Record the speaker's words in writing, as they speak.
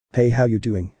Hey, how you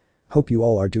doing? Hope you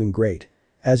all are doing great.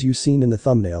 As you seen in the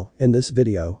thumbnail, in this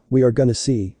video, we are gonna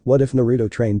see what if Naruto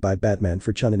trained by Batman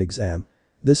for Chunnin exam.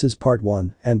 This is part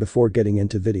 1, and before getting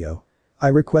into video, I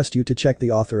request you to check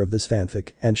the author of this fanfic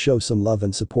and show some love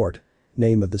and support.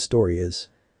 Name of the story is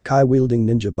Kai Wielding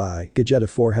Ninja by Gajeta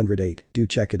 408. Do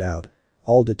check it out.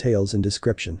 All details in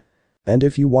description. And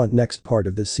if you want next part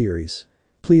of this series,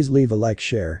 please leave a like,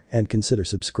 share, and consider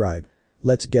subscribe.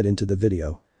 Let's get into the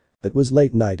video. It was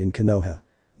late night in Konoha.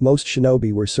 Most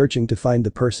shinobi were searching to find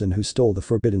the person who stole the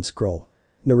forbidden scroll.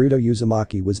 Naruto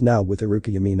Uzumaki was now with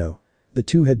Iruka Yamino. The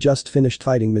two had just finished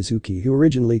fighting Mizuki, who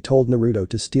originally told Naruto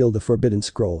to steal the forbidden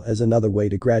scroll as another way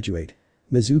to graduate.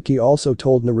 Mizuki also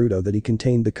told Naruto that he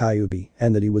contained the Kyuubi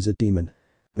and that he was a demon.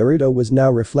 Naruto was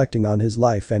now reflecting on his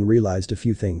life and realized a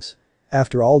few things.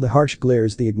 After all the harsh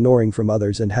glares, the ignoring from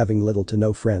others, and having little to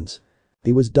no friends,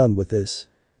 he was done with this.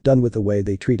 Done with the way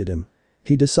they treated him.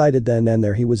 He decided then and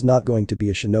there he was not going to be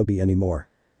a shinobi anymore.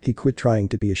 He quit trying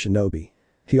to be a shinobi.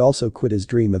 He also quit his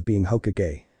dream of being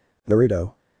Hokage.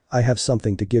 Naruto, I have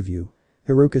something to give you,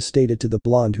 Iruka stated to the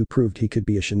blonde who proved he could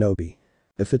be a shinobi.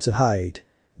 If it's a hide,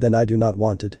 then I do not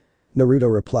want it,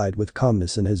 Naruto replied with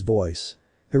calmness in his voice.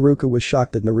 Iruka was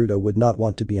shocked that Naruto would not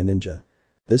want to be a ninja.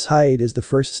 This hide is the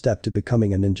first step to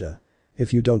becoming a ninja.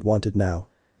 If you don't want it now,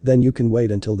 then you can wait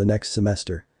until the next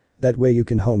semester. That way you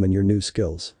can hone in your new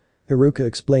skills. Iruka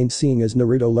explained, seeing as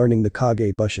Naruto learning the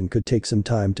Kage Bushin could take some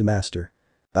time to master.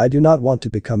 I do not want to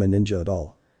become a ninja at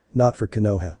all. Not for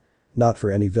Konoha. Not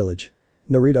for any village.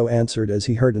 Naruto answered as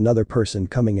he heard another person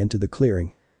coming into the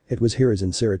clearing. It was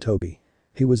Hiruzen Sarutobi.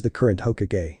 He was the current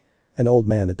Hokage. An old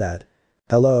man at that.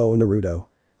 Hello, Naruto.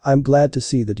 I'm glad to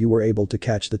see that you were able to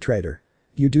catch the traitor.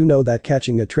 You do know that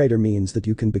catching a traitor means that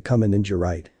you can become a ninja,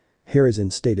 right?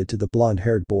 Hiruzen stated to the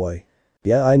blonde-haired boy.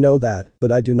 Yeah, I know that,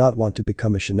 but I do not want to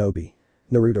become a shinobi,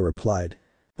 Naruto replied.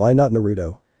 Why not,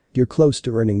 Naruto? You're close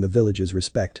to earning the village's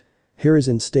respect,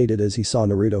 Hiruzen stated as he saw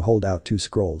Naruto hold out 2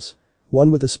 scrolls.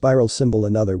 One with a spiral symbol,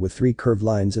 another with 3 curved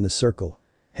lines in a circle.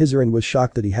 Hiruzen was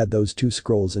shocked that he had those 2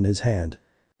 scrolls in his hand.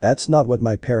 That's not what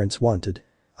my parents wanted.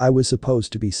 I was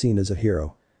supposed to be seen as a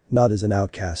hero, not as an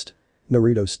outcast,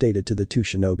 Naruto stated to the 2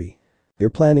 shinobi.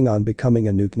 You're planning on becoming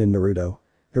a Nukenin, Naruto?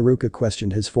 Iruka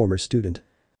questioned his former student.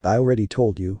 I already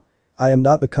told you. I am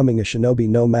not becoming a shinobi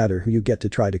no matter who you get to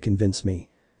try to convince me,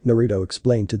 Naruto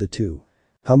explained to the 2.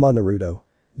 Come on, Naruto.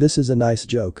 This is a nice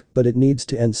joke, but it needs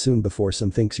to end soon before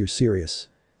some thinks you're serious.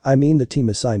 I mean, the team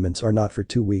assignments are not for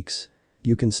 2 weeks.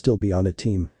 You can still be on a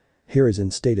team,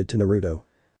 Hiruzen stated to Naruto.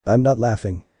 I'm not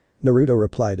laughing, Naruto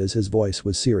replied as his voice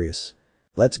was serious.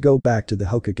 Let's go back to the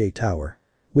Hokage Tower.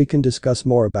 We can discuss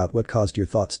more about what caused your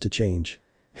thoughts to change,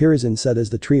 Hiruzen said as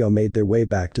the trio made their way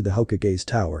back to the Hokage's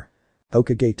tower.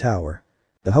 Hokage Tower.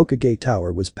 The Hokage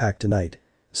Tower was packed tonight.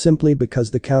 Simply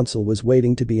because the council was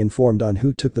waiting to be informed on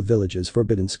who took the village's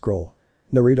forbidden scroll.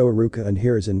 Naruto, Iruka and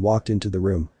Hiruzen walked into the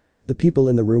room. The people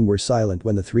in the room were silent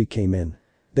when the 3 came in.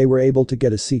 They were able to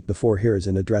get a seat before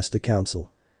Hiruzen addressed the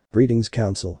council. Greetings,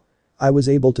 council. I was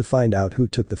able to find out who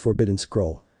took the forbidden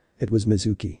scroll. It was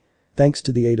Mizuki. Thanks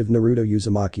to the aid of Naruto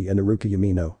Uzumaki and Iruka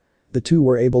Yamino. The 2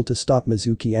 were able to stop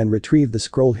Mizuki and retrieve the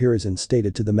scroll, Hiruzen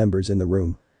stated to the members in the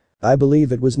room. I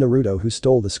believe it was Naruto who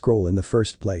stole the scroll in the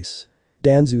first place,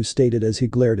 Danzu stated as he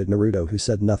glared at Naruto, who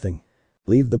said nothing.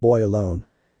 Leave the boy alone.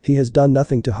 He has done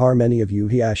nothing to harm any of you,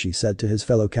 Hiashi said to his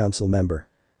fellow council member.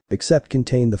 Except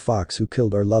contain the fox who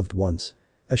killed our loved ones,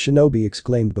 a shinobi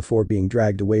exclaimed before being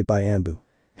dragged away by Anbu.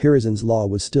 Hiruzen's law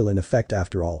was still in effect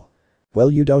after all. Well,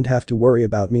 you don't have to worry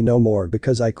about me no more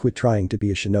because I quit trying to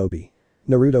be a shinobi,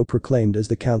 Naruto proclaimed as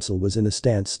the council was in a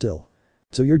standstill.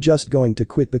 So you're just going to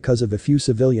quit because of a few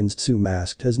civilians, Tsume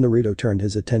asked as Naruto turned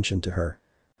his attention to her.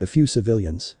 A few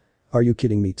civilians? Are you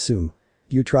kidding me, Tsume?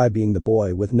 You try being the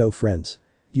boy with no friends.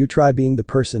 You try being the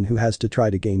person who has to try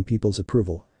to gain people's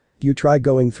approval. You try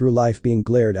going through life being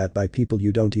glared at by people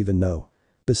you don't even know.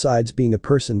 Besides, being a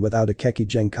person without a Keki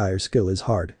Genkai or skill is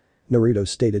hard, Naruto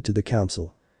stated to the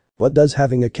council. What does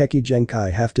having a Keki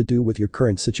Genkai have to do with your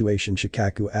current situation,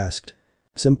 Shikaku asked.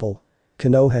 Simple.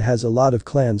 Konoha has a lot of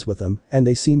clans with them and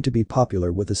they seem to be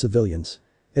popular with the civilians.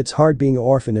 It's hard being an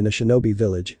orphan in a shinobi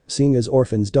village, seeing as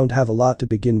orphans don't have a lot to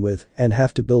begin with and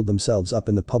have to build themselves up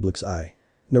in the public's eye,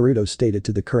 Naruto stated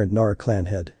to the current Nara clan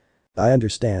head. I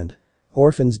understand.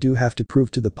 Orphans do have to prove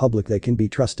to the public they can be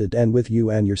trusted, and with you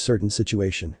and your certain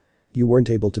situation, you weren't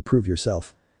able to prove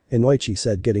yourself, Inoichi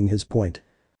said, getting his point.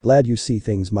 Glad you see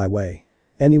things my way.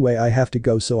 Anyway, I have to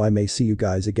go, so I may see you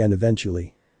guys again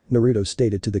eventually, Naruto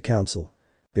stated to the council.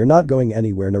 You're not going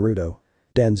anywhere, Naruto,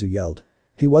 Danzu yelled.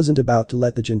 He wasn't about to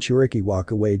let the Jinchuriki walk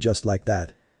away just like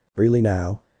that. Really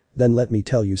now? Then let me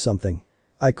tell you something.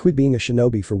 I quit being a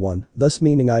shinobi for one, thus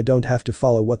meaning I don't have to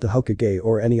follow what the Hokage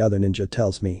or any other ninja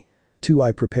tells me. 2.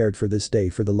 I prepared for this day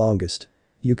for the longest.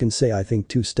 You can say I think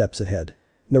 2 steps ahead.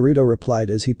 Naruto replied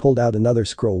as he pulled out another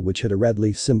scroll which had a red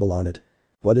leaf symbol on it.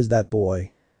 What is that,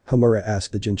 boy? Homura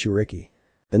asked the Jinchuriki.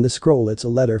 In the scroll it's a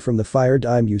letter from the Fire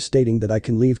Daimyo stating that I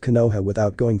can leave Konoha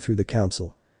without going through the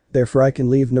council. Therefore I can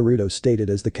leave, Naruto stated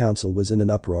as the council was in an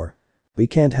uproar. We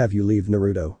can't have you leave,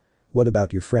 Naruto. What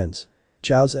about your friends?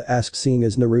 Chaozu asked, seeing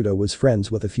as Naruto was friends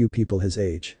with a few people his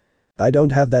age. I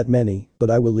don't have that many,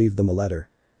 but I will leave them a letter.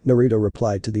 Naruto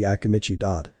replied to the Akamichi.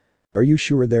 Are you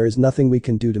sure there is nothing we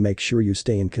can do to make sure you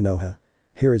stay in Konoha?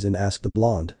 Hiruzen asked the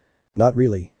blonde. Not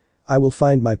really. I will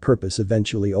find my purpose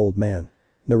eventually, old man.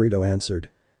 Naruto answered.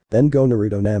 Then go,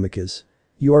 Naruto Namikaze.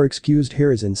 You are excused,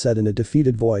 Hiruzen said in a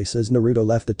defeated voice as Naruto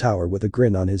left the tower with a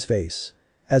grin on his face.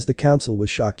 As the council was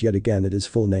shocked yet again at his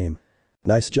full name.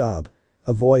 Nice job.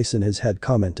 A voice in his head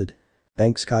commented.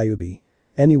 Thanks, Kyuubi.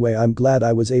 Anyway, I'm glad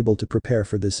I was able to prepare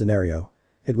for this scenario.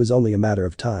 It was only a matter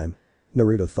of time.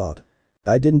 Naruto thought.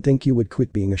 I didn't think you would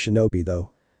quit being a shinobi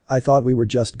though. I thought we were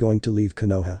just going to leave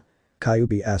Konoha.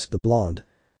 Kyuubi asked the blonde.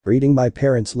 Reading my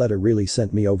parents' letter really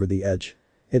sent me over the edge.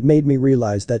 It made me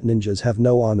realize that ninjas have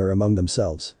no honor among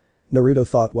themselves. Naruto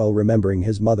thought while remembering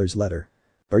his mother's letter.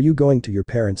 Are you going to your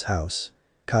parents' house?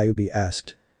 Kyuubi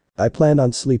asked. I plan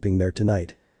on sleeping there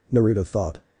tonight. Naruto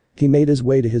thought. He made his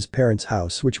way to his parents'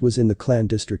 house, which was in the clan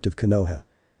district of Konoha.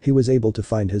 He was able to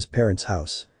find his parents'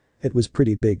 house. It was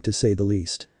pretty big to say the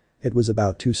least. It was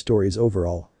about 2 stories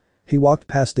overall. He walked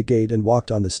past the gate and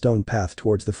walked on the stone path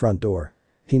towards the front door.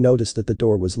 He noticed that the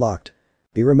door was locked.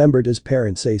 He remembered his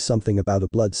parents say something about a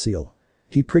blood seal.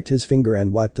 He pricked his finger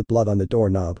and wiped the blood on the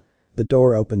doorknob. The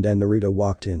door opened and Naruto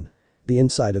walked in. The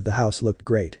inside of the house looked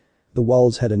great. The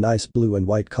walls had a nice blue and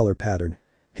white color pattern.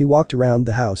 He walked around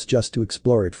the house just to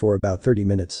explore it for about 30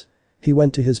 minutes. He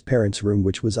went to his parents' room,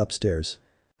 which was upstairs.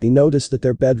 He noticed that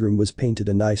their bedroom was painted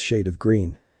a nice shade of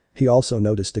green. He also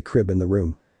noticed a crib in the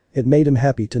room. It made him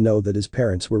happy to know that his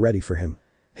parents were ready for him.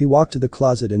 He walked to the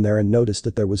closet in there and noticed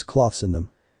that there was cloths in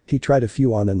them. He tried a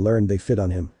few on and learned they fit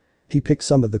on him. He picked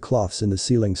some of the cloths in the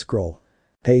ceiling scroll.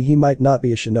 Hey, he might not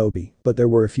be a shinobi, but there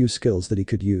were a few skills that he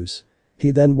could use.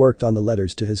 He then worked on the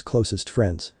letters to his closest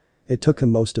friends. It took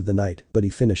him most of the night, but he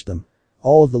finished them.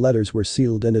 All of the letters were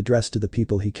sealed and addressed to the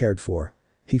people he cared for.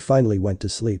 He finally went to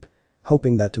sleep,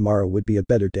 hoping that tomorrow would be a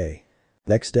better day.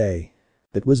 Next day.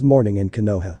 It was morning in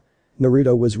Konoha.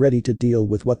 Naruto was ready to deal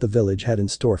with what the village had in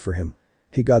store for him.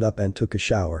 He got up and took a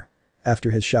shower.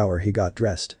 After his shower he got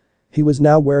dressed. He was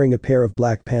now wearing a pair of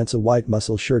black pants, a white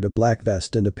muscle shirt, a black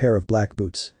vest and a pair of black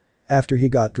boots. After he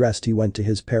got dressed he went to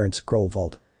his parents' scroll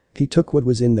vault. He took what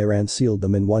was in there and sealed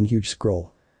them in one huge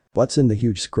scroll. What's in the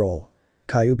huge scroll?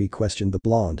 Kyuubi questioned the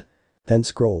blonde. 10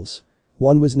 scrolls.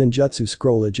 1 was ninjutsu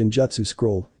scroll, a genjutsu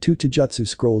scroll, 2 taijutsu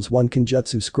scrolls, 1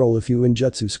 kenjutsu scroll, a few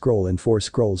injutsu scroll and 4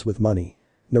 scrolls with money.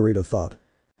 Naruto thought.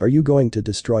 Are you going to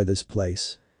destroy this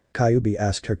place? Kyuubi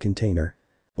asked her container.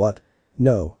 What?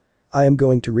 No. I am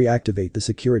going to reactivate the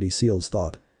security seals,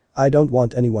 thought. I don't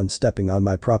want anyone stepping on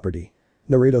my property.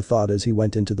 Naruto thought as he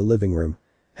went into the living room.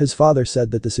 His father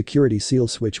said that the security seal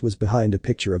switch was behind a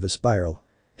picture of a spiral.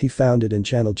 He found it and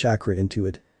channeled chakra into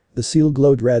it. The seal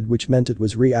glowed red, which meant it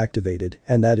was reactivated,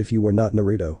 and that if you were not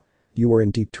Naruto, you were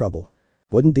in deep trouble.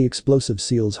 Wouldn't the explosive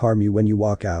seals harm you when you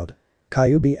walk out?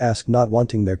 Kyuubi asked, not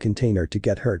wanting their container to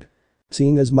get hurt.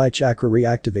 Seeing as my chakra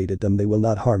reactivated them, they will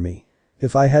not harm me.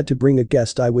 If I had to bring a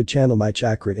guest, I would channel my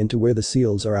chakra into where the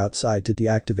seals are outside to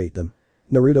deactivate them.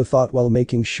 Naruto thought while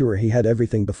making sure he had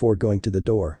everything before going to the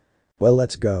door. Well,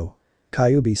 let's go.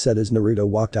 Kyuubi said as Naruto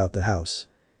walked out the house.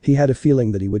 He had a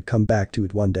feeling that he would come back to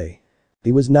it one day.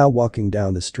 He was now walking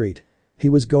down the street. He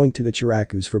was going to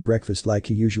Ichiraku's for breakfast like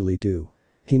he usually do.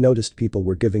 He noticed people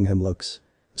were giving him looks.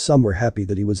 Some were happy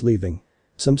that he was leaving.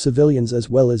 Some civilians as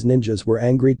well as ninjas were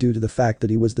angry due to the fact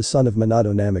that he was the son of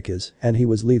Minato Namikaze and he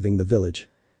was leaving the village.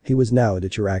 He was now at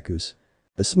Ichiraku's.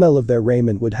 The smell of their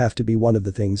raiment would have to be one of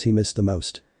the things he missed the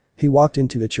most. He walked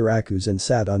into Ichiraku's and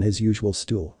sat on his usual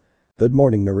stool. Good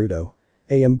morning, Naruto.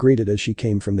 AM greeted as she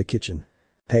came from the kitchen.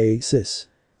 Hey, sis.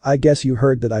 I guess you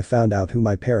heard that I found out who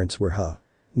my parents were, huh?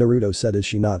 Naruto said as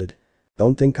she nodded.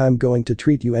 Don't think I'm going to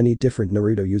treat you any different,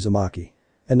 Naruto Uzumaki.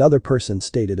 Another person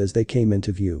stated as they came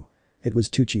into view. It was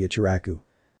Tsuchi Ichiraku.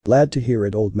 Glad to hear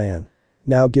it, old man.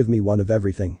 Now give me one of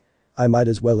everything. I might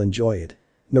as well enjoy it.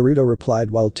 Naruto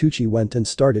replied while Tsuchi went and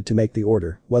started to make the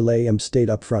order while AM stayed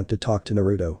up front to talk to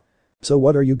Naruto. So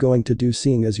what are you going to do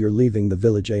seeing as you're leaving the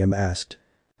village, AM asked.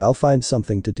 I'll find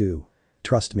something to do.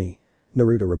 Trust me.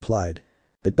 Naruto replied.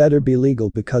 It better be legal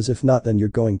because if not then you're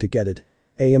going to get it.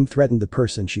 AM threatened the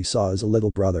person she saw as a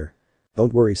little brother.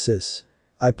 Don't worry sis.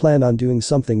 I plan on doing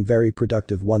something very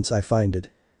productive once I find it.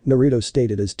 Naruto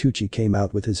stated as Tucci came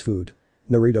out with his food.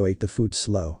 Naruto ate the food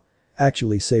slow.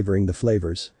 Actually savoring the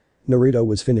flavors. Naruto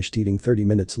was finished eating 30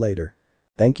 minutes later.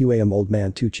 Thank you old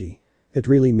man Tucci. It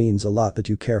really means a lot that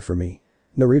you care for me.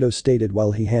 Naruto stated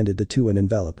while he handed the two an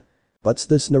envelope. What's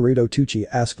this Naruto Tucci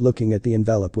asked looking at the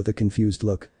envelope with a confused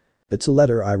look. It's a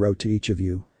letter I wrote to each of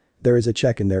you. There is a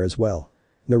check in there as well.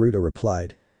 Naruto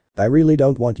replied. I really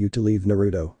don't want you to leave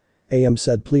Naruto. AM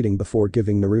said pleading before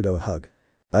giving Naruto a hug.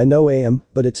 I know AM,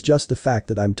 but it's just the fact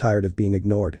that I'm tired of being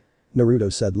ignored.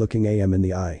 Naruto said looking AM in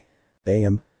the eye.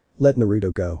 AM. Let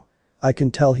Naruto go. I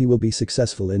can tell he will be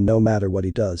successful in no matter what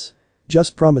he does.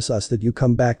 Just promise us that you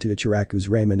come back to Ichiraku's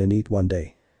ramen and eat one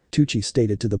day. Tucci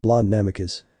stated to the blonde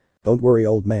Namikaze. Don't worry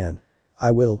old man.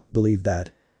 I will, believe that.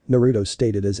 Naruto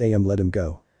stated as AM let him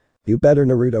go. You better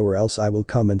Naruto or else I will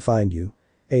come and find you.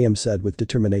 AM said with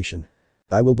determination.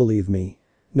 I will believe me.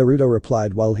 Naruto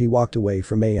replied while he walked away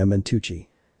from AM and Tucci.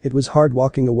 It was hard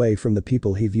walking away from the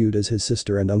people he viewed as his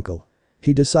sister and uncle.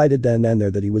 He decided then and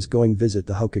there that he was going visit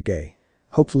the Hokage.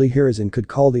 Hopefully Hiruzen could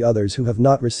call the others who have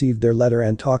not received their letter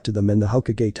and talk to them in the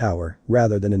Hokage Tower,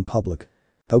 rather than in public.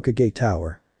 Hokage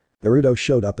Tower. Naruto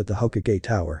showed up at the Hokage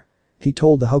Tower. He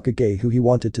told the Hokage who he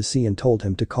wanted to see and told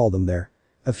him to call them there.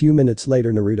 A few minutes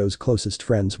later Naruto's closest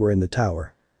friends were in the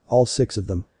tower. All 6 of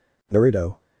them.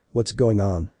 Naruto. What's going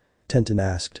on? Tenten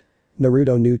asked.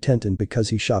 Naruto knew Tenten because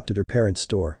he shopped at her parents'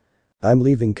 store. I'm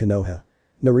leaving Konoha.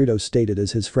 Naruto stated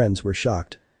as his friends were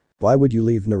shocked. Why would you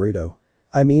leave Naruto?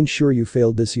 I mean sure you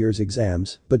failed this year's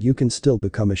exams, but you can still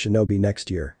become a shinobi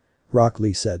next year. Rock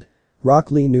Lee said.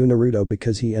 Rock Lee knew Naruto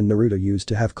because he and Naruto used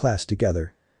to have class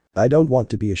together. I don't want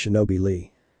to be a shinobi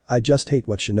Lee. I just hate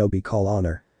what shinobi call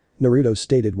honor. Naruto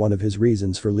stated one of his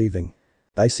reasons for leaving.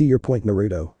 I see your point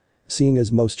Naruto. Seeing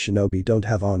as most shinobi don't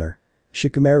have honor.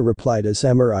 Shikamaru replied as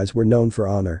samurais were known for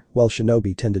honor, while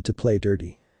shinobi tended to play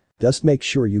dirty. Just make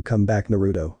sure you come back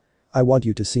Naruto. I want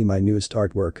you to see my newest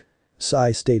artwork.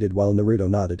 Sai stated while Naruto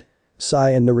nodded.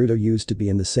 Sai and Naruto used to be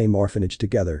in the same orphanage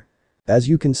together. As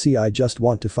you can see I just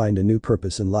want to find a new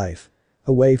purpose in life.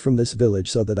 Away from this village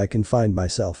so that I can find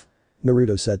myself.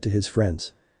 Naruto said to his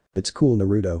friends. It's cool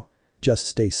Naruto. Just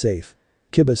stay safe.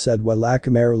 Kiba said while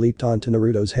Akamaru leaped onto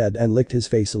Naruto's head and licked his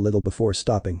face a little before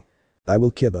stopping. I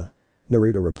will Kiba.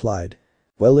 Naruto replied.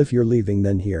 Well if you're leaving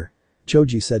then here.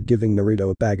 Choji said giving Naruto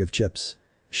a bag of chips.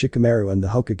 Shikamaru and the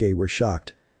Hokage were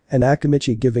shocked. And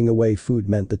Akamichi giving away food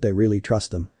meant that they really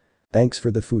trust them. Thanks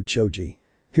for the food Choji.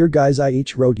 Here guys I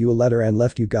each wrote you a letter and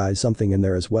left you guys something in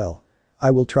there as well.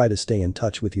 I will try to stay in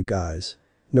touch with you guys.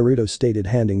 Naruto stated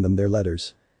handing them their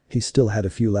letters. He still had a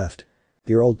few left.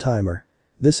 Dear old timer.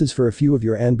 This is for a few of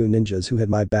your Anbu ninjas who had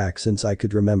my back since I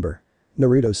could remember.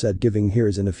 Naruto said giving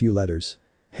Hiruzen a few letters.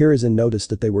 Hiruzen noticed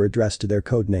that they were addressed to their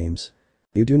code names.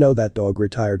 You do know that dog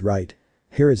retired right?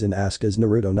 Hiruzen asked as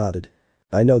Naruto nodded.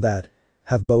 I know that.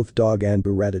 Have both dog and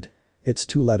Anbu read it. It's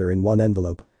 2 letters in 1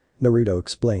 envelope. Naruto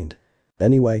explained.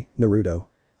 Anyway, Naruto.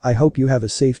 I hope you have a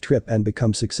safe trip and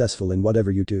become successful in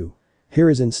whatever you do.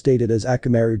 Hiruzen stated as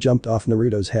Akamaru jumped off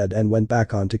Naruto's head and went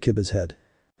back onto Kiba's head.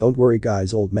 Don't worry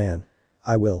guys old man.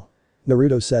 I will.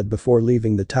 Naruto said before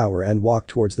leaving the tower and walked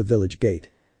towards the village gate.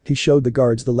 He showed the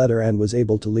guards the letter and was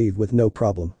able to leave with no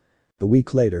problem. A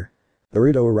week later.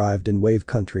 Naruto arrived in Wave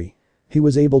Country. He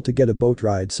was able to get a boat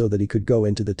ride so that he could go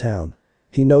into the town.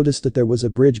 He noticed that there was a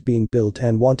bridge being built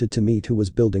and wanted to meet who was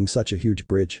building such a huge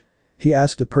bridge. He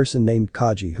asked a person named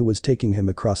Kaji who was taking him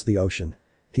across the ocean.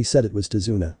 He said it was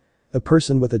Tazuna. A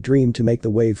person with a dream to make the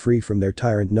wave free from their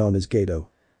tyrant known as Gato.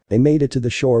 They made it to the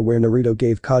shore where Naruto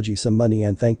gave Kaji some money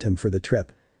and thanked him for the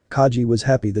trip. Kaji was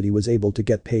happy that he was able to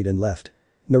get paid and left.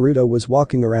 Naruto was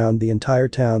walking around the entire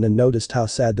town and noticed how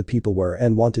sad the people were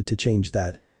and wanted to change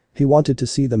that. He wanted to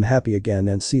see them happy again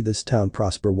and see this town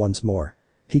prosper once more.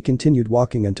 He continued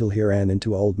walking until he ran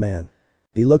into an old man.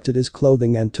 He looked at his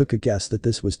clothing and took a guess that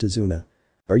this was Tazuna.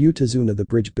 Are you Tazuna the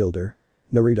bridge builder?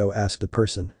 Naruto asked the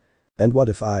person. And what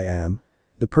if I am?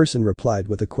 The person replied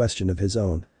with a question of his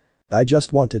own. I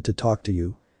just wanted to talk to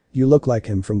you. You look like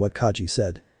him from what Kaji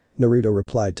said. Naruto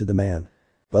replied to the man.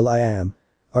 Well I am.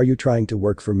 Are you trying to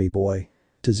work for me boy?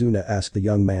 Tazuna asked the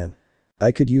young man.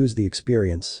 I could use the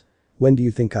experience. When do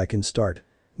you think I can start?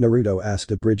 Naruto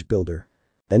asked a bridge builder.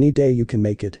 Any day you can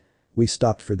make it. We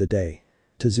stopped for the day.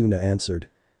 Tazuna answered.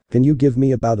 Can you give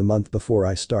me about a month before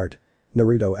I start?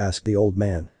 Naruto asked the old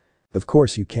man. Of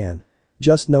course you can.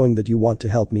 Just knowing that you want to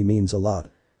help me means a lot.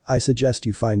 I suggest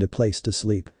you find a place to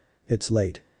sleep. It's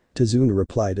late. Tazuna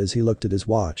replied as he looked at his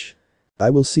watch. I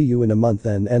will see you in a month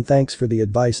then and thanks for the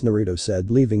advice Naruto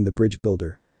said leaving the bridge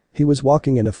builder. He was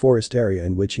walking in a forest area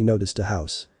in which he noticed a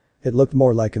house. It looked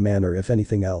more like a man or if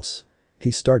anything else. He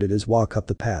started his walk up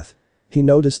the path. He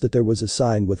noticed that there was a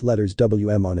sign with letters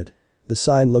WM on it. The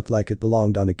sign looked like it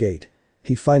belonged on a gate.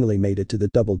 He finally made it to the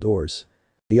double doors.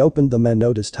 He opened them and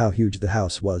noticed how huge the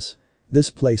house was. This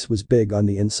place was big on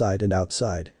the inside and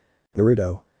outside.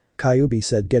 "Naruto," Kyuubi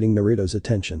said, getting Naruto's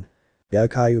attention. "Yeah,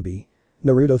 Kyuubi,"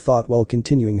 Naruto thought while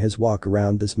continuing his walk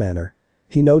around this manor.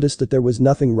 He noticed that there was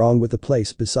nothing wrong with the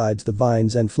place besides the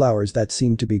vines and flowers that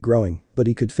seemed to be growing, but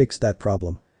he could fix that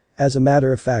problem. As a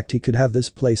matter of fact, he could have this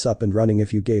place up and running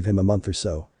if you gave him a month or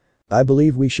so. "I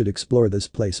believe we should explore this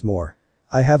place more.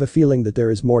 I have a feeling that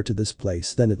there is more to this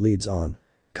place than it leads on,"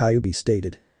 Kyuubi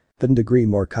stated. "Couldn't agree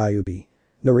more, Kyuubi,"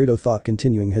 Naruto thought,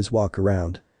 continuing his walk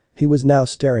around. He was now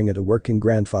staring at a working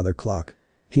grandfather clock.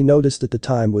 He noticed that the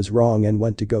time was wrong and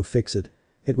went to go fix it.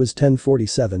 It was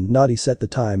 10:47. He set the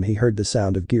time. He heard the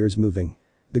sound of gears moving.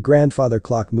 The grandfather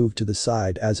clock moved to the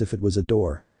side as if it was a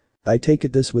door. "I take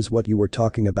it this was what you were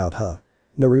talking about, huh?"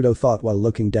 Naruto thought while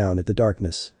looking down at the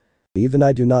darkness. "Even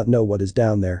I do not know what is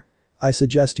down there. I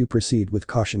suggest you proceed with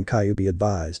caution," Kyuubi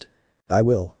advised. "I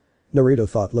will," Naruto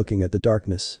thought, looking at the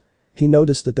darkness. He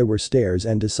noticed that there were stairs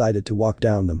and decided to walk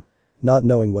down them. Not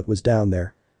knowing what was down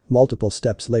there. Multiple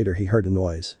steps later he heard a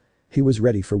noise. He was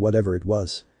ready for whatever it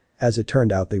was. As it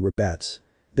turned out, they were bats.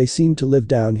 They seemed to live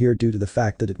down here due to the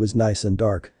fact that it was nice and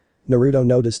dark. Naruto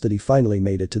noticed that he finally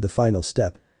made it to the final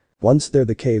step. Once there,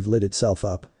 the cave lit itself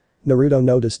up. Naruto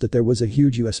noticed that there was a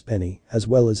huge US penny as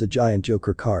well as a giant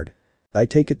Joker card. "I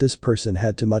take it this person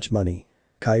had too much money,"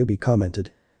 Kyuubi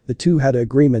commented. The two had an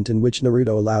agreement in which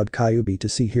Naruto allowed Kyuubi to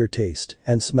see, hear, taste,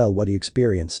 and smell what he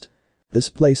experienced. "This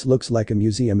place looks like a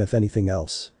museum if anything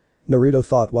else," Naruto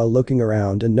thought while looking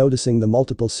around and noticing the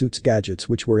multiple suits gadgets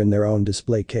which were in their own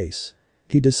display case.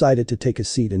 He decided to take a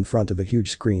seat in front of a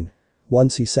huge screen.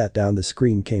 Once he sat down, the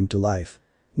screen came to life.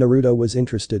 Naruto was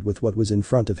interested with what was in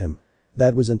front of him.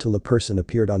 That was until a person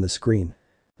appeared on the screen.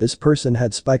 This person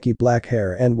had spiky black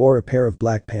hair and wore a pair of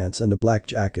black pants and a black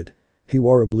jacket. He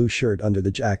wore a blue shirt under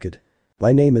the jacket.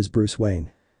 "My name is Bruce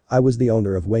Wayne. I was the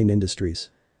owner of Wayne Industries.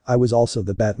 I was also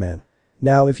the Batman.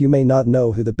 Now if you may not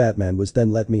know who the Batman was,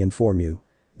 then let me inform you.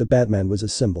 The Batman was a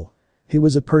symbol. He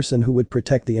was a person who would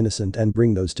protect the innocent and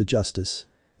bring those to justice.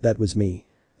 That was me.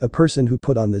 A person who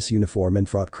put on this uniform and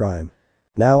fought crime.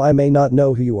 Now I may not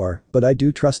know who you are, but I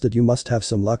do trust that you must have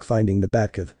some luck finding the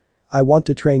Batcave. I want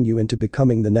to train you into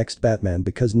becoming the next Batman,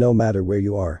 because no matter where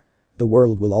you are, the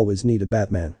world will always need a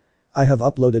Batman. I have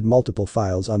uploaded multiple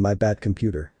files on my Bat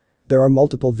computer. There are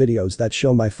multiple videos that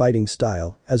show my fighting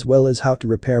style, as well as how to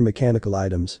repair mechanical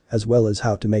items, as well as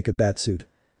how to make a Batsuit.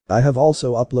 I have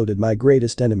also uploaded my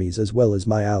greatest enemies as well as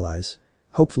my allies.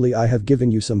 Hopefully I have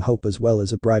given you some hope as well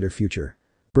as a brighter future,"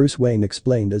 Bruce Wayne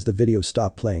explained as the video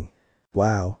stopped playing.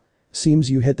 "Wow. Seems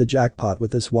you hit the jackpot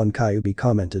with this one," Kyuubi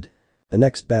commented. "The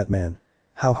next Batman.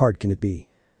 How hard can it be?"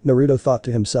 Naruto thought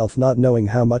to himself, not knowing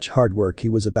how much hard work he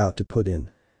was about to put in.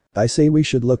 "I say we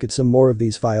should look at some more of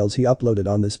these files he uploaded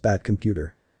on this Bat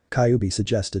computer," Kyuubi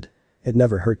suggested. It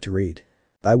never hurt to read.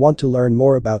 "I want to learn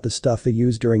more about the stuff he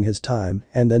used during his time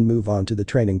and then move on to the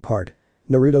training part,"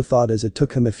 Naruto thought as it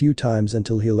took him a few times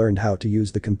until he learned how to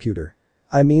use the computer.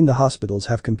 "I mean, the hospitals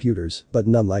have computers, but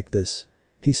none like this."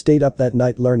 He stayed up that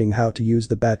night learning how to use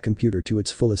the Bat computer to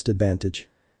its fullest advantage.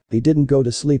 He didn't go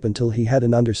to sleep until he had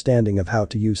an understanding of how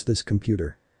to use this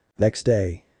computer. Next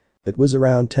day. It was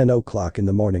around 10 o'clock in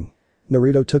the morning.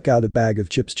 Naruto took out a bag of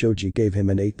chips Choji gave him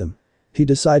and ate them. He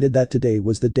decided that today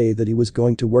was the day that he was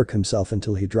going to work himself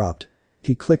until he dropped.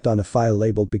 He clicked on a file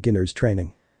labeled Beginner's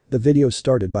Training. The video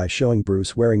started by showing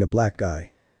Bruce wearing a black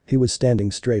guy. He was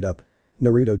standing straight up.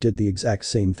 Naruto did the exact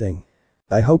same thing.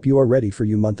 "I hope you are ready for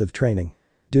your month of training.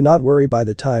 Do not worry, by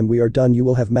the time we are done you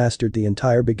will have mastered the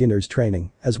entire beginner's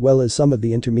training, as well as some of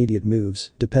the intermediate moves,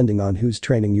 depending on whose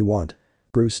training you want,"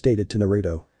 Bruce stated to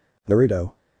Naruto.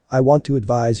 "Naruto, I want to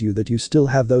advise you that you still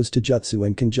have those Taijutsu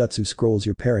and Kenjutsu scrolls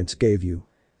your parents gave you,"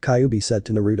 Kyuubi said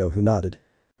to Naruto, who nodded.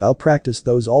 "I'll practice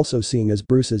those also, seeing as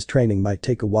Bruce's training might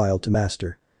take a while to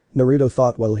master," Naruto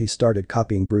thought while he started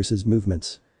copying Bruce's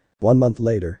movements. 1 month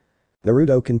later.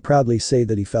 Naruto can proudly say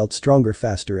that he felt stronger,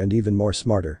 faster and even more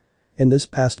smarter. In this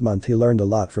past month he learned a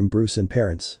lot from Bruce and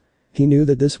parents. He knew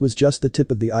that this was just the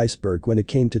tip of the iceberg when it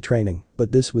came to training,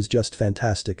 but this was just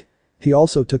fantastic. He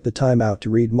also took the time out to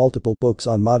read multiple books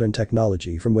on modern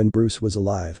technology from when Bruce was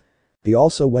alive. He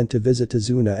also went to visit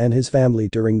Tazuna and his family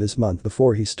during this month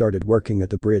before he started working at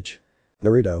the bridge.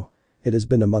 "Naruto, it has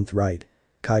been a month, right?"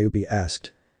 Kyuubi asked.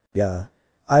 "Yeah.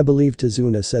 I believe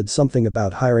Tazuna said something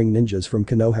about hiring ninjas from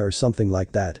Konoha or something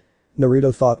like that,"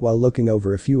 Naruto thought while looking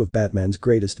over a few of Batman's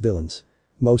greatest villains.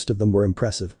 Most of them were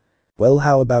impressive. "Well,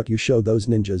 how about you show those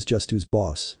ninjas just who's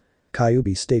boss?"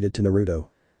 Kyuubi stated to Naruto.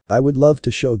 I would love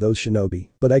to show those shinobi,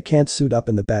 but I can't suit up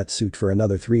in the bat suit for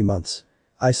another 3 months.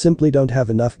 I simply don't have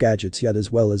enough gadgets yet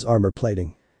as well as armor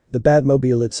plating. The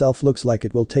Batmobile itself looks like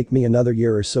it will take me another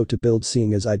year or so to build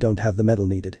seeing as I don't have the metal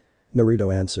needed.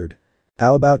 Naruto answered.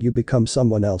 How about you become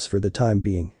someone else for the time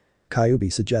being?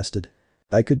 Kyuubi suggested.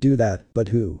 I could do that, but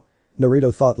who?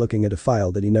 Naruto thought looking at a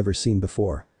file that he never seen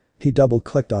before. He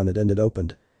double-clicked on it and it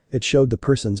opened. It showed the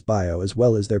person's bio as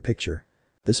well as their picture.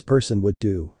 This person would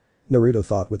do. Naruto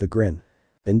thought with a grin.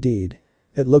 Indeed.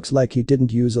 It looks like he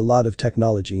didn't use a lot of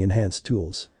technology-enhanced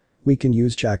tools. We can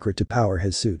use chakra to power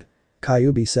his suit.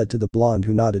 Kyuubi said to the blonde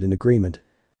who nodded in agreement.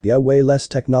 Yeah, way less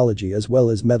technology as well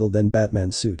as metal than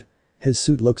Batman's suit. His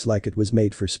suit looks like it was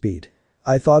made for speed.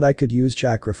 I thought I could use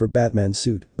chakra for Batman's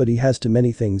suit, but he has too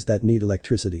many things that need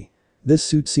electricity. This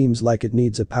suit seems like it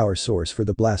needs a power source for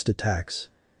the blast attacks.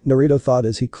 Naruto thought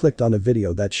as he clicked on a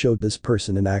video that showed this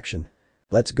person in action.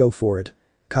 Let's go for it.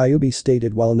 Kyuubi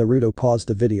stated while Naruto paused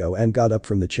the video and got up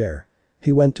from the chair.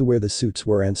 He went to where the suits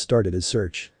were and started his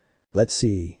search. Let's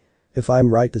see. If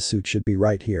I'm right, the suit should be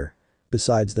right here.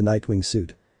 Besides the Nightwing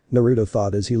suit. Naruto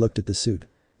thought as he looked at the suit.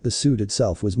 The suit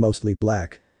itself was mostly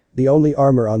black. The only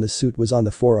armor on the suit was on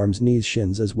the forearms, knees,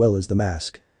 shins as well as the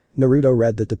mask. Naruto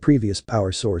read that the previous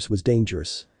power source was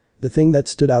dangerous. The thing that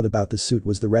stood out about the suit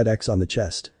was the red X on the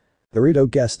chest. Naruto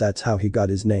guessed that's how he got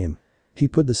his name. He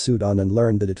put the suit on and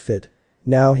learned that it fit.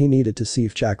 Now he needed to see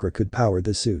if chakra could power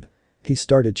the suit. He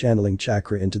started channeling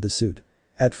chakra into the suit.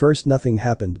 At first nothing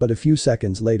happened, but a few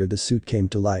seconds later the suit came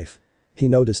to life. He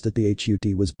noticed that the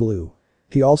HUD was blue.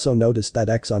 He also noticed that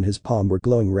X on his palm were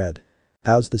glowing red.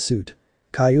 How's the suit?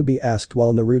 Kyuubi asked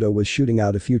while Naruto was shooting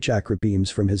out a few chakra beams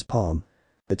from his palm.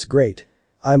 It's great.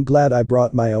 I'm glad I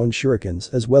brought my own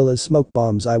shurikens as well as smoke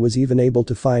bombs. I was even able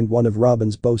to find one of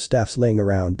Robin's bow staffs laying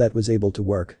around that was able to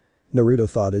work. Naruto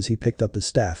thought as he picked up the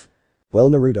staff. Well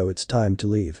Naruto, it's time to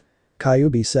leave.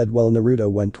 Kyuubi said while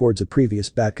Naruto went towards a previous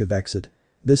Batcave exit.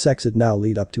 This exit now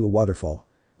lead up to a waterfall.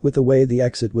 With the way the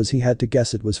exit was, he had to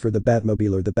guess it was for the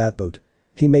Batmobile or the Batboat.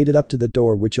 He made it up to the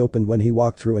door which opened when he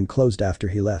walked through and closed after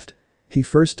he left. He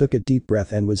first took a deep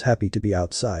breath and was happy to be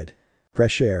outside.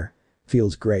 Fresh air.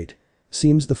 Feels great.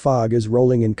 Seems the fog is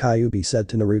rolling in, Kyuubi said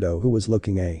to Naruto who was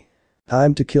looking a.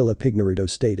 Time to kill a pig, Naruto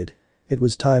stated. It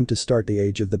was time to start the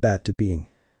age of the bat to being.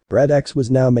 Red X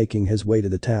was now making his way to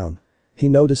the town. He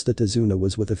noticed that Azuna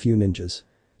was with a few ninjas.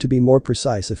 To be more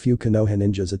precise, a few Konoha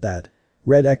ninjas at that.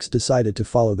 Red X decided to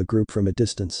follow the group from a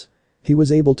distance. He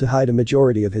was able to hide a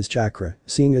majority of his chakra,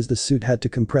 seeing as the suit had to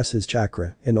compress his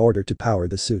chakra in order to power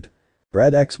the suit.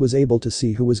 Red X was able to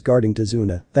see who was guarding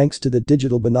Azuna thanks to the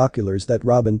digital binoculars that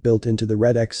Robin built into the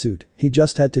Red X suit. He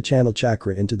just had to channel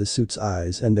chakra into the suit's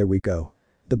eyes and there we go.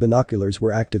 The binoculars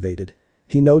were activated.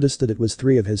 He noticed that it was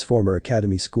 3 of his former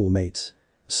academy schoolmates.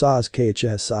 Sasuke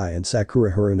Uchiha and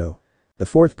Sakura Haruno. The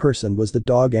 4th person was the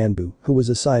dog Anbu, who was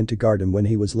assigned to guard him when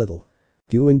he was little.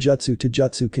 Gyuinjutsu,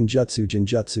 Taijutsu, Kinjutsu,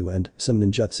 Jinjutsu and some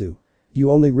ninjutsu.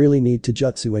 You only really need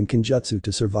Taijutsu and Kinjutsu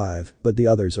to survive, but the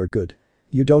others are good.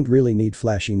 You don't really need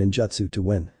flashy ninjutsu to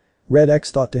win. Red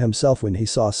X thought to himself when he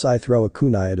saw Sai throw a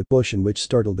kunai at a bush in which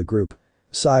startled the group.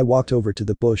 Sai walked over to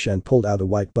the bush and pulled out a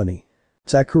white bunny.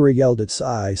 Sakura yelled at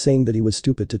Sai saying that he was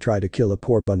stupid to try to kill a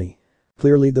poor bunny.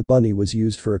 Clearly the bunny was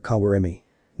used for a kawarimi.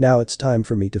 Now it's time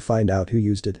for me to find out who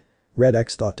used it. Red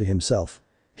X thought to himself.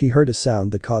 He heard a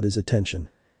sound that caught his attention.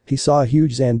 He saw a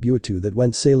huge Zanbutu that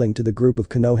went sailing to the group of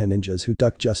Konoha ninjas who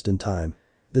ducked just in time.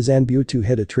 The Zanbutu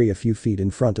hit a tree a few feet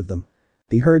in front of them.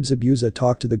 He heard Zabuza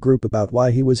talk to the group about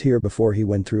why he was here before he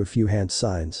went through a few hand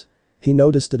signs. He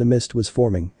noticed that a mist was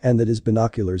forming and that his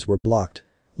binoculars were blocked.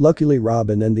 Luckily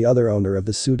Robin and the other owner of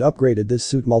the suit upgraded this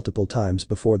suit multiple times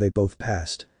before they both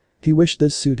passed. He wished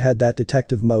this suit had that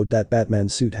detective mode that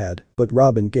Batman's suit had, but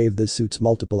Robin gave this suit's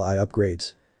multiple eye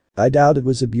upgrades. I doubt it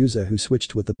was Zabuza who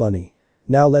switched with the bunny.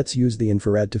 Now let's use the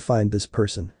infrared to find this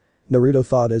person. Naruto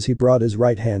thought as he brought his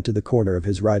right hand to the corner of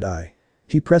his right eye.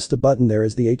 He pressed a button there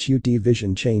as the HUD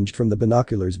vision changed from the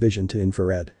binoculars vision to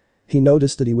infrared. He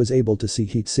noticed that he was able to see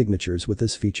heat signatures with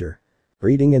this feature.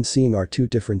 Reading and seeing are 2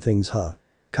 different things, huh?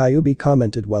 Kyuubi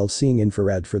commented while seeing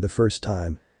infrared for the first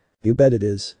time. You bet it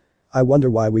is. I wonder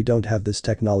why we don't have this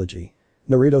technology.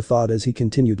 Naruto thought as he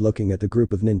continued looking at the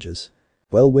group of ninjas.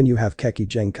 Well, when you have Keki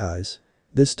Genkais.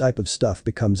 This type of stuff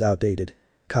becomes outdated.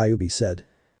 Kyuubi said.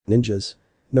 Ninjas?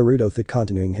 Naruto thought,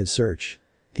 continuing his search.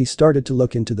 He started to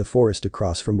look into the forest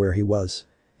across from where he was.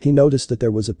 He noticed that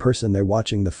there was a person there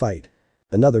watching the fight.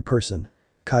 Another person.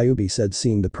 Kyuubi said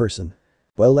seeing the person.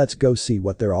 Well, let's go see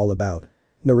what they're all about.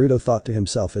 Naruto thought to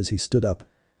himself as he stood up.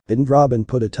 Didn't Robin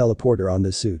put a teleporter on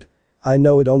this suit? I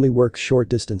know it only works short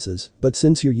distances, but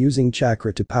since you're using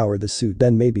chakra to power the suit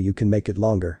then maybe you can make it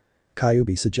longer.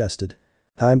 Kyuubi suggested.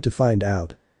 Time to find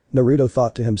out. Naruto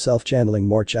thought to himself, channeling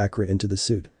more chakra into the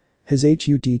suit. His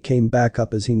HUD came back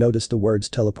up as he noticed the words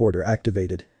teleporter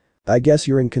activated. I guess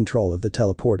you're in control of the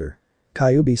teleporter.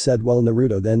 Kyuubi said while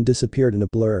Naruto then disappeared in a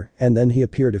blur and then he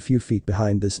appeared a few feet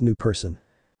behind this new person.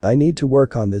 I need to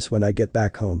work on this when I get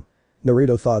back home.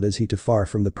 Naruto thought as he too far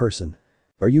from the person.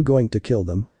 Are you going to kill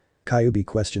them? Kyuubi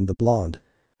questioned the blonde.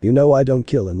 You know I don't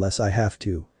kill unless I have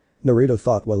to. Naruto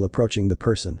thought while approaching the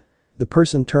person. The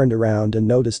person turned around and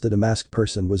noticed that a masked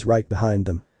person was right behind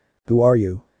them. Who are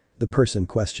you? The person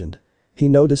questioned. He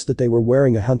noticed that they were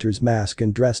wearing a hunter's mask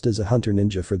and dressed as a hunter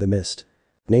ninja for the mist.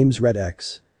 Name's Red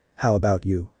X. How about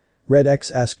you? Red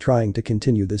X asked, trying to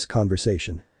continue this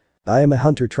conversation. I am a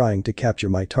hunter trying to capture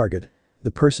my target.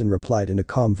 The person replied in a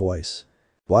calm voice.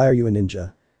 Why are you a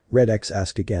ninja? Red X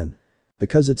asked again.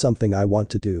 Because it's something I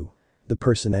want to do. The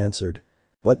person answered.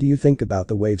 What do you think about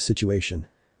the wave situation?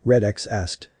 Red X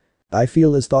asked. I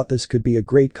feel as thought this could be a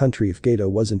great country if Gato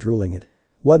wasn't ruling it.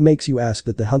 What makes you ask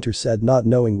that? The hunter said, not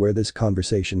knowing where this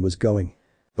conversation was going.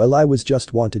 Well, I was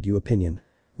just wanted your opinion.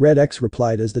 Red X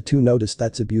replied as the two noticed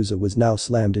that Zabuza was now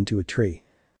slammed into a tree.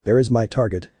 There is my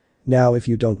target. Now if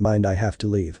you don't mind I have to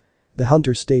leave. The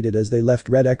hunter stated as they left.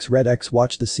 Red X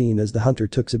watched the scene as the hunter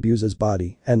took Zabuza's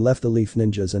body and left the Leaf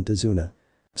Ninjas and Tazuna.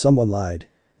 Someone lied.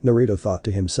 Naruto thought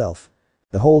to himself.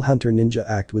 The whole hunter ninja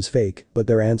act was fake, but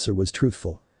their answer was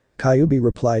truthful. Kyuubi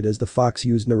replied as the fox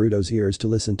used Naruto's ears to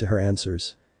listen to her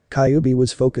answers. Kyuubi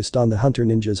was focused on the hunter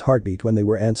ninja's heartbeat when they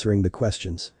were answering the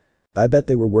questions. I bet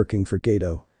they were working for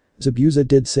Gato. Zabuza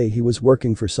did say he was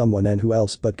working for someone, and who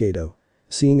else but Gato.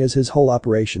 Seeing as his whole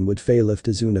operation would fail if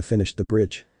Tazuna finished the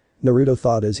bridge. Naruto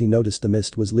thought as he noticed the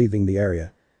mist was leaving the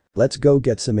area. Let's go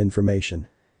get some information.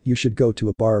 You should go to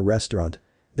a bar or restaurant.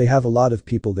 They have a lot of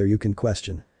people there you can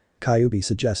question. Kyuubi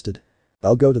suggested.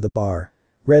 I'll go to the bar.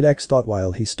 Red X thought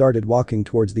while he started walking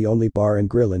towards the only bar and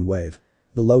grill in Wave.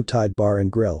 The Low Tide Bar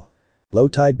and Grill. Low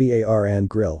Tide Bar and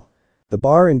Grill. The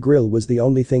bar and grill was the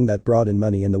only thing that brought in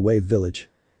money in the Wave village.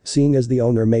 Seeing as the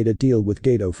owner made a deal with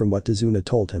Gato from what Tazuna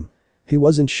told him. He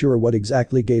wasn't sure what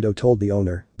exactly Gato told the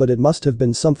owner, but it must have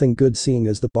been something good seeing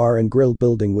as the bar and grill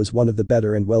building was one of the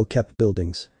better and well-kept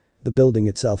buildings. The building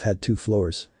itself had 2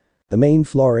 floors. The main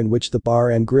floor in which the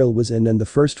bar and grill was in, and the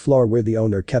first floor where the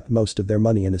owner kept most of their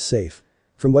money in a safe.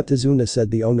 From what Tazuna said,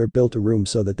 the owner built a room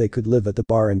so that they could live at the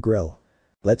bar and grill.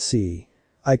 Let's see.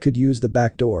 I could use the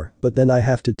back door, but then I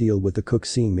have to deal with the cook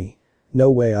seeing me. No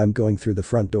way I'm going through the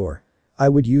front door. I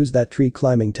would use that tree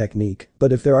climbing technique,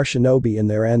 but if there are shinobi in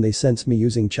there and they sense me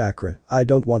using chakra, I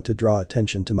don't want to draw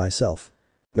attention to myself.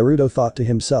 Naruto thought to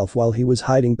himself while he was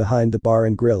hiding behind the bar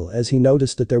and grill as he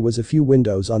noticed that there was a few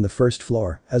windows on the first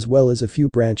floor as well as a few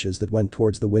branches that went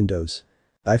towards the windows.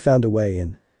 I found a way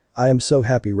in. I am so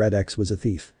happy Red X was a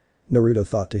thief. Naruto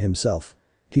thought to himself.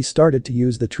 He started to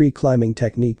use the tree climbing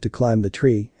technique to climb the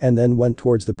tree and then went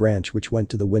towards the branch which went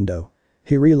to the window.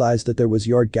 He realized that there was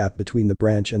yard gap between the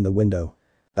branch and the window.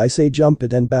 I say jump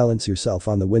it and balance yourself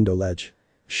on the window ledge.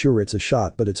 Sure it's a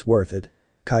shot but it's worth it.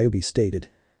 Kyuubi stated.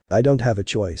 I don't have a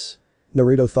choice.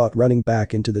 Naruto thought, running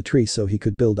back into the tree so he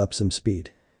could build up some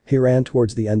speed. He ran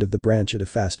towards the end of the branch at a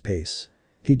fast pace.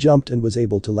 He jumped and was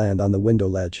able to land on the window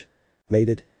ledge. Made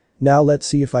it. Now let's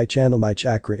see if I channel my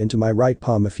chakra into my right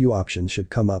palm, a few options should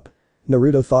come up.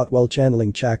 Naruto thought while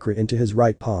channeling chakra into his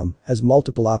right palm as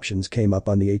multiple options came up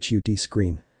on the HUD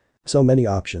screen. So many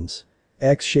options.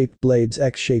 X-shaped blades,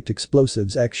 X-shaped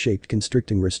explosives, X-shaped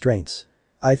constricting restraints.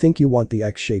 I think you want the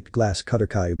X-shaped glass cutter,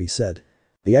 Kyuubi said.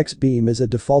 The X-beam is a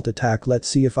default attack. Let's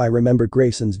see if I remember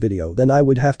Grayson's video, then I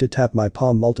would have to tap my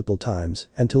palm multiple times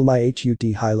until my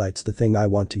HUD highlights the thing I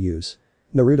want to use.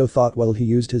 Naruto thought while he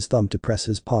used his thumb to press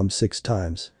his palm 6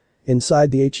 times. Inside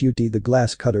the HUD the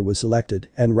glass cutter was selected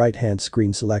and right hand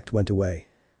screen select went away.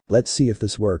 Let's see if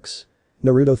this works.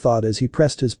 Naruto thought as he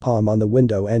pressed his palm on the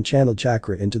window and channeled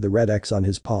chakra into the red X on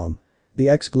his palm. The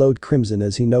X glowed crimson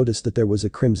as he noticed that there was a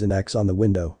crimson X on the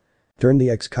window. Turn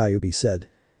the X, Kyuubi said.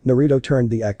 Naruto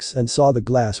turned the X and saw the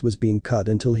glass was being cut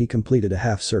until he completed a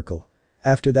half circle.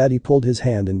 After that he pulled his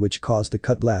hand in which caused the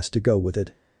cut glass to go with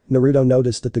it. Naruto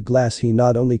noticed that the glass he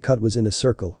not only cut was in a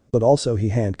circle, but also he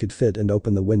hand could fit and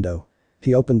open the window.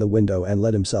 He opened the window and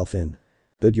let himself in.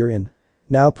 Good, you're in.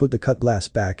 Now put the cut glass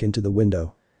back into the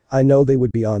window. I know they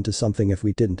would be on to something if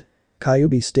we didn't.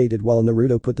 Kyuubi stated while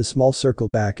Naruto put the small circle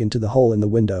back into the hole in the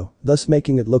window, thus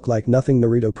making it look like nothing.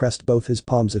 Naruto pressed both his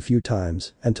palms a few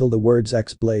times until the words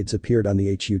X blades appeared on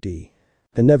the HUD.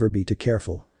 And never be too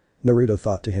careful. Naruto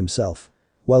thought to himself.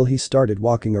 While he started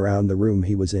walking around the room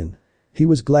he was in. He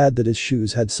was glad that his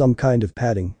shoes had some kind of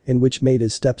padding in which made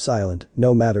his step silent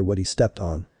no matter what he stepped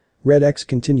on. Red X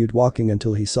continued walking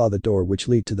until he saw the door which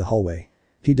led to the hallway.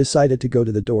 He decided to go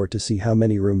to the door to see how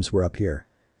many rooms were up here.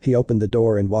 He opened the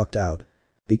door and walked out.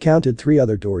 He counted 3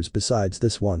 other doors besides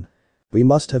this one. We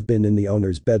must have been in the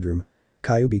owner's bedroom.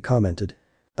 Kyuubi commented.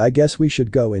 I guess we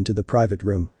should go into the private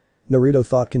room. Naruto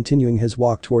thought, continuing his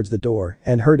walk towards the door,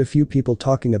 and heard a few people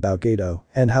talking about Gato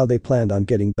and how they planned on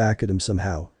getting back at him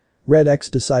somehow. Red X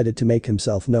decided to make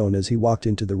himself known as he walked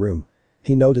into the room.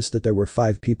 He noticed that there were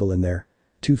 5 people in there.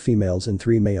 2 females and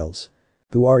 3 males.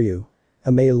 Who are you?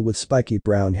 A male with spiky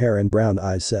brown hair and brown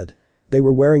eyes said. They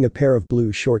were wearing a pair of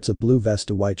blue shorts, a blue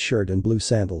vest, a white shirt and blue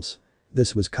sandals.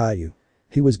 This was Caillou.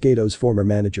 He was Gato's former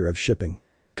manager of shipping.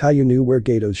 Caillou knew where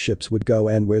Gato's ships would go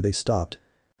and where they stopped.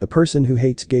 The person who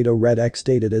hates Gato, Red X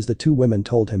stated as the 2 women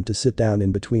told him to sit down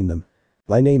in between them.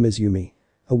 My name is Yumi.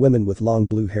 A woman with long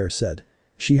blue hair said.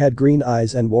 She had green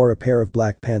eyes and wore a pair of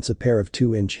black pants, a pair of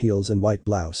 2-inch heels and white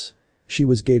blouse. She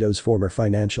was Gato's former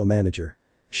financial manager.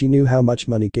 She knew how much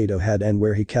money Gato had and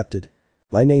where he kept it.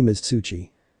 My name is Tsuchi.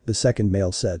 The second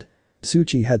male said.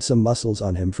 Tsuchi had some muscles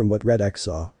on him from what Red X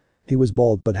saw. He was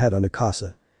bald but had on a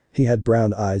kasa. He had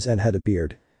brown eyes and had a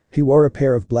beard. He wore a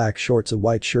pair of black shorts, a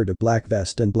white shirt, a black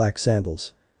vest and black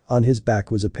sandals. On his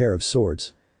back was a pair of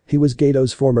swords. He was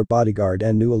Gato's former bodyguard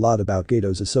and knew a lot about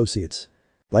Gato's associates.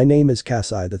 My name is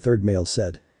Kasai, the third male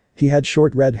said. He had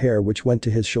short red hair which went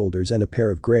to his shoulders and a pair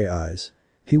of gray eyes.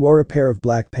 He wore a pair of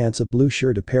black pants, a blue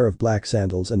shirt, a pair of black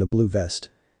sandals and a blue vest.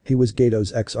 He was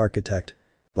Gato's ex-architect.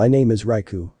 My name is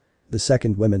Raikou. The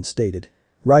second woman stated.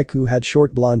 Raikou had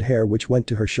short blonde hair which went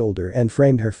to her shoulder and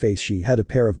framed her face. She had a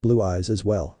pair of blue eyes as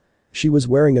well. She was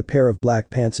wearing a pair of black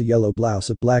pants, a yellow blouse,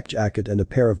 a black jacket and a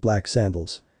pair of black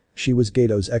sandals. She was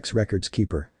Gato's ex-records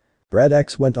keeper. Red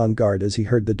X went on guard as he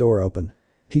heard the door open.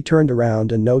 He turned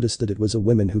around and noticed that it was a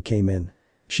woman who came in.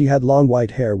 She had long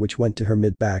white hair which went to her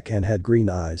mid-back and had green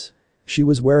eyes. She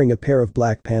was wearing a pair of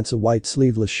black pants, a white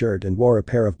sleeveless shirt and wore a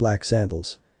pair of black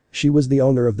sandals. She was the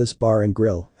owner of this bar and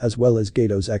grill, as well as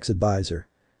Gato's ex-advisor.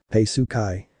 Hey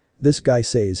Tsukai. This guy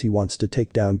says he wants to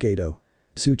take down Gato.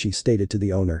 Tsuchi stated to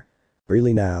the owner.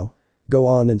 Really now? Go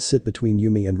on and sit between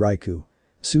Yumi and Raikou.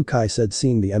 Tsukai said,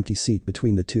 seeing the empty seat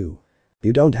between the two.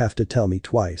 You don't have to tell me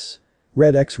twice.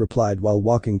 Red X replied while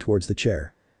walking towards the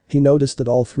chair. He noticed that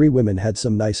all 3 women had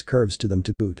some nice curves to them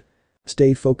to boot.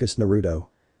 Stay focused, Naruto.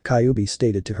 Kyuubi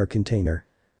stated to her container.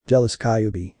 Jealous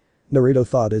Kyuubi. Naruto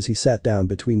thought as he sat down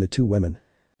between the 2 women.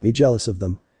 Be jealous of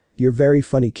them. You're very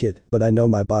funny kid, but I know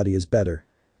my body is better.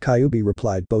 Kyuubi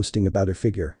replied, boasting about her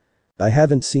figure. I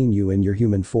haven't seen you in your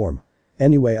human form.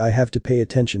 Anyway, I have to pay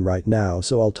attention right now,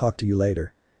 so I'll talk to you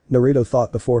later. Naruto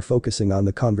thought before focusing on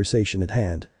the conversation at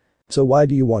hand. So why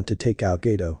do you want to take out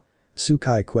Gato?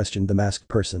 Tsukai questioned the masked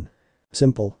person.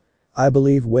 Simple. I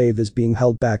believe Wave is being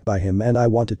held back by him and I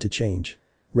want it to change.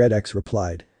 Red X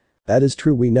replied. That is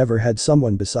true, we never had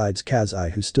someone besides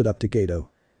Kazai who stood up to Gato.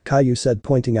 Caillou said,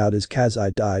 pointing out as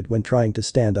Kazai died when trying to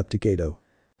stand up to Gato.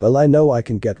 Well, I know I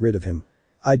can get rid of him.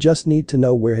 I just need to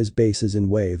know where his base is in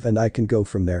Wave and I can go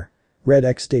from there. Red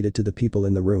X stated to the people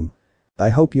in the room. I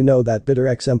hope you know that bitter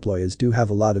ex-employees do have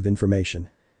a lot of information.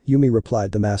 Yumi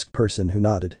replied, the masked person who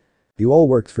nodded. You all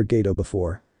worked for Gato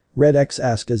before? Red X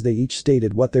asked as they each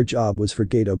stated what their job was for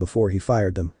Gato before he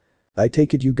fired them. I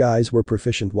take it you guys were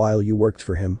proficient while you worked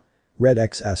for him? Red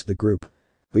X asked the group.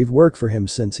 We've worked for him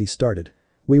since he started.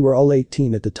 We were all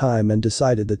 18 at the time and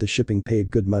decided that the shipping paid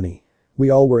good money.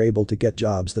 We all were able to get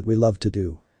jobs that we loved to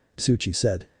do. Tsuchi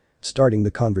said. Starting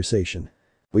the conversation.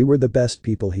 We were the best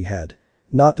people he had.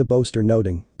 Not to boast or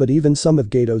noting, but even some of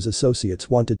Gato's associates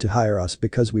wanted to hire us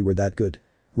because we were that good.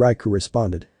 Raikou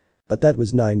responded. But that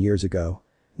was 9 years ago.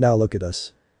 Now look at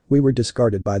us. We were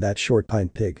discarded by that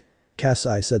short-pint pig.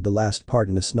 Kasai said the last part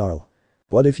in a snarl.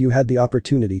 What if you had the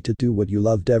opportunity to do what you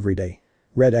loved every day?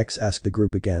 Red X asked the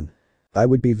group again. I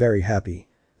would be very happy.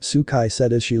 Tsukai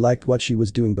said as she liked what she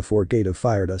was doing before Gato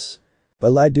fired us.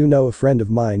 Well, I do know a friend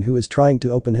of mine who is trying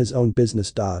to open his own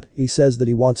business. He says that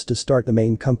he wants to start the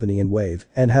main company in Wave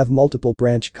and have multiple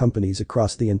branch companies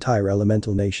across the entire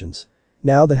elemental nations.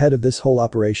 Now the head of this whole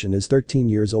operation is 13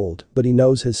 years old, but he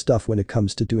knows his stuff when it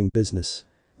comes to doing business.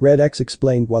 Red X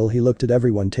explained while he looked at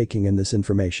everyone taking in this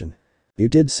information. You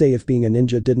did say if being a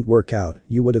ninja didn't work out,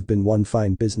 you would have been one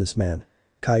fine businessman.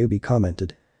 Kyuubi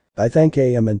commented. I thank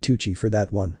AM and Tucci for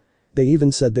that one. They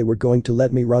even said they were going to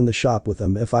let me run the shop with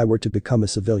them if I were to become a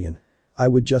civilian. I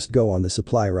would just go on the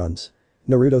supply runs.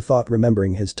 Naruto thought,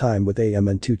 remembering his time with AM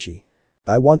and Tucci.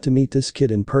 I want to meet this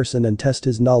kid in person and test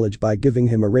his knowledge by giving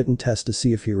him a written test to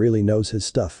see if he really knows his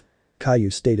stuff. Caillou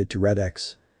stated to Red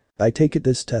X. I take it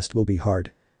this test will be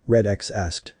hard. Red X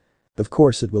asked. Of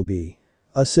course it will be.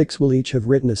 Us 6 will each have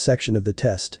written a section of the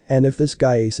test, and if this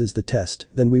guy aces the test,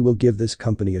 then we will give this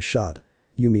company a shot.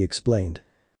 Yumi explained.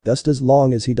 Just as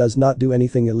long as he does not do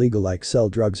anything illegal like sell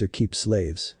drugs or keep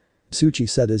slaves. Tsuchi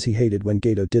said as he hated when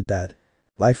Gato did that.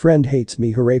 My friend hates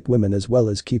me who rape women as well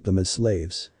as keep them as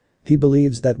slaves. He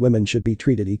believes that women should be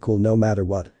treated equal no matter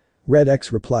what. Red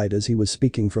X replied as he was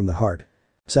speaking from the heart.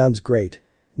 Sounds great.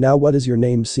 Now what is your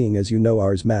name seeing as you know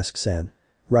ours Mask-san?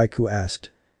 Raikou asked.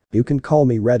 You can call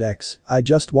me Red X, I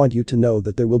just want you to know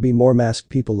that there will be more masked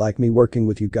people like me working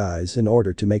with you guys in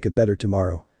order to make it better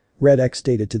tomorrow. Red X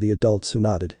stated to the adults who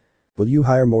nodded. Will you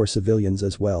hire more civilians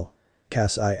as well?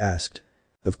 Kasai asked.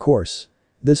 Of course.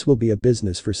 This will be a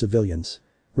business for civilians.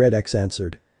 Red X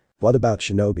answered. What about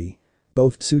shinobi?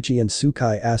 Both Tsuchi and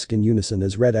Sukai asked in unison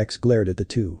as Red X glared at the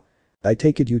two. I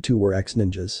take it you two were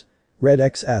ex-ninjas? Red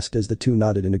X asked as the two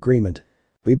nodded in agreement.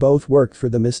 We both worked for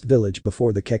the Mist Village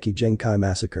before the Keki Genkai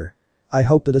massacre. I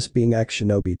hope that us being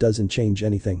ex-shinobi doesn't change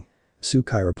anything.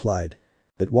 Sukai replied.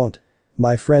 It won't.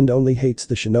 My friend only hates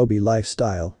the shinobi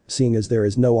lifestyle, seeing as there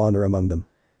is no honor among them.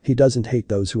 He doesn't hate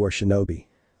those who are shinobi.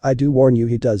 I do warn you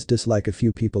he does dislike a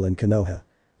few people in Konoha.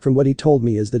 From what he told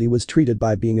me is that he was treated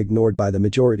by being ignored by the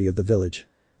majority of the village.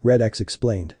 Red X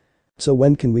explained. So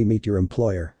when can we meet your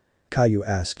employer? Caillou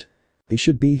asked. He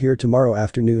should be here tomorrow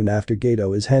afternoon after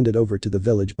Gato is handed over to the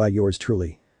village by yours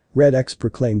truly. Red X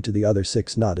proclaimed to the other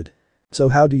 6 nodded. So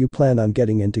how do you plan on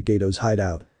getting into Gato's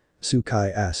hideout?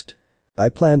 Sukai asked. I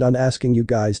planned on asking you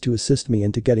guys to assist me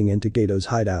into getting into Gato's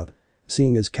hideout.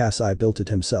 Seeing as Kasai built it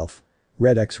himself.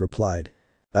 Red X replied.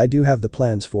 I do have the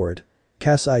plans for it.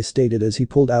 Kasai stated as he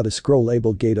pulled out a scroll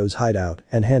labeled Gato's hideout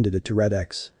and handed it to Red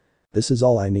X. This is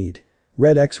all I need.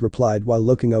 Red X replied while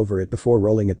looking over it before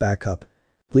rolling it back up.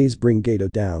 Please bring Gato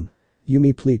down.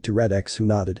 Yumi pleaded to Red X who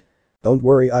nodded. Don't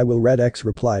worry I will Red X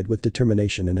replied with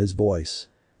determination in his voice.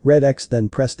 Red X then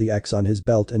pressed the X on his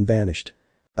belt and vanished.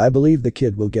 I believe the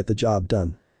kid will get the job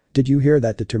done. Did you hear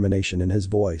that determination in his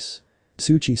voice?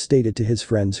 Tsuchi stated to his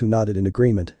friends who nodded in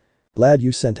agreement. Glad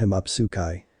you sent him up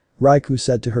Sukai. Raikou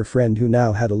said to her friend who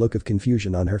now had a look of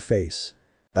confusion on her face.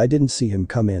 I didn't see him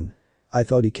come in. I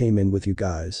thought he came in with you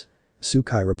guys.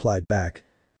 Sukai replied back.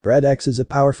 Red X is a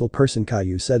powerful person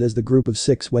Caillou said as the group of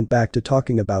 6 went back to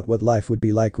talking about what life would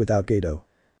be like without Gato.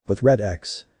 With Red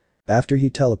X. After he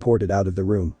teleported out of the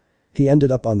room. He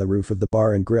ended up on the roof of the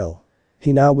bar and grill.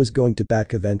 He now was going to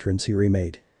Batcave entrance he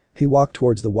remade. He walked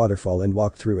towards the waterfall and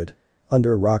walked through it.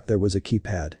 Under a rock there was a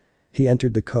keypad. He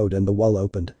entered the code and the wall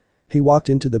opened. He walked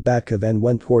into the Batcave and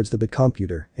went towards the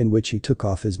computer in which he took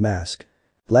off his mask.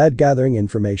 Glad gathering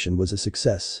information was a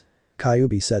success.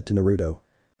 Kyuubi said to Naruto.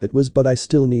 It was but I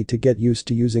still need to get used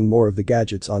to using more of the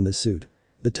gadgets on this suit.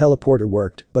 The teleporter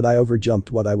worked but I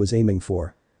overjumped what I was aiming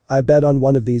for. I bet on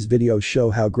one of these videos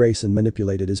show how Grayson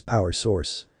manipulated his power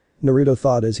source. Naruto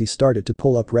thought as he started to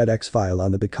pull up Red X file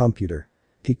on the computer.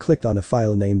 He clicked on a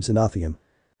file named Xenothium.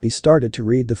 He started to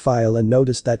read the file and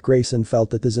noticed that Grayson felt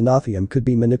that the Xenothium could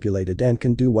be manipulated and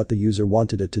can do what the user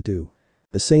wanted it to do.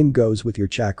 The same goes with your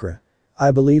chakra. I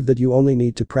believe that you only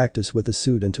need to practice with the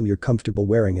suit until you're comfortable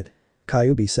wearing it.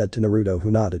 Kyuubi said to Naruto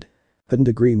who nodded. Couldn't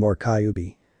agree more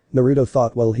Kyuubi. Naruto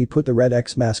thought while he put the Red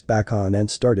X mask back on and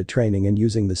started training and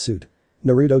using the suit.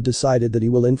 Naruto decided that he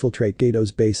will infiltrate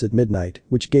Gato's base at midnight,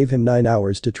 which gave him 9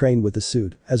 hours to train with the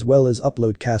suit as well as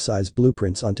upload Kasai's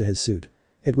blueprints onto his suit.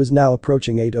 It was now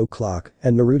approaching 8 o'clock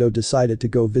and Naruto decided to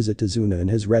go visit Tazuna in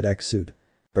his Red X suit.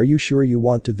 Are you sure you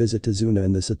want to visit Tazuna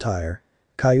in this attire?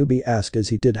 Kyuubi asked as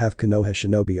he did have Konoha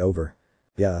Shinobi over.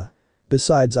 Yeah.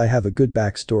 Besides I have a good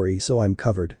backstory so I'm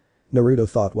covered. Naruto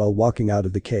thought while walking out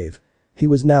of the cave. He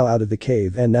was now out of the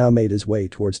cave and now made his way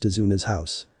towards Tazuna's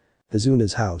house.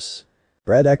 Tazuna's house.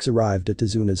 Red X arrived at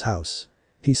Tazuna's house.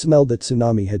 He smelled that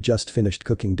Tsunami had just finished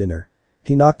cooking dinner.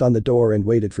 He knocked on the door and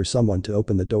waited for someone to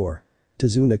open the door.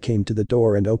 Tazuna came to the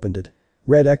door and opened it.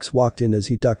 Red X walked in as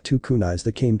he ducked 2 kunais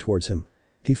that came towards him.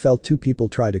 He felt 2 people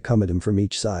try to come at him from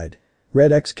each side.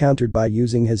 Red X countered by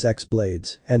using his X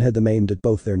blades and had them aimed at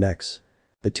both their necks.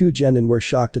 The 2 genin were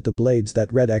shocked at the blades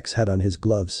that Red X had on his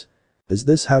gloves. Is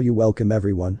this how you welcome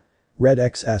everyone? Red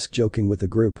X asked joking with the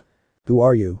group. Who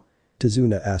are you?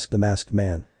 Tazuna asked the masked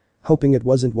man. Hoping it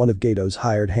wasn't one of Gato's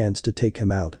hired hands to take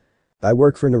him out. I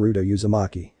work for Naruto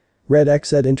Uzumaki. Red X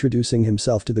said introducing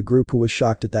himself to the group who was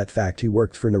shocked at that fact he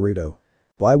worked for Naruto.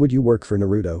 Why would you work for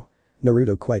Naruto?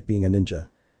 Naruto quite being a ninja.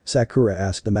 Sakura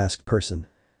asked the masked person.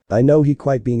 I know he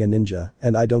quite being a ninja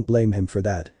and I don't blame him for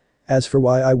that. As for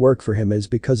why I work for him is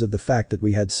because of the fact that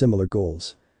we had similar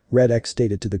goals. Red X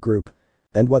stated to the group.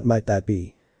 And what might that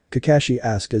be? Kakashi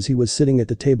asked as he was sitting at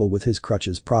the table with his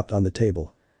crutches propped on the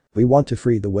table. We want to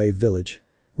free the Wave Village.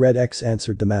 Red X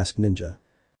answered the masked ninja.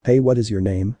 Hey, what is your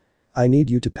name? I need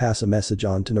you to pass a message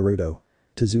on to Naruto.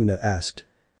 Tazuna asked.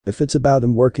 If it's about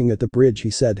him working at the bridge,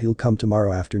 he said he'll come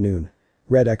tomorrow afternoon.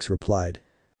 Red X replied.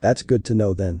 That's good to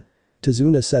know then.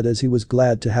 Tazuna said as he was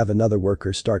glad to have another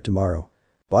worker start tomorrow.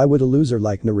 Why would a loser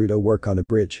like Naruto work on a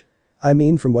bridge? I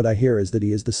mean, from what I hear is that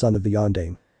he is the son of the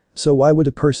Yondaime. So why would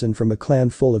a person from a clan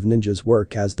full of ninjas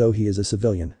work as though he is a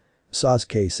civilian?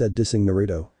 Sasuke said, dissing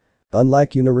Naruto.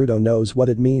 Unlike you, Naruto knows what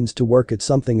it means to work at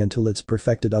something until it's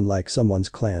perfected, unlike someone's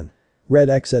clan. Red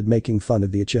X said, making fun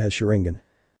of the Uchiha Sharingan.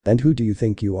 And who do you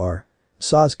think you are?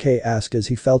 Sasuke asked as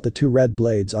he felt the two red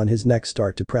blades on his neck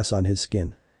start to press on his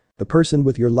skin. The person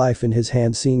with your life in his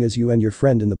hand, seeing as you and your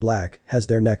friend in the black has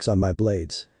their necks on my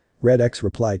blades. Red X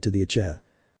replied to the Uchiha.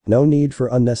 No need for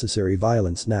unnecessary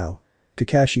violence now.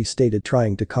 Kakashi stated,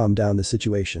 trying to calm down the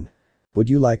situation. Would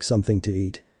you like something to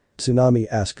eat? Tsunami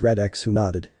asked Red X, who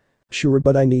nodded. Sure,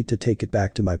 but I need to take it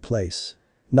back to my place.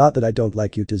 Not that I don't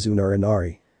like you, Tazuna or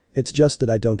Inari. It's just that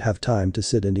I don't have time to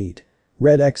sit and eat.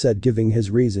 Red X said, giving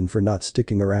his reason for not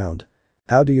sticking around.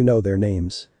 How do you know their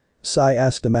names? Sai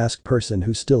asked a masked person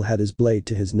who still had his blade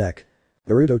to his neck.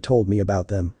 Naruto told me about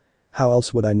them. How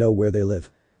else would I know where they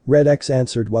live? Red X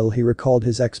answered while he recalled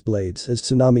his X-blades as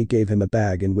Tsunami gave him a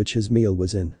bag in which his meal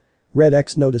was in. Red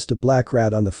X noticed a black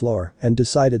rat on the floor and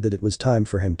decided that it was time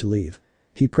for him to leave.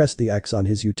 He pressed the X on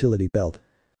his utility belt.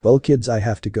 Well kids, I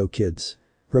have to go, kids.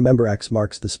 Remember, X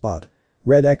marks the spot.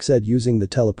 Red X said, using the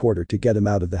teleporter to get him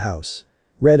out of the house.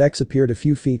 Red X appeared a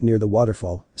few feet near the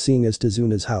waterfall, seeing as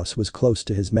Tazuna's house was close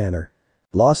to his manor.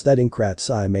 Lost that ink, rat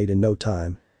Sai made in no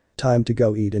time. Time to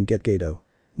go eat and get Gato.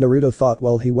 Naruto thought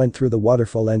while he went through the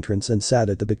waterfall entrance and sat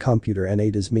at the computer and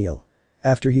ate his meal.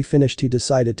 After he finished, he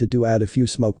decided to add a few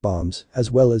smoke bombs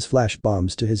as well as flash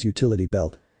bombs to his utility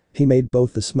belt. He made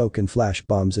both the smoke and flash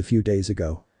bombs a few days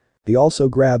ago. He also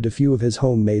grabbed a few of his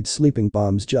homemade sleeping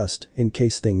bombs just in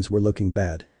case things were looking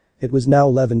bad. It was now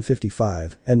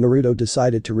 11:55 and Naruto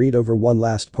decided to read over one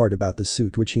last part about the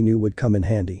suit which he knew would come in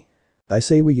handy. I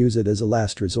say we use it as a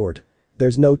last resort.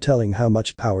 There's no telling how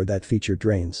much power that feature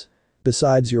drains.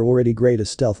 Besides, you're already great at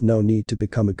stealth, no need to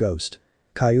become a ghost.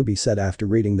 Kyuubi said after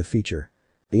reading the feature.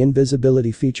 The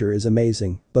invisibility feature is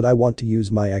amazing, but I want to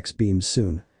use my X-beams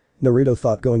soon. Naruto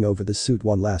thought, going over the suit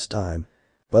one last time.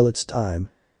 Well, it's time.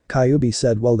 Kyuubi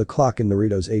said while the clock in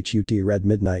Naruto's HUD read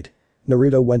midnight.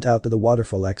 Naruto went out to the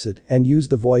waterfall exit and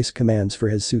used the voice commands for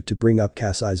his suit to bring up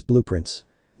Kasai's blueprints.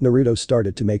 Naruto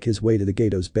started to make his way to the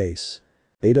Gato's base.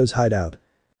 Gato's hideout.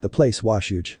 The place was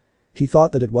huge. He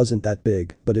thought that it wasn't that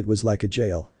big, but it was like a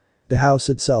jail. The house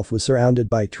itself was surrounded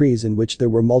by trees in which there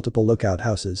were multiple lookout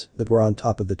houses that were on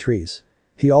top of the trees.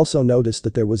 He also noticed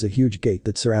that there was a huge gate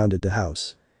that surrounded the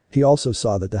house. He also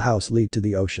saw that the house led to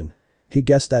the ocean. He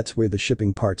guessed that's where the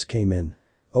shipping parts came in.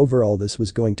 Overall, this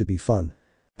was going to be fun.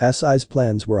 Kasai's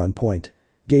plans were on point.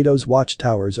 Gato's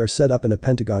watchtowers are set up in a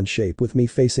pentagon shape with me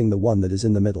facing the one that is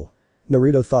in the middle.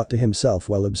 Naruto thought to himself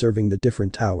while observing the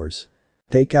different towers.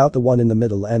 Take out the one in the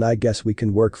middle and I guess we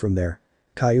can work from there.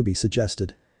 Kyuubi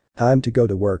suggested. Time to go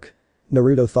to work.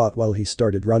 Naruto thought while he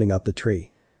started running up the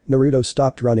tree. Naruto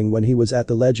stopped running when he was at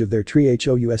the ledge of their tree.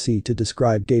 HOUSE to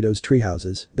describe Gato's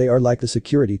treehouses, they are like the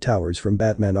security towers from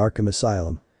Batman Arkham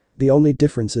Asylum. The only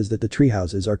difference is that the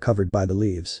treehouses are covered by the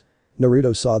leaves.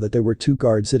 Naruto saw that there were two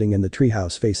guards sitting in the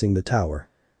treehouse facing the tower.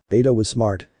 Gato was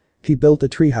smart. He built the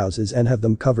treehouses and have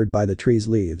them covered by the tree's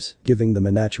leaves, giving them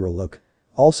a natural look.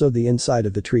 Also, the inside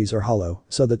of the trees are hollow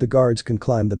so that the guards can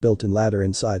climb the built-in ladder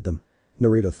inside them.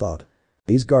 Naruto thought.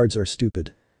 These guards are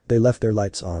stupid. They left their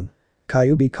lights on.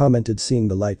 Kyuubi commented, seeing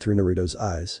the light through Naruto's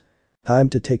eyes. Time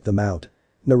to take them out.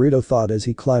 Naruto thought as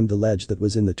he climbed the ledge that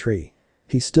was in the tree.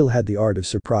 He still had the art of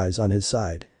surprise on his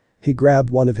side. He grabbed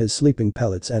one of his sleeping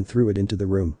pellets and threw it into the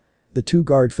room. The two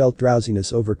guards felt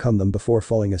drowsiness overcome them before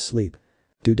falling asleep.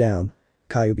 Do down.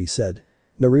 Kyuubi said.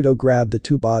 Naruto grabbed the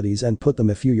two bodies and put them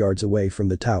a few yards away from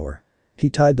the tower. He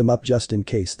tied them up just in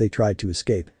case they tried to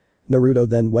escape. Naruto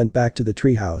then went back to the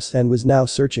treehouse and was now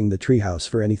searching the treehouse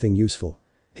for anything useful.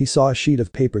 He saw a sheet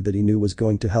of paper that he knew was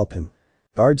going to help him.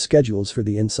 Guard schedules for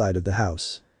the inside of the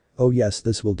house. Oh yes,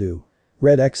 this will do.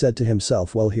 Red X said to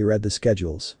himself while he read the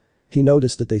schedules. He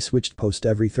noticed that they switched post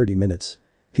every 30 minutes.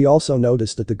 He also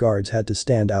noticed that the guards had to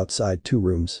stand outside two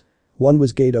rooms. One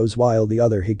was Gato's while the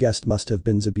other he guessed must have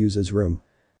been Zabuza's room.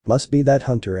 Must be that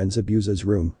Hunter and Zabuza's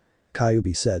room.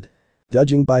 Kyuubi said.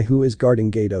 Judging by who is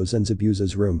guarding Gato's and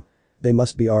Zabuza's room. They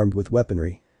must be armed with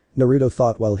weaponry. Naruto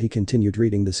thought while he continued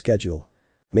reading the schedule.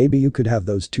 Maybe you could have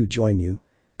those two join you.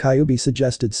 Kyuubi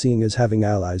suggested, seeing as having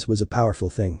allies was a powerful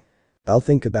thing. I'll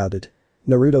think about it.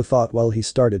 Naruto thought while he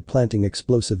started planting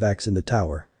explosive X in the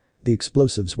tower. The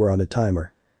explosives were on a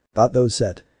timer. Got those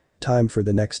set. Time for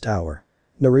the next tower.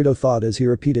 Naruto thought as he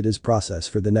repeated his process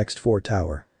for the next 4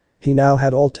 tower. He now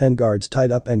had all 10 guards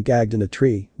tied up and gagged in a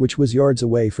tree, which was yards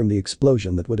away from the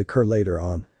explosion that would occur later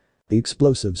on. The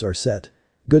explosives are set.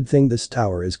 Good thing this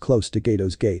tower is close to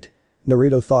Gato's gate.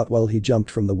 Naruto thought while he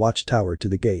jumped from the watchtower to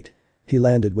the gate. He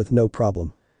landed with no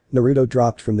problem. Naruto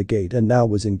dropped from the gate and now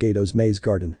was in Gato's maze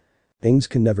garden. Things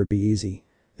can never be easy.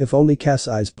 If only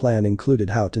Kasai's plan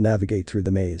included how to navigate through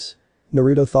the maze.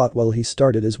 Naruto thought while he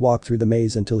started his walk through the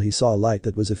maze until he saw a light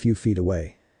that was a few feet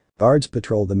away. Guards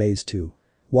patrol the maze too.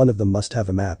 One of them must have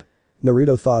a map.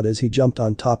 Naruto thought as he jumped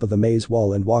on top of a maze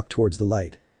wall and walked towards the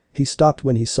light. He stopped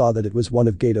when he saw that it was one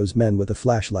of Gato's men with a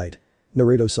flashlight.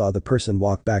 Naruto saw the person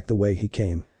walk back the way he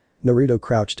came. Naruto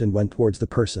crouched and went towards the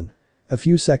person. A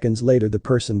few seconds later the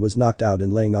person was knocked out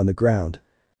and laying on the ground.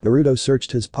 Naruto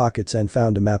searched his pockets and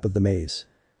found a map of the maze.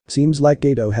 Seems like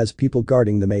Gato has people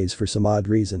guarding the maze for some odd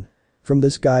reason. From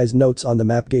this guy's notes on the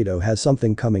map Gato has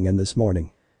something coming in this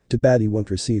morning. Too bad he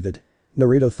won't receive it.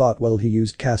 Naruto thought while he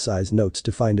used Kasai's notes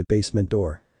to find a basement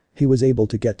door. He was able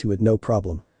to get to it no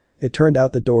problem. It turned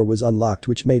out the door was unlocked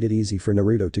which made it easy for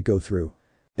Naruto to go through.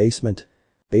 Basement.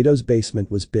 Gato's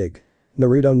basement was big.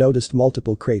 Naruto noticed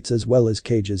multiple crates as well as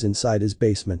cages inside his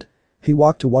basement. He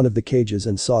walked to one of the cages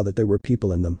and saw that there were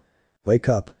people in them. Wake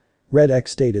up. Red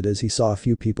X stated as he saw a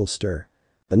few people stir.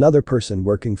 Another person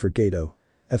working for Gato.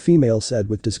 A female said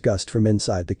with disgust from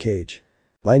inside the cage.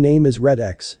 My name is Red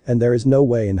X and there is no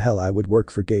way in hell I would work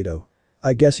for Gato.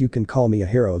 I guess you can call me a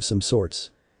hero of some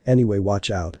sorts. Anyway watch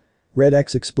out. Red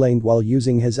X explained while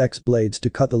using his X blades to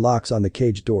cut the locks on the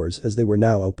cage doors as they were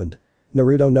now opened.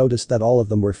 Naruto noticed that all of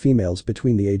them were females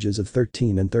between the ages of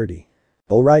 13 and 30.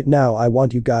 Alright now I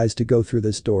want you guys to go through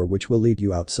this door which will lead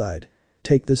you outside.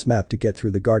 Take this map to get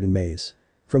through the garden maze.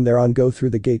 From there on go through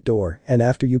the gate door and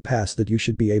after you pass that you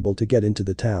should be able to get into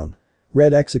the town.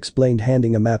 Red X explained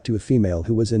handing a map to a female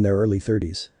who was in their early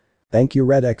 30s. Thank you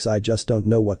Red X I just don't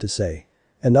know what to say.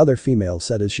 Another female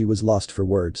said as she was lost for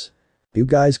words. You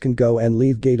guys can go and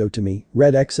leave Gato to me,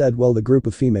 Red X said while the group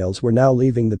of females were now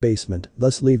leaving the basement,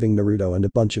 thus leaving Naruto and a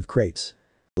bunch of crates.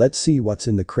 Let's see what's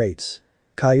in the crates.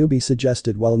 Kyuubi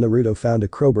suggested while Naruto found a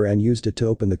crowbar and used it to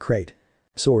open the crate.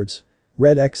 Swords.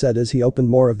 Red X said as he opened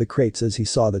more of the crates as he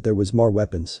saw that there was more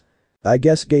weapons. I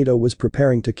guess Gato was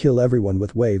preparing to kill everyone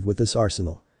with this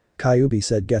arsenal. Kyuubi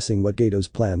said guessing what Gato's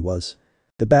plan was.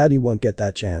 The baddie won't get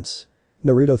that chance.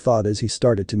 Naruto thought as he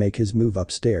started to make his move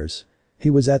upstairs. He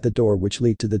was at the door which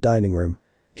led to the dining room.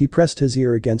 He pressed his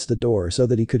ear against the door so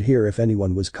that he could hear if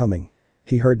anyone was coming.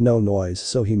 He heard no noise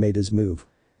so he made his move.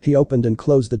 He opened and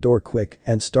closed the door quick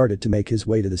and started to make his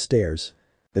way to the stairs.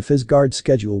 If his guard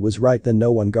schedule was right then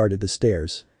no one guarded the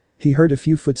stairs. He heard a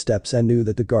few footsteps and knew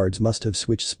that the guards must have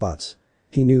switched spots.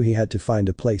 He knew he had to find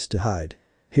a place to hide.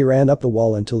 He ran up the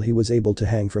wall until he was able to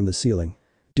hang from the ceiling.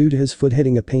 Due to his foot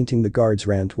hitting a painting the guards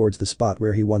ran towards the spot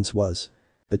where he once was.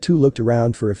 The two looked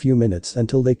around for a few minutes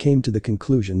until they came to the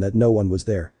conclusion that no one was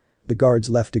there. The guards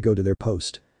left to go to their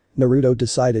post. Naruto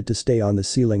decided to stay on the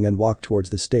ceiling and walk towards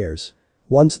the stairs.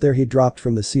 Once there he dropped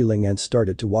from the ceiling and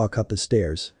started to walk up the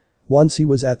stairs. Once he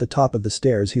was at the top of the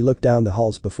stairs he looked down the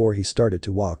halls before he started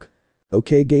to walk.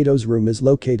 Okay Gato's room is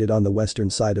located on the western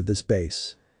side of this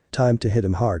base. Time to hit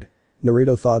him hard.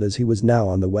 Naruto thought as he was now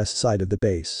on the west side of the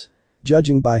base.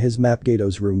 Judging by his map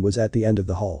Gato's room was at the end of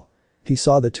the hall. He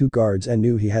saw the two guards and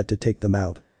knew he had to take them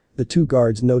out. The two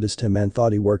guards noticed him and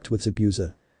thought he worked with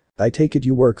Zabuza. I take it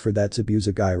you work for that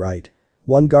Zabuza guy right?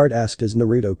 One guard asked as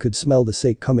Naruto could smell the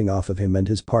sake coming off of him and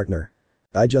his partner.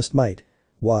 I just might.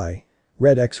 Why?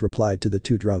 Red X replied to the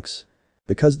two drunks.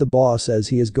 Because the boss says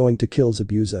he is going to kill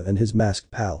Zabuza and his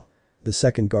masked pal. The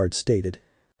second guard stated.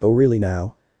 Oh really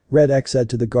now? Red X said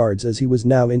to the guards as he was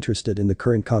now interested in the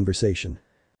current conversation.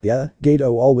 Yeah,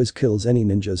 Gato always kills any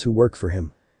ninjas who work for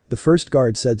him. The first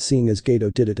guard said seeing as Gato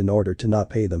did it in order to not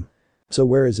pay them. So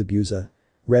where is Zabuza?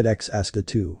 Red X asked the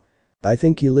two. I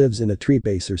think he lives in a tree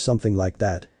base or something like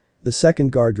that. The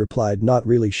second guard replied not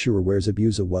really sure where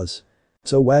Zabuza was.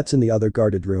 So what's in the other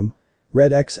guarded room?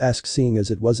 Red X asked seeing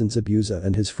as it wasn't Zabuza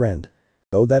and his friend.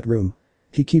 Oh that room.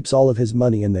 He keeps all of his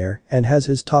money in there and has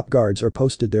his top guards are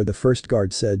posted there the first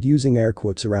guard said using air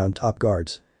quotes around top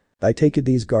guards. I take it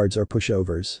these guards are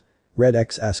pushovers. Red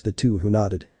X asked the two who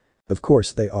nodded. Of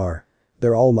course they are.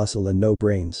 They're all muscle and no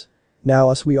brains. Now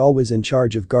us we always in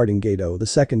charge of guarding Gato the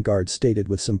second guard stated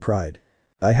with some pride.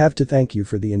 I have to thank you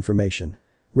for the information.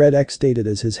 Red X stated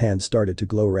as his hand started to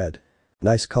glow red.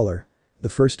 Nice color. The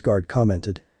first guard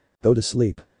commented. Go to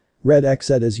sleep. Red X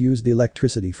said as used the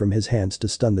electricity from his hands to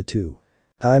stun the two.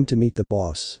 Time to meet the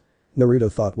boss.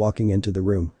 Naruto thought walking into the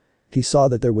room. He saw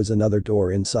that there was another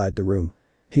door inside the room.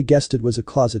 He guessed it was a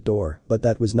closet door, but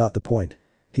that was not the point.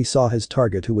 He saw his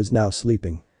target who was now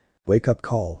sleeping. Wake up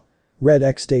call. Red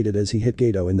X stated as he hit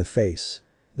Gato in the face.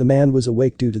 The man was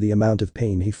awake due to the amount of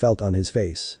pain he felt on his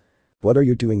face. What are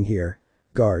you doing here?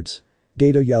 Guards.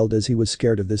 Gato yelled as he was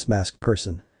scared of this masked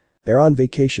person. They're on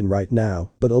vacation right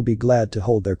now, but I'll be glad to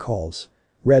hold their calls.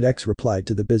 Red X replied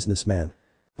to the businessman.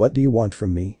 What do you want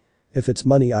from me? If it's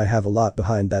money, I have a lot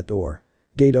behind that door.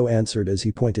 Gato answered as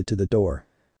he pointed to the door.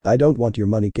 I don't want your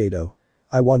money, Gato.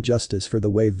 I want justice for the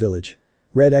Wave Village.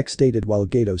 Red X stated while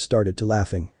Gato started to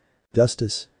laughing.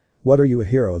 Justice? What, are you a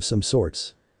hero of some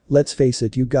sorts? Let's face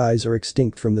it, you guys are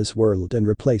extinct from this world and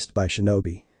replaced by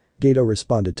shinobi. Gato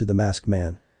responded to the masked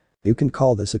man. You can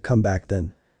call this a comeback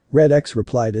then. Red X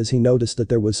replied as he noticed that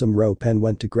there was some rope and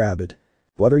went to grab it.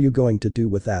 What are you going to do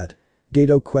with that?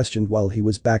 Gato questioned while he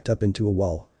was backed up into a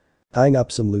wall. Tying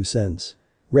up some loose ends.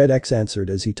 Red X answered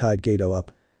as he tied Gato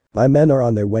up. My men are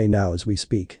on their way now as we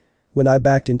speak. When I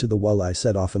backed into the wall, I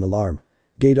set off an alarm.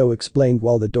 Gato explained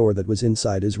while the door that was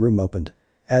inside his room opened.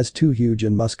 As two huge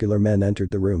and muscular men entered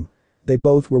the room. They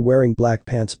both were wearing black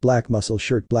pants, black muscle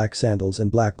shirt, black sandals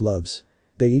and black gloves.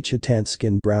 They each had tan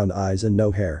skin, brown eyes and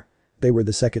no hair. They were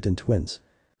the Sekitan twins.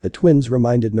 The twins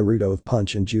reminded Naruto of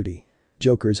Punch and Judy.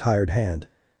 Joker's hired hand.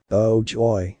 Oh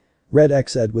joy. Red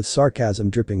X said with sarcasm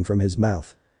dripping from his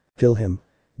mouth. Kill him.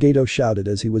 Gato shouted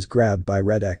as he was grabbed by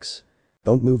Red X.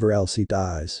 Don't move or else he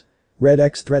dies. Red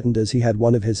X threatened as he had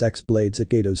one of his X blades at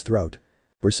Gato's throat.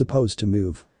 We're supposed to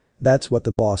move. That's what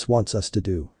the boss wants us to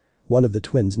do. One of the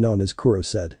twins known as Kuro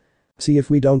said. See, if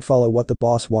we don't follow what the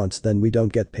boss wants, then we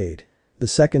don't get paid. The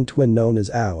second twin known as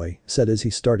Aoi said as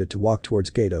he started to walk towards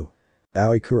Gato.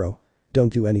 Aoi, Kuro.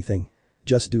 Don't do anything.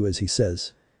 Just do as he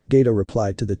says. Gato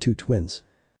replied to the two twins.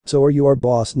 So are you our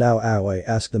boss now? Aoi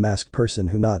asked the masked person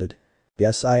who nodded.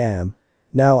 Yes, I am.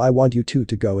 Now I want you two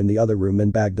to go in the other room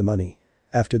and bag the money.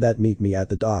 After that, meet me at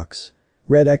the docks.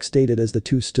 Red X stated as the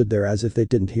two stood there as if they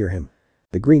didn't hear him.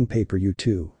 The green paper, you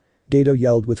two. Gato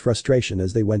yelled with frustration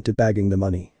as they went to bagging the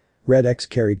money. Red X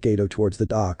carried Gato towards the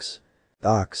docks.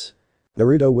 Docks.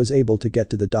 Naruto was able to get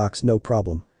to the docks no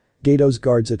problem. Gato's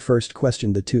guards at first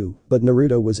questioned the two, but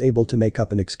Naruto was able to make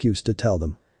up an excuse to tell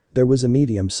them. There was a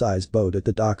medium-sized boat at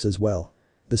the docks as well.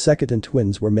 The Sekitan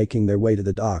twins were making their way to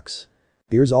the docks.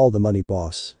 Here's all the money,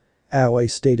 boss. Aoi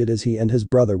stated as he and his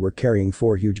brother were carrying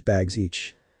 4 huge bags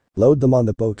each. Load them on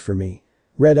the boat for me.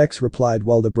 Red X replied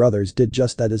while the brothers did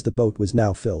just that as the boat was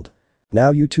now filled.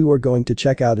 Now you two are going to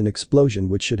check out an explosion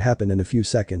which should happen in a few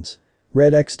seconds.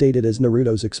 Red X stated as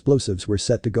Naruto's explosives were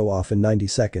set to go off in 90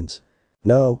 seconds.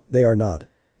 No, they are not.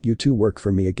 You two work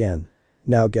for me again.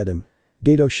 Now get him.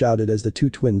 Gato shouted as the two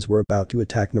twins were about to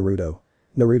attack Naruto.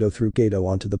 Naruto threw Gato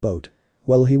onto the boat.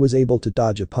 Well, he was able to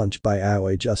dodge a punch by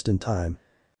Aoi just in time.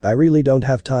 I really don't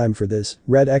have time for this,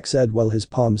 Red X said while his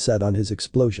palm set on his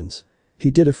explosions.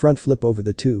 He did a front flip over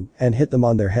the two and hit them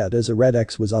on their head as a Red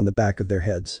X was on the back of their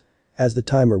heads. As the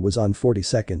timer was on 40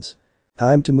 seconds.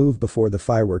 Time to move before the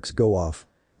fireworks go off.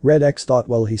 Red X thought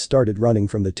while he started running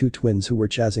from the two twins who were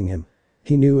chasing him.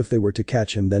 He knew if they were to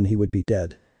catch him then he would be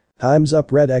dead. Time's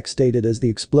up, Red X stated as the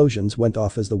explosions went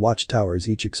off as the watchtowers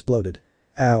each exploded.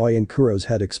 Aoi and Kuro's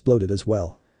head exploded as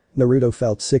well. Naruto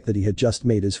felt sick that he had just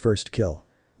made his first kill.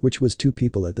 Which was 2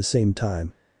 people at the same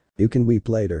time. You can weep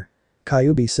later.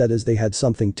 Kyuubi said as they had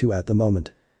something to at the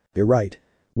moment. You're right.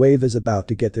 Wave is about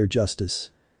to get their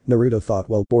justice. Naruto thought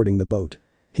while boarding the boat.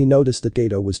 He noticed that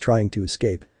Gato was trying to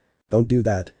escape. Don't do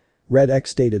that. Red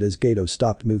X stated as Gato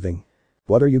stopped moving.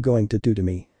 What are you going to do to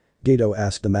me? Gato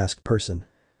asked the masked person.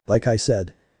 Like I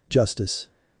said. Justice.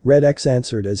 Red X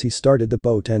answered as he started the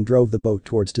boat and drove the boat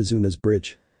towards Tazuna's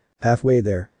bridge. Halfway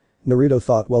there. Naruto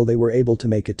thought while they were able to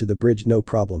make it to the bridge no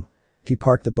problem. He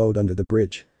parked the boat under the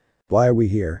bridge. Why are we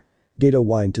here? Gato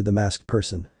whined to the masked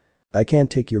person. I can't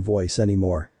take your voice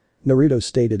anymore. Naruto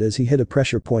stated as he hit a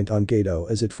pressure point on Gato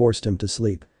as it forced him to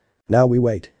sleep. Now we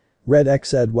wait. Red X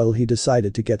said while he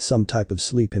decided to get some type of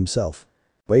sleep himself.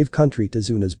 Wave Country,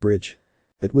 Tazuna's bridge.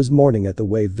 It was morning at the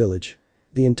Wave Village.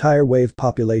 The entire Wave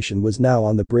population was now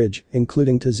on the bridge,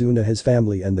 including Tazuna, his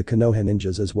family and the Konoha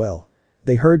ninjas as well.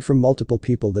 They heard from multiple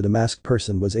people that a masked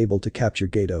person was able to capture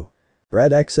Gato.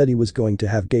 Red X said he was going to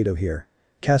have Gato here.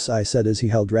 Kasai said as he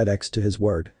held Red X to his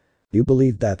word. You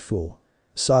believed that fool?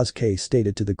 Sasuke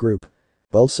stated to the group.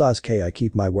 Well, Sasuke, I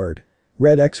keep my word.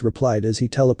 Red X replied as he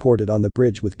teleported on the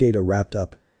bridge with Gato wrapped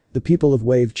up. The people of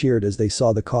Wave cheered as they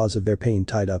saw the cause of their pain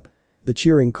tied up. The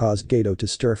cheering caused Gato to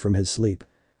stir from his sleep.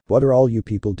 What are all you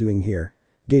people doing here?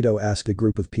 Gato asked a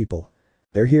group of people.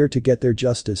 They're here to get their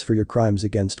justice for your crimes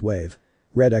against Wave.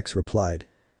 Red X replied.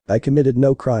 I committed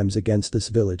no crimes against this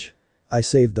village. I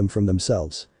saved them from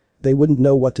themselves. They wouldn't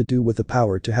know what to do with the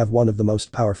power to have one of the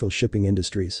most powerful shipping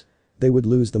industries. They would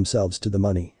lose themselves to the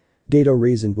money. Gato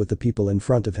reasoned with the people in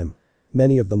front of him.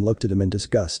 Many of them looked at him in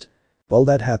disgust. Well,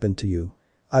 that happened to you.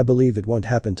 I believe it won't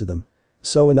happen to them.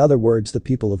 So in other words, the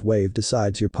people of Wave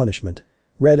decides your punishment.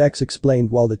 Red X explained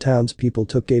while the townspeople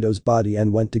took Gato's body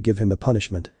and went to give him a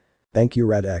punishment. Thank you,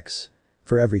 Red X.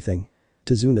 For everything.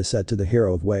 Tazuna said to the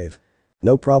hero of Wave.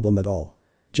 No problem at all.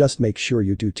 Just make sure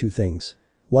you do two things.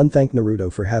 1. Thank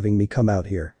Naruto for having me come out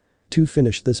here. 2.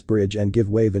 Finish this bridge and give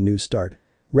Wave a new start.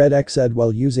 Red X said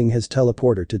while using his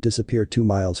teleporter to disappear 2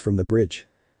 miles from the bridge.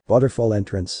 Waterfall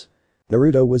entrance.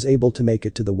 Naruto was able to make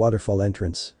it to the waterfall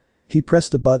entrance. He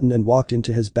pressed a button and walked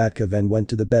into his Batcave and went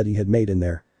to the bed he had made in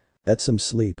there. That's some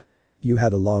sleep. You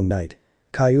had a long night.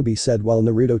 Kyuubi said while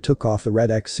Naruto took off the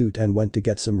Red X suit and went to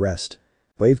get some rest.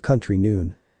 Wave Country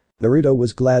noon. Naruto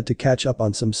was glad to catch up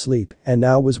on some sleep and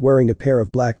now was wearing a pair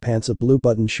of black pants, a blue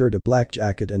button shirt, a black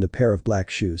jacket and a pair of black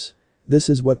shoes. This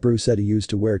is what Bruce said he used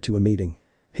to wear to a meeting.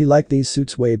 He liked these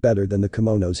suits way better than the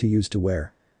kimonos he used to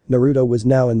wear. Naruto was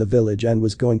now in the village and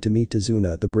was going to meet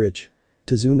Tazuna at the bridge.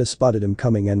 Tazuna spotted him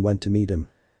coming and went to meet him.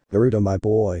 Naruto, my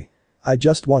boy. I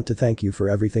just want to thank you for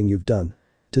everything you've done.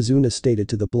 Tazuna stated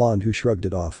to the blonde, who shrugged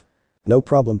it off. No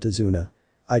problem, Tazuna.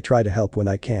 I try to help when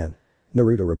I can.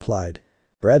 Naruto replied.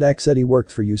 Red X said he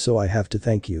worked for you, so I have to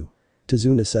thank you.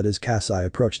 Tazuna said as Kasai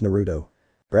approached Naruto.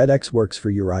 Red X works for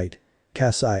you, right?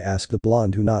 Kasai asked the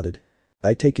blonde, who nodded.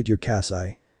 I take it you're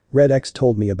Kasai. Red X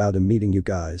told me about him meeting you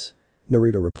guys.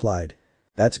 Naruto replied.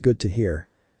 That's good to hear.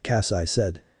 Kasai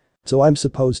said. So I'm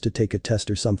supposed to take a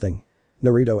test or something?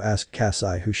 Naruto asked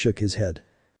Kasai, who shook his head.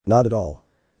 Not at all.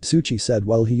 Tsuchi said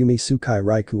while Yumi, Tsukai,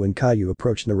 Raikou and Kaiju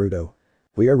approached Naruto.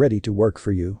 We are ready to work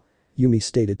for you. Yumi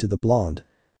stated to the blonde.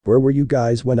 Where were you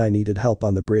guys when I needed help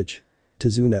on the bridge?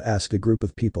 Tazuna asked a group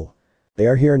of people. They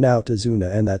are here now,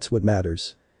 Tazuna, and that's what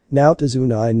matters. Now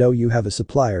Tazuna, I know you have a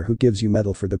supplier who gives you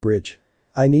metal for the bridge.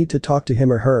 I need to talk to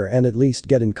him or her and at least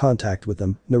get in contact with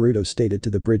them, Naruto stated to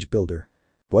the bridge builder.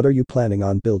 What are you planning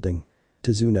on building?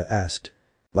 Tazuna asked.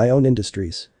 My own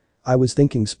industries. I was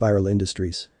thinking Spiral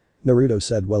Industries. Naruto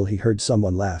said while he heard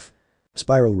someone laugh.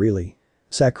 Spiral, really?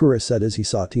 Sakura said as he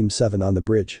saw Team 7 on the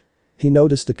bridge. He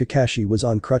noticed that Kakashi was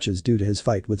on crutches due to his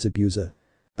fight with Zabuza.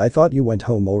 I thought you went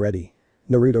home already.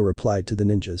 Naruto replied to the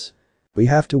ninjas. We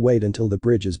have to wait until the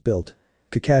bridge is built.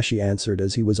 Kakashi answered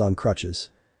as he was on crutches.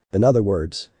 In other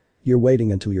words, you're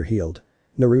waiting until you're healed.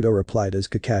 Naruto replied as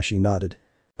Kakashi nodded.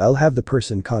 I'll have the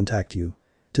person contact you.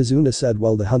 Tazuna said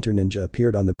while the hunter ninja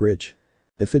appeared on the bridge.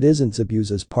 If it isn't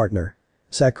Zabuza's partner.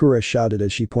 Sakura shouted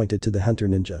as she pointed to the hunter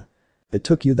ninja. It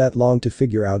took you that long to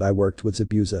figure out I worked with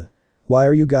Zabuza. Why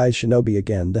are you guys shinobi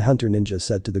again? The hunter ninja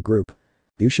said to the group.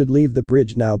 You should leave the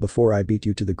bridge now before I beat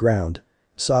you to the ground.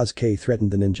 Sasuke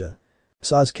threatened the ninja.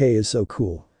 Sasuke is so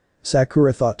cool.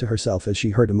 Sakura thought to herself as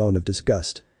she heard a moan of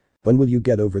disgust. When will you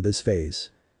get over this phase?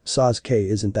 Sasuke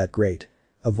isn't that great.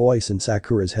 A voice in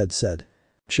Sakura's head said.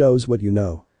 Shows what you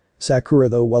know. Sakura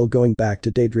though while going back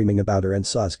to daydreaming about her and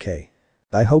Sasuke.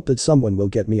 I hope that someone will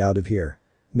get me out of here.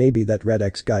 Maybe that Red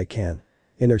X guy can.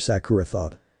 Inner Sakura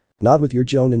thought. Not with your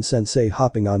Jonin sensei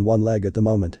hopping on one leg at the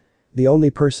moment. The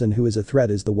only person who is a threat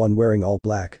is the one wearing all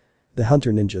black. The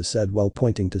hunter ninja said while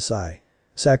pointing to Sai.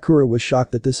 Sakura was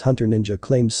shocked that this hunter ninja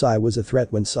claimed Sai was a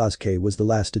threat when Sasuke was the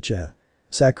last to check.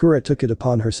 Sakura took it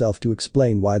upon herself to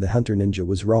explain why the hunter ninja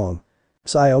was wrong.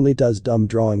 Sai only does dumb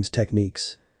drawings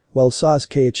techniques. While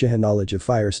Sasuke's knowledge of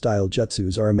fire style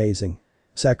jutsus are amazing.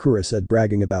 Sakura said,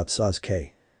 bragging about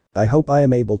Sasuke. I hope I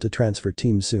am able to transfer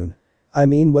teams soon. I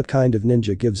mean, what kind of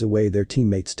ninja gives away their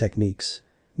teammates' techniques?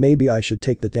 Maybe I should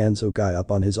take the Danzo guy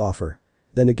up on his offer.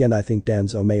 Then again, I think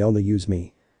Danzo may only use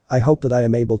me. I hope that I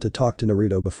am able to talk to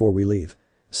Naruto before we leave.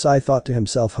 Sai thought to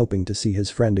himself, hoping to see his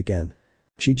friend again.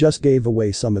 She just gave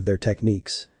away some of their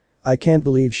techniques. I can't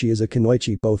believe she is a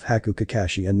Kunoichi, both Haku,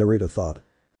 Kakashi and Naruto thought.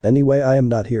 Anyway, I am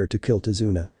not here to kill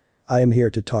Tazuna. I am here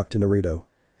to talk to Naruto.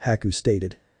 Haku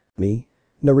stated. Me?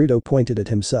 Naruto pointed at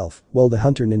himself while the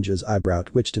hunter ninja's eyebrow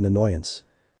twitched in annoyance.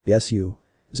 Yes, you.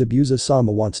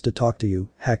 Zabuza-sama wants to talk to you,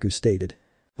 Haku stated.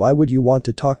 Why would you want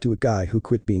to talk to a guy who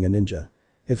quit being a ninja?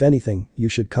 If anything, you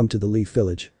should come to the Leaf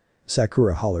Village.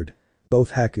 Sakura hollered.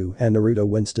 Both Haku and Naruto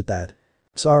winced at that.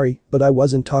 Sorry, but I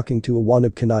wasn't talking to a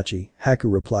one-up Kanachi,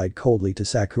 Haku replied coldly to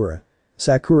Sakura.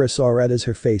 Sakura saw red as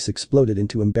her face exploded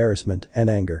into embarrassment and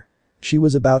anger. She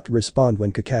was about to respond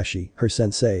when Kakashi, her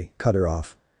sensei, cut her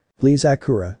off. Please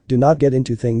Sakura, do not get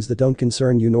into things that don't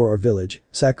concern you nor our village.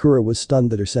 Sakura was stunned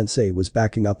that her sensei was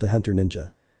backing up the hunter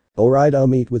ninja. Alright, I'll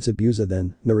meet with Zabuza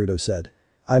then, Naruto said.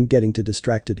 I'm getting too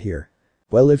distracted here.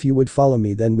 Well, if you would follow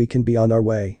me then we can be on our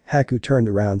way. Haku turned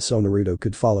around so Naruto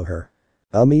could follow her.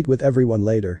 I'll meet with everyone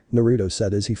later, Naruto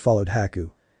said as he followed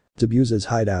Haku. Zabuza's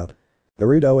hideout.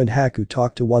 Naruto and Haku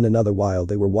talked to one another while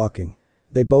they were walking.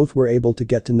 They both were able to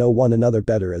get to know one another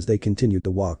better as they continued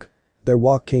to walk. Their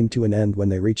walk came to an end when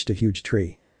they reached a huge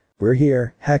tree. "We're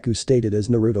here," Haku stated as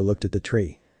Naruto looked at the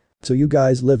tree. "So you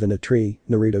guys live in a tree,"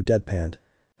 Naruto deadpanned.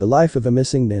 "The life of a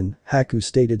missing nin," Haku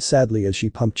stated sadly as she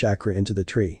pumped chakra into the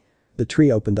tree. The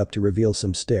tree opened up to reveal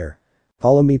some stair.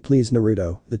 "Follow me please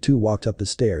Naruto," the two walked up the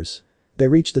stairs. They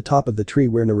reached the top of the tree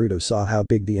where Naruto saw how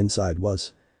big the inside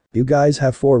was. "You guys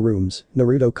have 4 rooms,"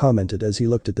 Naruto commented as he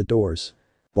looked at the doors.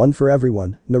 "One for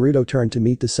everyone." Naruto turned to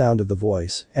meet the sound of the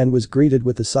voice and was greeted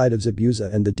with the sight of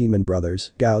Zabuza and the demon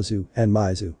brothers, Gaozu and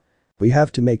Maizu. "We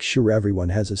have to make sure everyone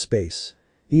has a space.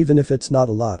 Even if it's not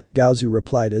a lot," Gaozu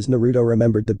replied as Naruto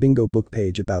remembered the bingo book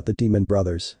page about the demon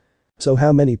brothers. "So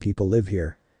how many people live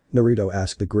here?" Naruto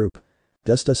asked the group.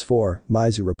 "Just us 4,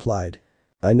 Maizu replied.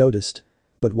 "I noticed.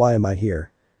 But why am I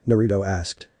here?" Naruto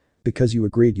asked. "Because you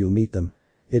agreed you'll meet them.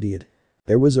 Idiot.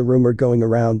 There was a rumor going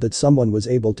around that someone was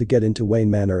able to get into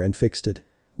Wayne Manor and fixed it.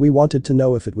 We wanted to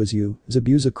know if it was you."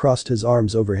 Zabuza crossed his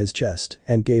arms over his chest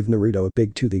and gave Naruto a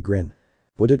big toothy grin.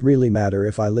 "Would it really matter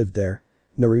if I lived there?"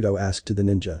 Naruto asked to the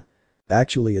ninja.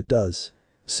 "Actually it does.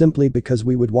 Simply because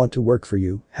we would want to work for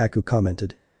you," Haku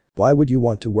commented. "Why would you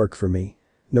want to work for me?"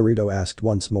 Naruto asked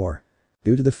once more.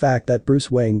 "Due to the fact that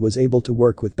Bruce Wayne was able to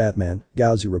work with Batman,"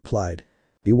 Gaozu replied.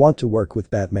 "You want to work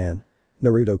with Batman?"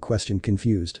 Naruto questioned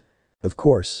confused. "Of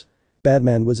course.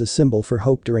 Batman was a symbol for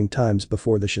hope during times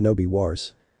before the Shinobi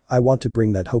Wars. I want to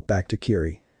bring that hope back to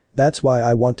Kiri. That's why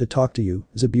I want to talk to you,"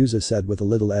 Zabuza said with a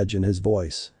little edge in his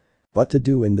voice. "What to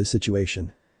do in this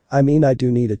situation? I mean I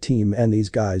do need a team and these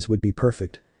guys would be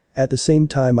perfect. At the same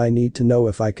time I need to know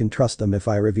if I can trust them if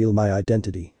I reveal my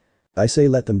identity. I say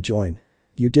let them join."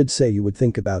 "You did say you would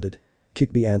think about it,"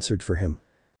 Kikbi answered for him.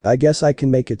 "I guess I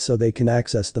can make it so they can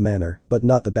access the manor, but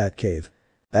not the Batcave."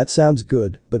 "That sounds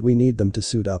good, but we need them to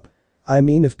suit up. I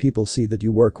mean if people see that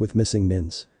you work with missing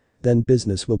nins. Then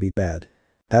business will be bad.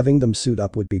 Having them suit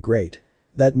up would be great.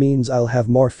 That means I'll have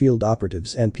more field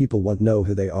operatives and people won't know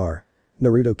who they are."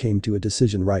 Naruto came to a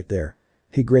decision right there.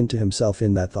 He grinned to himself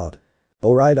in that thought.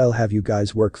 "Alright, I'll have you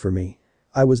guys work for me.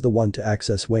 I was the one to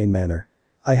access Wayne Manor.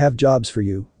 I have jobs for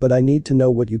you, but I need to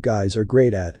know what you guys are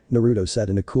great at," Naruto said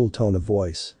in a cool tone of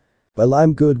voice. "Well,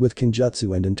 I'm good with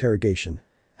Kinjutsu and interrogation.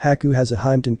 Haku has a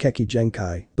Himten Keki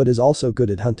Genkai but is also good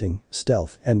at hunting,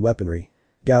 stealth, and weaponry.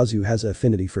 Gaozu has an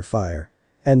affinity for fire.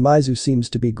 And Maizu seems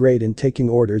to be great in taking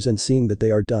orders and seeing that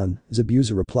they are done,"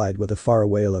 Zabuza replied with a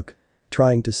faraway look.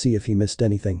 Trying to see if he missed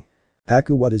anything.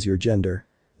 "Haku, what is your gender?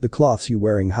 The cloths you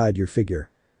wearing hide your figure,"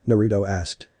 Naruto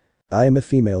asked. "I am a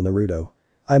female Naruto.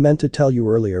 I meant to tell you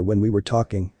earlier when we were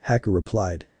talking," Haku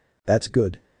replied. "That's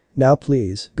good. Now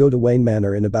please, go to Wayne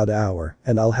Manor in about an hour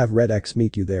and I'll have Red X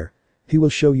meet you there. He will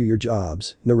show you your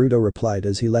jobs," Naruto replied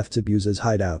as he left Zabuza's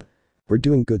hideout. "We're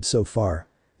doing good so far.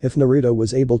 If Naruto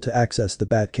was able to access the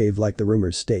Batcave like the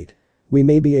rumors state, we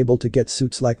may be able to get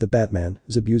suits like the Batman,"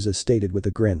 Zabuza stated with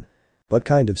a grin. "What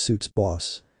kind of suits,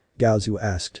 boss?" Gaozu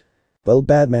asked. "Well,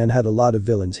 Batman had a lot of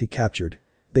villains he captured.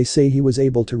 They say he was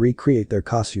able to recreate their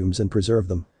costumes and preserve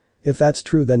them. If that's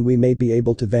true then we may be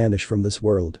able to vanish from this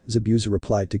world," Zabuza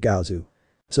replied to Gaozu.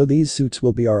 "So these suits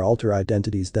will be our alter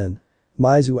identities then?"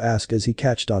 Maizu asked as he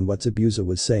catched on what Zabuza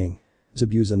was saying.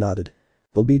 Zabuza nodded.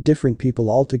 "We'll be different people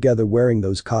altogether wearing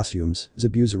those costumes,"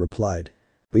 Zabuza replied.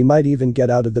 "We might even get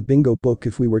out of the bingo book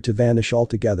if we were to vanish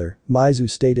altogether," Maizu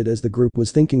stated as the group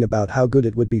was thinking about how good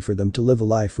it would be for them to live a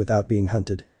life without being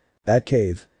hunted.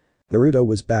 Batcave. Naruto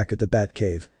was back at the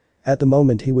Batcave. At the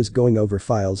moment he was going over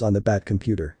files on the Bat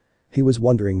computer. He was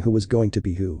wondering who was going to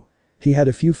be who. He had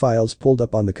a few files pulled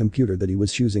up on the computer that he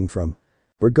was choosing from.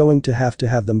 "We're going to have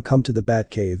them come to the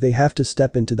Batcave. They have to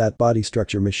step into that body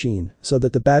structure machine so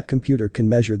that the Bat computer can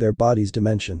measure their body's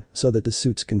dimension so that the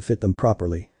suits can fit them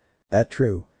properly." "That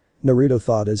true?" Naruto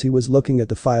thought as he was looking at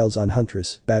the files on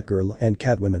Huntress, Batgirl and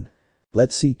Catwoman.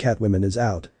 "Let's see, Catwoman is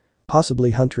out.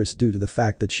 Possibly Huntress due to the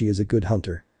fact that she is a good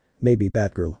hunter. Maybe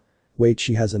Batgirl. Wait,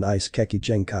 she has an Ice Keki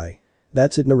Genkai.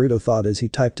 That's it," Naruto thought as he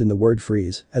typed in the word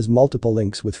freeze as multiple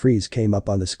links with freeze came up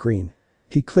on the screen.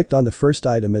 He clicked on the first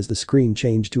item as the screen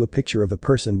changed to a picture of a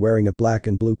person wearing a black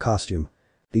and blue costume.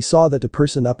 He saw that the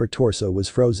person's upper torso was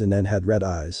frozen and had red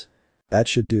eyes. "That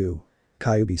should do,"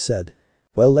 Kyubi said.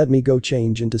 "Well, let me go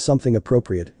change into something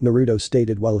appropriate," Naruto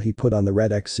stated while he put on the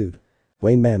Red X suit.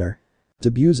 Wayne Manor.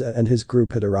 Zabuza and his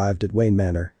group had arrived at Wayne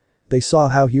Manor. They saw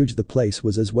how huge the place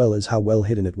was as well as how well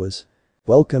hidden it was.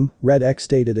 "Welcome," Red X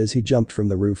stated as he jumped from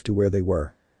the roof to where they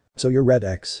were. "So you're Red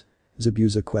X?"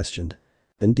 Zabuza questioned.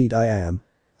 "Indeed I am.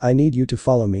 I need you to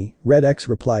follow me, Red X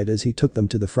replied as he took them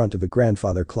to the front of a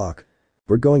grandfather clock.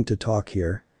 We're going to talk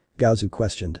here? Gaozu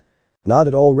questioned. Not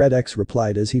at all, Red X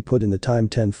replied as he put in the time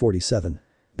 10:47.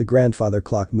 The grandfather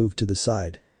clock moved to the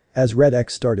side. As Red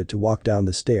X started to walk down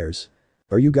the stairs.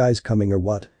 Are you guys coming or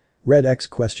what? Red X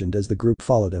questioned as the group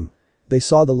followed him. They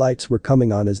saw the lights were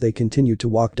coming on as they continued to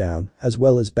walk down, as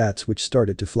well as bats which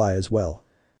started to fly as well.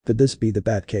 Could this be the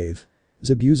Bat Cave?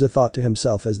 Zabuza thought to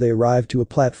himself as they arrived to a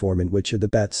platform in which had the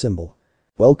bat symbol.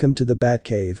 Welcome to the Bat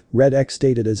Cave, Red X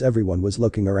stated as everyone was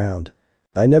looking around.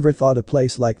 I never thought a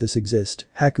place like this exist,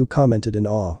 Haku commented in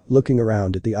awe, looking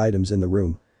around at the items in the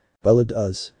room. Well, it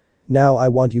does. Now I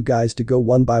want you guys to go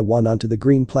one by one onto the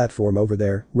green platform over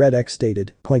there, Red X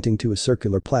stated, pointing to a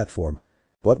circular platform.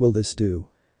 What will this do?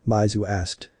 Maizu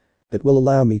asked. It will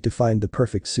allow me to find the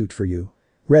perfect suit for you.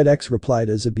 Red X replied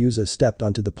as Zabuza stepped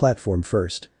onto the platform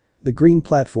first. The green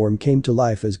platform came to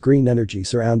life as green energy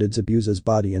surrounded Zabuza's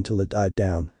body until it died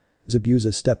down.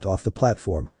 Zabuza stepped off the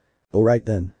platform. Alright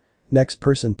then. Next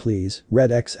person please,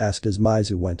 Red X asked as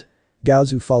Maizu went.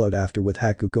 Gaozu followed after with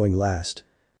Haku going last.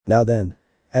 Now then.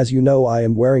 As you know, I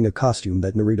am wearing a costume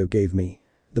that Naruto gave me.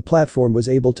 The platform was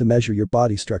able to measure your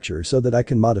body structure so that I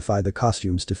can modify the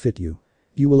costumes to fit you.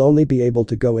 You will only be able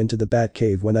to go into the Bat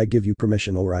Cave when I give you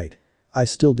permission, alright? I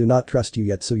still do not trust you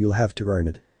yet, so you'll have to earn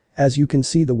it. As you can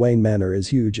see, the Wayne Manor is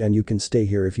huge and you can stay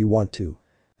here if you want to.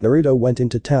 Naruto went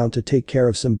into town to take care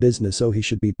of some business, so he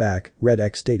should be back, Red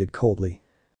X stated coldly.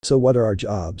 So what are our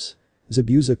jobs?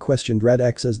 Zabuza questioned Red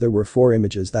X as there were 4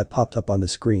 images that popped up on the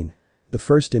screen. The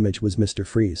first image was Mr.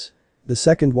 Freeze. The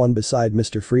second one beside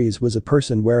Mr. Freeze was a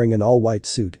person wearing an all-white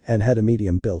suit and had a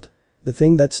medium build. The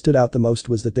thing that stood out the most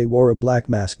was that they wore a black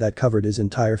mask that covered his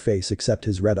entire face except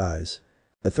his red eyes.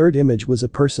 The third image was a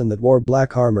person that wore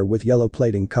black armor with yellow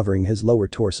plating covering his lower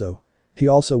torso. He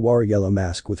also wore a yellow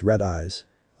mask with red eyes.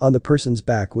 On the person's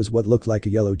back was what looked like a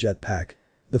yellow jetpack.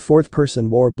 The fourth person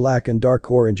wore black and dark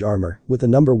orange armor with a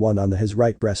number 1 on his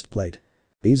right breastplate.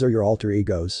 These are your alter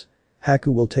egos.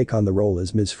 Haku will take on the role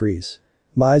as Ms. Freeze.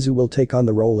 Maizu will take on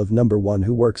the role of number 1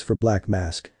 who works for Black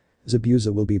Mask.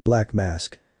 Zabuza will be Black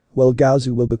Mask. Well,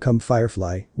 Gaozu will become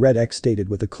Firefly, Red X stated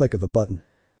with a click of a button.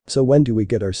 So when do we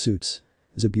get our suits?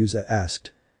 Zabuza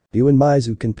asked. You and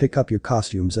Maizu can pick up your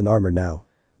costumes and armor now.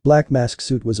 Black Mask's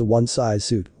suit was a one-size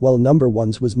suit, while number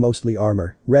 1's was mostly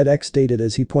armor, Red X stated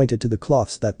as he pointed to the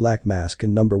cloths that Black Mask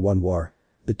and number 1 wore.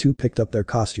 The two picked up their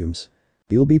costumes.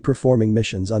 You'll be performing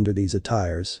missions under these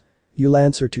attires. You'll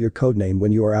answer to your codename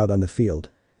when you are out on the field.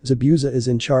 Zabuza is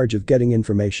in charge of getting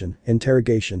information,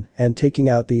 interrogation, and taking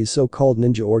out these so-called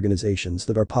ninja organizations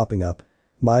that are popping up.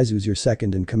 Maizu's your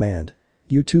second in command.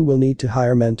 You two will need to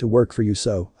hire men to work for you,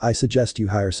 so I suggest you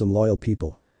hire some loyal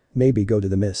people. Maybe go to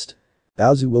the mist.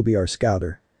 Gaozu will be our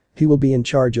scouter. He will be in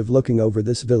charge of looking over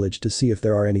this village to see if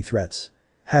there are any threats.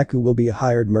 Haku will be a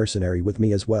hired mercenary with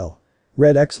me as well.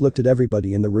 Red X looked at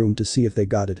everybody in the room to see if they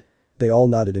got it. They all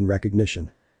nodded in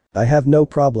recognition. I have no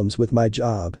problems with my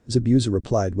job, Zabuza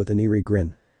replied with an eerie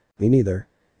grin. Me neither.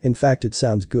 In fact, it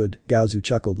sounds good, Gaozu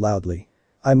chuckled loudly.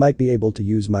 I might be able to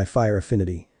use my fire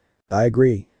affinity. I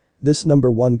agree. This number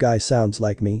 1 guy sounds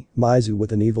like me, Maizu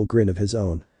with an evil grin of his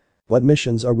own. What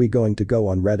missions are we going to go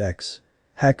on, Red X?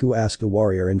 Haku asked a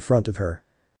warrior in front of her.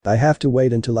 I have to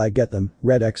wait until I get them,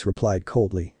 Red X replied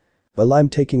coldly. Well, I'm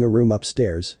taking a room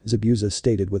upstairs, Zabuza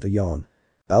stated with a yawn.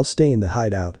 I'll stay in the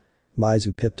hideout.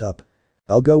 Maizu pipped up.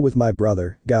 I'll go with my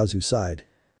brother, Gaozu sighed.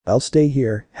 I'll stay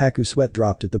here, Haku's sweat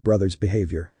dropped at the brother's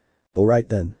behavior. Alright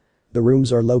then. The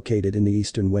rooms are located in the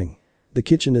eastern wing. The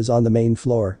kitchen is on the main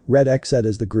floor, Red X said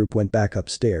as the group went back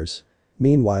upstairs.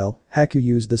 Meanwhile, Haku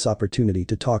used this opportunity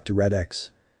to talk to Red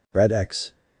X. Red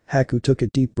X. Haku took a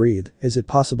deep breath. Is it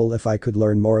possible if I could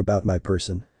learn more about my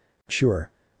person?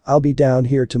 Sure. I'll be down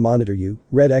here to monitor you,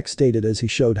 Red X stated as he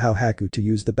showed how Haku to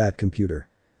use the bat computer.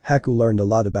 Haku learned a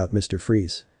lot about Mr.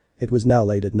 Freeze. It was now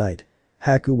late at night.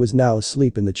 Haku was now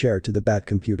asleep in the chair to the bat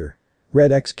computer.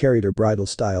 Red X carried her bridal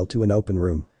style to an open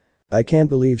room. I can't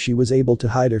believe she was able to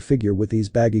hide her figure with these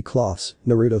baggy cloths,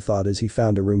 Naruto thought as he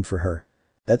found a room for her.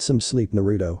 That's some sleep,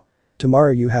 Naruto.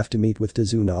 Tomorrow you have to meet with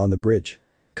Tazuna on the bridge.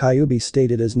 Kyuubi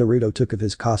stated as Naruto took of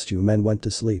his costume and went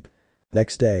to sleep.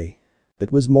 Next day.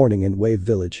 It was morning in Wave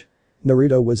Village.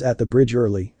 Naruto was at the bridge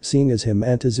early, seeing as him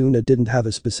and Tazuna didn't have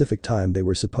a specific time they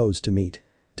were supposed to meet.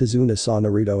 Tazuna saw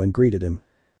Naruto and greeted him.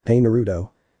 Hey Naruto.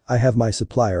 I have my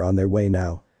supplier on their way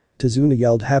now. Tazuna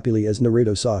yelled happily as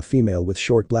Naruto saw a female with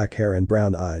short black hair and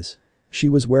brown eyes. She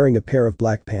was wearing a pair of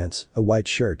black pants, a white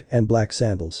shirt, and black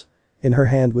sandals. In her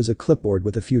hand was a clipboard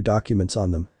with a few documents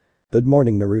on them. Good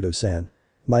morning, Naruto-san.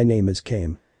 My name is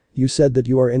Kame. You said that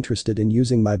you are interested in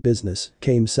using my business,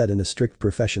 Kame said in a strict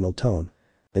professional tone.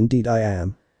 Indeed I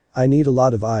am. I need a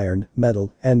lot of iron,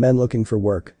 metal, and men looking for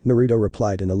work, Naruto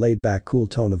replied in a laid-back cool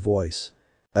tone of voice.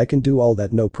 I can do all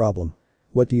that no problem.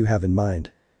 What do you have in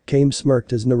mind? Kame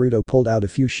smirked as Naruto pulled out a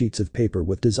few sheets of paper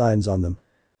with designs on them.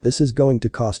 This is going to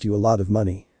cost you a lot of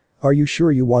money. Are you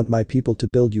sure you want my people to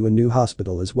build you a new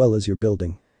hospital as well as your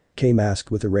building? Kame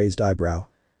asked with a raised eyebrow.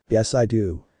 Yes I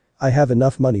do. I have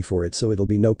enough money for it so it'll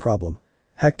be no problem.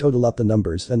 Heck, total up the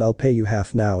numbers and I'll pay you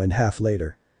half now and half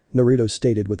later. Naruto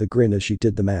stated with a grin as she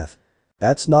did the math.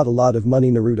 That's not a lot of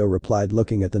money, Naruto replied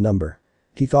looking at the number.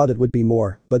 He thought it would be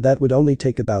more, but that would only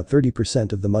take about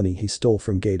 30% of the money he stole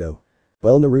from Gato.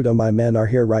 Well Naruto, my men are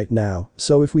here right now,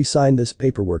 so if we sign this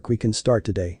paperwork we can start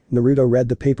today. Naruto read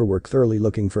the paperwork thoroughly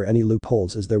looking for any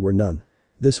loopholes as there were none.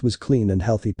 This was clean and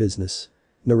healthy business.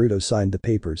 Naruto signed the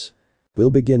papers. We'll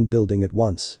begin building at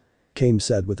once. Kame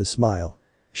said with a smile.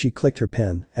 She clicked her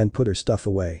pen and put her stuff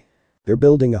away. They're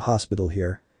building a hospital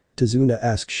here? Tazuna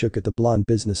asked shook at the blonde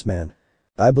businessman.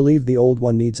 I believe the old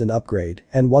one needs an upgrade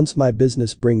and once my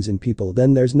business brings in people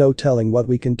then there's no telling what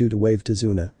we can do to wave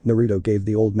Tazuna. Naruto gave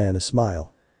the old man a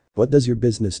smile. What does your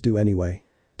business do anyway?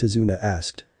 Tazuna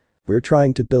asked. We're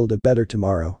trying to build a better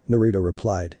tomorrow, Naruto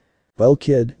replied. Well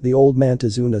kid, the old man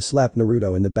Tazuna slapped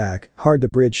Naruto in the back, hard the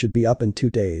bridge should be up in 2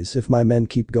 days if my men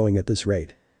keep going at this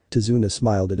rate. Tazuna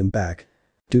smiled at him back.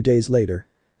 2 days later.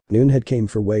 Noon had came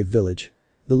for Wave Village.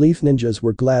 The Leaf Ninjas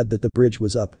were glad that the bridge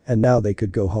was up and now they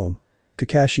could go home.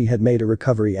 Kakashi had made a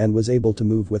recovery and was able to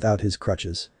move without his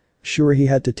crutches. Sure he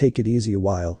had to take it easy a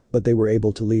while, but they were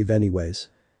able to leave anyways.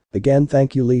 Again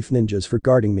thank you Leaf Ninjas for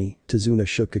guarding me, Tazuna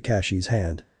shook Kakashi's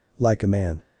hand. Like a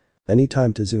man.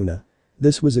 Anytime Tazuna.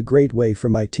 This was a great way for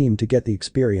my team to get the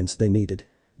experience they needed.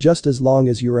 Just as long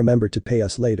as you remember to pay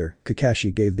us later,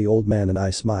 Kakashi gave the old man an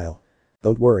eye smile.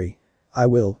 Don't worry. I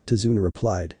will, Tazuna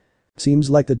replied.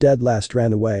 Seems like the dead last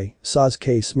ran away,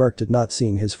 Sasuke smirked at not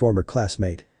seeing his former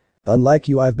classmate. Unlike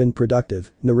you I've been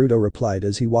productive, Naruto replied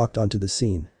as he walked onto the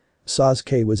scene.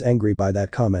 Sasuke was angry by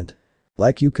that comment.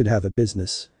 Like you could have a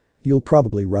business. You'll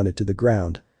probably run it to the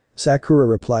ground. Sakura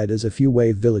replied as a few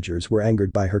wave villagers were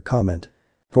angered by her comment.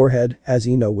 Poorhead, as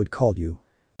Ino would call you.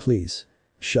 Please.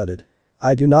 Shut it.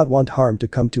 I do not want harm to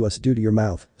come to us due to your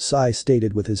mouth, Sai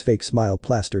stated with his fake smile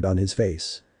plastered on his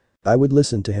face. I would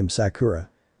listen to him Sakura.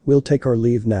 We'll take our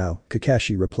leave now,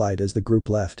 Kakashi replied as the group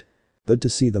left. Good to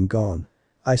see them gone.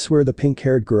 I swear the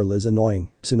pink-haired girl is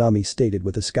annoying, Tsunami stated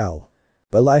with a scowl.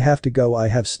 Well I have to go, I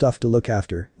have stuff to look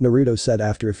after, Naruto said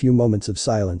after a few moments of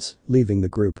silence, leaving the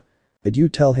group. Did you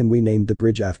tell him we named the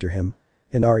bridge after him?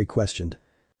 Inari questioned.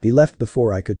 He left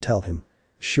before I could tell him.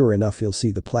 Sure enough he'll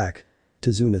see the plaque.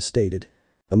 Tazuna stated.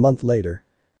 A month later.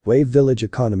 Wave Village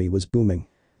economy was booming.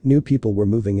 New people were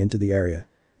moving into the area.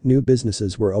 New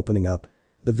businesses were opening up.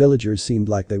 The villagers seemed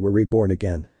like they were reborn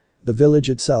again. The village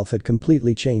itself had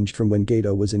completely changed from when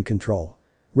Gato was in control.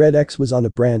 Red X was on a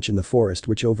branch in the forest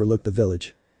which overlooked the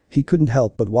village. He couldn't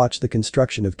help but watch the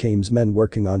construction of Kame's men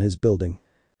working on his building.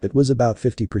 It was about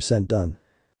 50% done.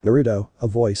 Naruto, a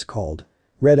voice called.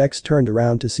 Red X turned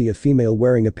around to see a female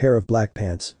wearing a pair of black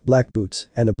pants, black boots,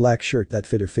 and a black shirt that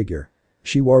fit her figure.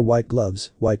 She wore white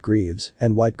gloves, white greaves,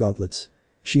 and white gauntlets.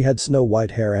 She had snow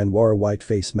white hair and wore a white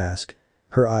face mask.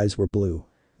 Her eyes were blue.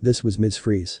 This was Ms.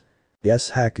 Freeze.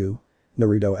 Yes Haku?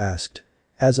 Naruto asked.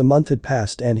 As a month had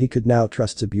passed and he could now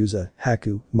trust Zabuza,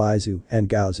 Haku, Maizu, and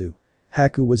Gaozu.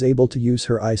 Haku was able to use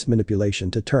her ice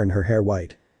manipulation to turn her hair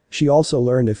white. She also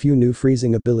learned a few new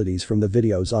freezing abilities from the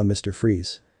videos on Mr.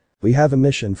 Freeze. We have a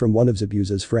mission from one of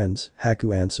Zabuza's friends,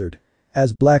 Haku answered.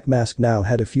 As Black Mask now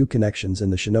had a few connections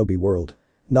in the shinobi world.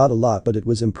 Not a lot but it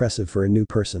was impressive for a new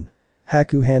person.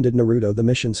 Haku handed Naruto the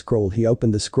mission scroll. He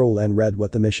opened the scroll and read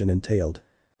what the mission entailed.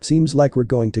 Seems like we're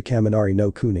going to Kaminari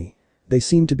no Kuni. They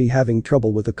seem to be having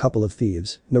trouble with a couple of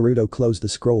thieves. Naruto closed the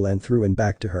scroll and threw it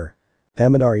back to her.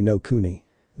 Kaminari no Kuni.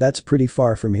 That's pretty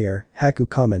far from here, Haku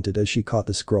commented as she caught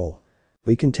the scroll.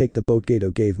 We can take the boat Gato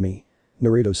gave me.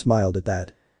 Naruto smiled at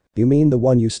that. You mean the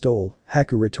one you stole?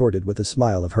 Haku retorted with a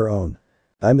smile of her own.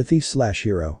 I'm a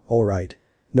thief/hero, alright.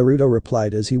 Naruto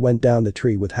replied as he went down the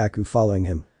tree with Haku following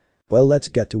him. Well let's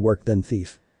get to work then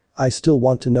thief. I still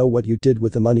want to know what you did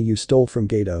with the money you stole from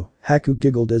Gato. Haku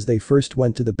giggled as they first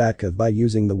went to the Batcave by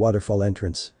using the waterfall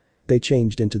entrance. They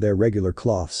changed into their regular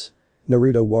cloths.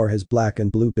 Naruto wore his black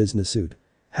and blue business suit.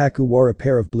 Haku wore a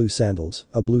pair of blue sandals,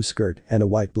 a blue skirt, and a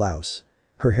white blouse.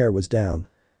 Her hair was down.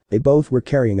 They both were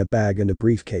carrying a bag and a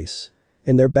briefcase.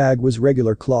 In their bag was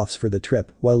regular cloths for the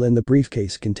trip, while in the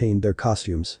briefcase contained their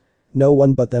costumes. No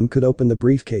one but them could open the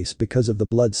briefcase because of the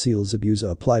blood seals Zabuza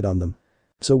applied on them.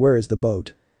 So where is the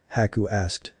boat? Haku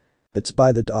asked. It's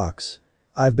by the docks.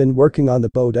 I've been working on the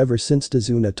boat ever since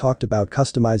Tazuna talked about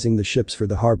customizing the ships for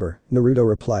the harbor, Naruto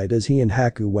replied as he and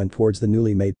Haku went towards the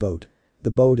newly made boat.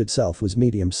 The boat itself was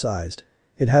medium-sized.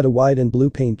 It had a white and blue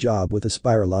paint job with a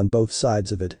spiral on both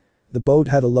sides of it. The boat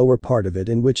had a lower part of it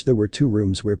in which there were 2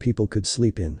 rooms where people could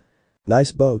sleep in.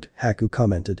 Nice boat, Haku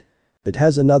commented. It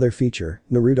has another feature,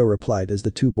 Naruto replied as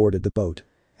the two boarded the boat.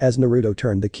 As Naruto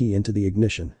turned the key into the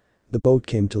ignition, the boat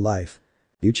came to life.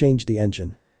 You changed the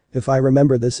engine. If I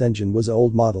remember, this engine was an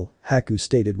old model, Haku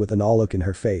stated with an awe look in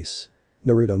her face.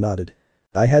 Naruto nodded.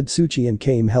 I had Tsuchi and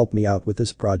Kame help me out with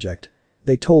this project.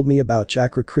 They told me about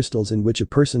chakra crystals in which a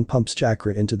person pumps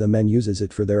chakra into them and uses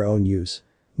it for their own use.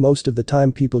 Most of the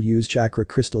time people use chakra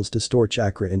crystals to store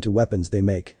chakra into weapons they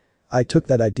make. I took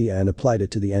that idea and applied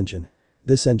it to the engine.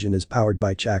 This engine is powered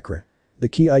by chakra. The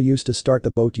key I used to start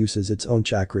the boat uses its own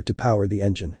chakra to power the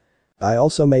engine. I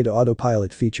also made an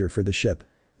autopilot feature for the ship.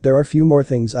 There are few more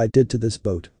things I did to this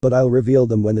boat, but I'll reveal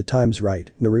them when the time's right.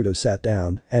 Naruto sat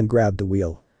down and grabbed the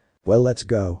wheel. Well, let's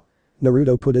go.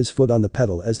 Naruto put his foot on the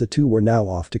pedal as the two were now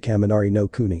off to Kaminari no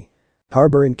Kuni.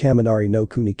 Harbor in Kaminari no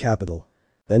Kuni capital.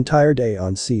 The entire day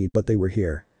on sea, but they were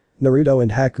here. Naruto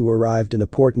and Haku arrived in a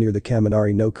port near the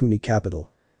Kaminari no Kuni capital.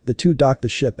 The two docked the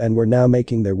ship and were now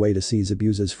making their way to see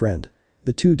Zabuza's friend.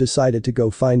 The two decided to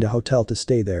go find a hotel to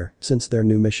stay there since their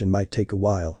new mission might take a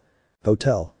while.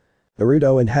 Hotel.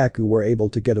 Naruto and Haku were able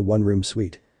to get a 1-room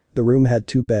suite. The room had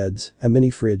 2 beds, a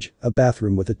mini fridge, a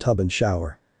bathroom with a tub and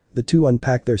shower. The two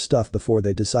unpacked their stuff before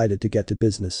they decided to get to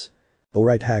business.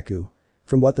 Alright Haku.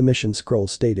 From what the mission scroll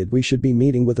stated, we should be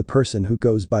meeting with a person who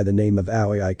goes by the name of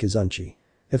Aoi Kazunchi.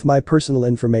 If my personal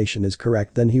information is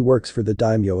correct, then he works for the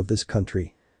daimyo of this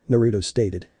country. Naruto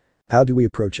stated. How do we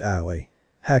approach Aoi?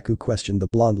 Haku questioned the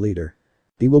blonde leader.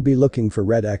 He will be looking for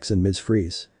Red X and Ms.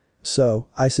 Freeze. So,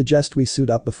 I suggest we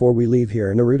suit up before we leave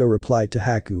here, Naruto replied to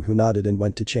Haku, who nodded and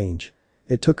went to change.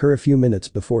 It took her a few minutes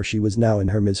before she was now in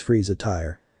her Ms. Freeze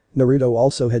attire. Naruto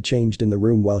also had changed in the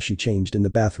room while she changed in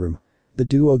the bathroom. The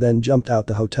duo then jumped out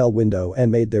the hotel window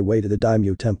and made their way to the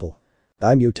Daimyo Temple.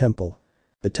 Daimyo Temple.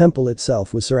 The temple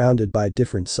itself was surrounded by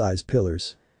different sized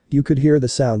pillars. You could hear the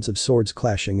sounds of swords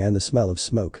clashing and the smell of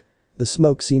smoke. The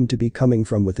smoke seemed to be coming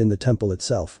from within the temple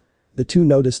itself. The two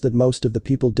noticed that most of the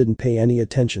people didn't pay any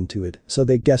attention to it, so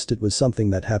they guessed it was something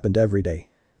that happened every day.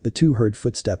 The two heard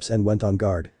footsteps and went on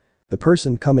guard. The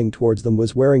person coming towards them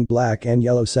was wearing black and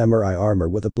yellow samurai armor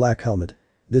with a black helmet.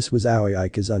 This was Aoi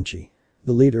Kazunchi,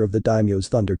 the leader of the daimyo's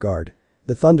Thunder Guard.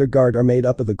 The Thunder Guard are made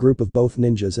up of a group of both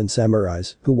ninjas and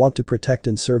samurais who want to protect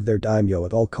and serve their daimyo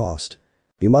at all cost.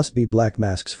 You must be Black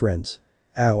Mask's friends.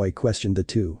 Aoi questioned the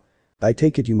two. I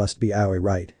take it you must be Aoi,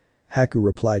 right? Haku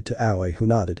replied to Aoi, who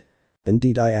nodded.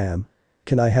 Indeed I am.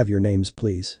 Can I have your names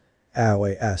please?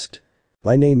 Aoi asked.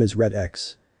 My name is Red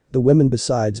X. The women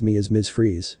besides me is Ms.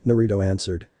 Freeze, Naruto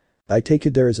answered. I take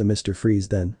it there is a Mr. Freeze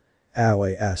then?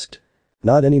 Aoi asked.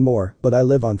 Not anymore, but I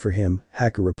live on for him,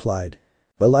 Haku replied.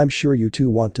 Well, I'm sure you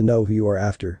two want to know who you are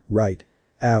after, right?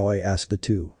 Aoi asked the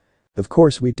two. Of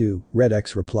course we do, Red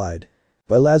X replied.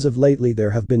 Well, as of lately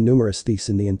there have been numerous thieves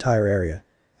in the entire area.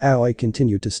 Aoi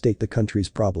continued to state the country's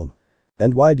problem.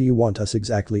 And why do you want us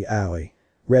exactly, Aoi?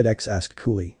 Red X asked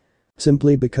coolly.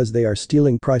 Simply because they are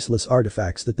stealing priceless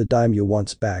artifacts that the daimyo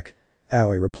wants back,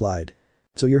 Aoi replied.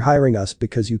 So you're hiring us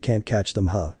because you can't catch them,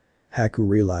 huh? Haku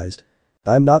realized.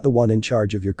 I'm not the one in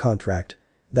charge of your contract.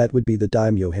 That would be the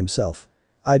daimyo himself.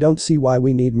 I don't see why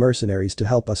we need mercenaries to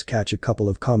help us catch a couple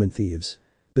of common thieves.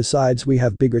 Besides, we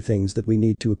have bigger things that we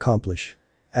need to accomplish,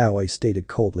 Aoi stated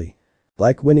coldly.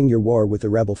 Like winning your war with the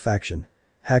rebel faction,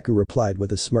 Haku replied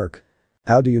with a smirk.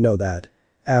 How do you know that?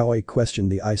 Aoi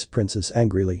questioned the Ice Princess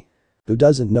angrily. Who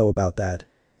doesn't know about that?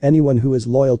 Anyone who is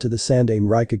loyal to the Sandaime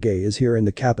Raikage is here in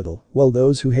the capital, while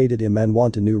those who hated him and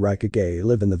want a new Raikage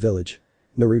live in the village.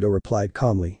 Naruto replied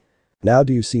calmly. Now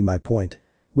do you see my point?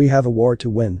 We have a war to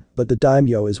win, but the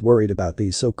daimyo is worried about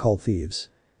these so-called thieves.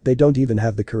 They don't even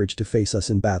have the courage to face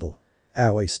us in battle,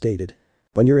 Aoi stated.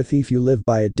 When you're a thief you live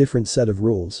by a different set of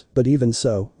rules, but even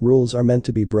so, rules are meant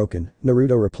to be broken,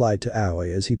 Naruto replied to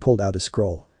Aoi as he pulled out a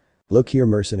scroll. Look here,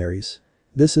 mercenaries.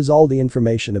 This is all the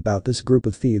information about this group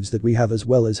of thieves that we have as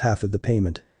well as half of the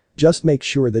payment. Just make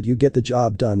sure that you get the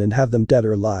job done and have them dead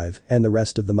or alive, and the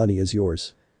rest of the money is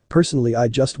yours. Personally, I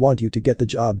just want you to get the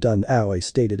job done, Aoi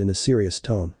stated in a serious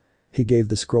tone. He gave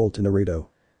the scroll to Naruto.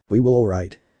 We will,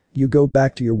 alright. You go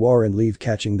back to your war and leave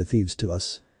catching the thieves to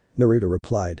us. Naruto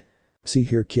replied. See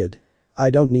here, kid. I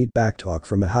don't need backtalk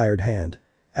from a hired hand,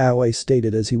 Aoi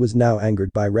stated as he was now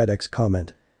angered by Red X's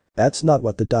comment. That's not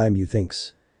what the daimyo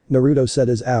thinks, Naruto said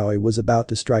as Aoi was about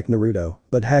to strike Naruto,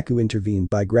 but Haku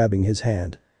intervened by grabbing his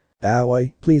hand.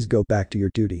 Aoi, please go back to your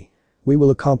duty. We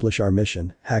will accomplish our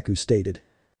mission, Haku stated.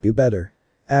 You better.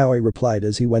 Aoi replied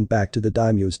as he went back to the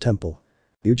daimyo's temple.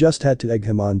 You just had to egg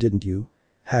him on, didn't you?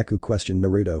 Haku questioned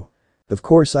Naruto. Of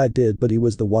course I did, but he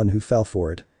was the one who fell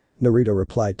for it. Naruto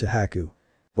replied to Haku.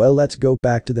 Well, let's go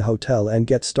back to the hotel and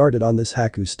get started on this,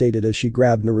 Haku stated as she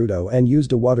grabbed Naruto and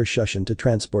used a water shushin to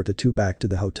transport the two back to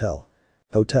the hotel.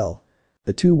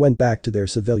 The two went back to their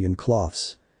civilian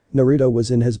cloths. Naruto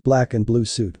was in his black and blue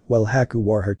suit while Haku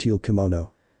wore her teal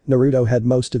kimono. Naruto had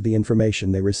most of the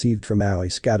information they received from Aoi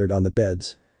scattered on the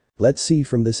beds. Let's see,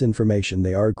 from this information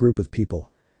they are a group of people.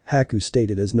 Haku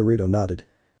stated as Naruto nodded.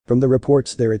 From the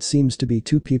reports there, it seems to be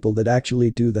two people that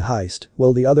actually do the heist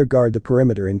while the other guard the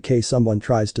perimeter in case someone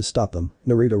tries to stop them,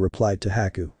 Naruto replied to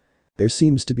Haku. There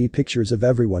seems to be pictures of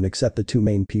everyone except the two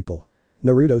main people.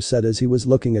 Naruto said as he was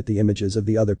looking at the images of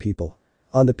the other people.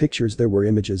 On the pictures there were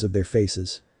images of their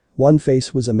faces. One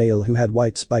face was a male who had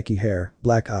white spiky hair,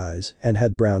 black eyes, and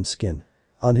had brown skin.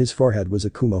 On his forehead was a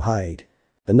Kumo hide.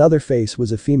 Another face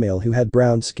was a female who had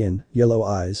brown skin, yellow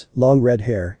eyes, long red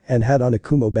hair, and had on a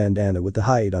Kumo bandana with the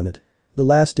hide on it. The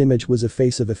last image was a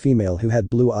face of a female who had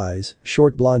blue eyes,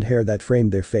 short blonde hair that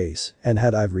framed their face, and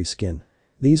had ivory skin.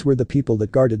 These were the people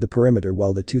that guarded the perimeter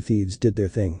while the two thieves did their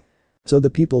thing. So the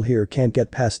people here can't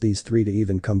get past these three to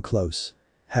even come close.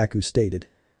 Haku stated.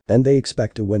 And they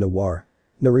expect to win a war.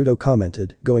 Naruto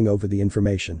commented, going over the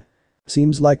information.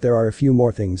 Seems like there are a few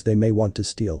more things they may want to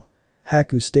steal.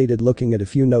 Haku stated, looking at a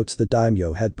few notes the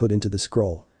daimyo had put into the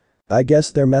scroll. I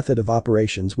guess their method of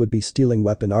operations would be stealing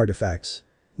weapon artifacts.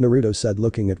 Naruto said,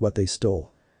 looking at what they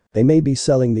stole. They may be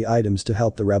selling the items to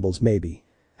help the rebels, maybe.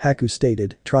 Haku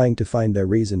stated, trying to find their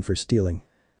reason for stealing.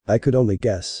 I could only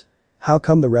guess. How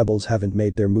come the rebels haven't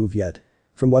made their move yet?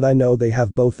 From what I know they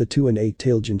have both the 2 and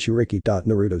 8-tailed Jinchuriki.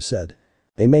 Naruto said.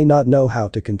 They may not know how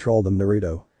to control them,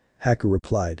 Naruto. Haku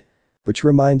replied. Which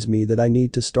reminds me that I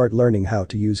need to start learning how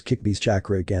to use Kikbi's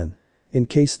chakra again. In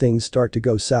case things start to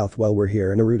go south while we're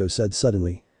here, Naruto said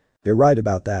suddenly. You're right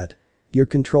about that. Your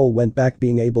control went back,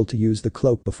 being able to use the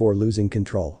cloak before losing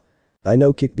control. I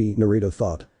know, Kikbi, Naruto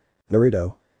thought.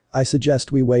 Naruto. I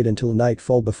suggest we wait until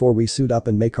nightfall before we suit up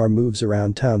and make our moves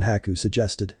around town, Haku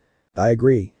suggested. I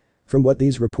agree. From what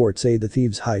these reports say, the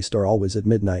thieves' heist are always at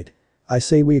midnight. I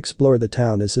say we explore the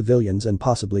town as civilians and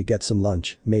possibly get some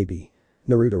lunch, maybe.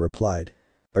 Naruto replied.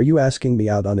 Are you asking me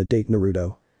out on a date,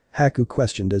 Naruto? Haku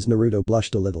questioned as Naruto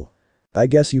blushed a little. I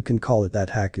guess you can call it that,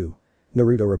 Haku.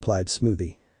 Naruto replied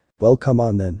smoothly. Well, come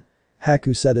on then.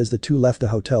 Haku said as the two left the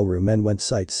hotel room and went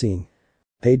sightseeing.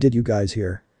 Hey, did you guys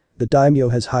hear? The daimyo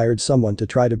has hired someone to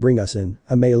try to bring us in,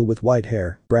 a male with white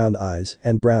hair, brown eyes,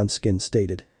 and brown skin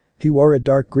stated. He wore a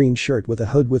dark green shirt with a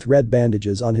hood with red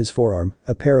bandages on his forearm,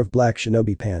 a pair of black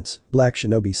shinobi pants, black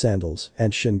shinobi sandals,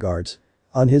 and shin guards.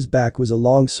 On his back was a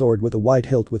long sword with a white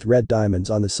hilt with red diamonds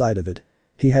on the side of it.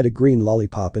 He had a green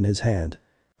lollipop in his hand.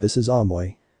 This is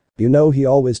Amoy. You know, he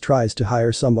always tries to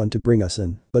hire someone to bring us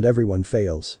in, but everyone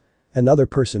fails. Another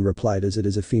person replied as it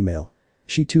is a female.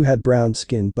 She too had brown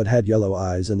skin but had yellow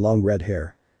eyes and long red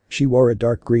hair. She wore a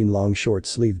dark green long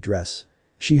short-sleeved dress.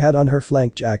 She had on her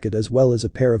flank jacket as well as a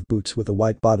pair of boots with a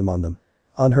white bottom on them.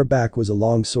 On her back was a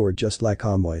long sword just like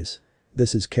Amoy's.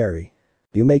 This is Carrie.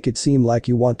 You make it seem like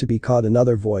you want to be caught,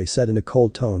 another voice said in a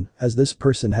cold tone, as this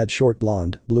person had short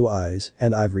blonde, blue eyes,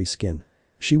 and ivory skin.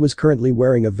 She was currently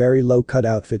wearing a very low-cut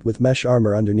outfit with mesh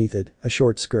armor underneath it, a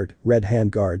short skirt, red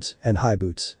hand guards, and high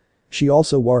boots. She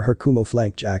also wore her Kumo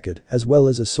flank jacket as well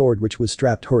as a sword which was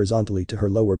strapped horizontally to her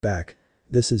lower back.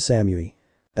 This is Samui.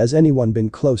 Has anyone been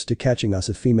close to catching us?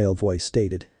 A female voice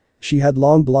stated. She had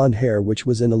long blonde hair which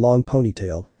was in a long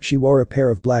ponytail. She wore a pair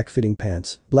of black fitting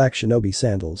pants, black shinobi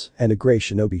sandals, and a gray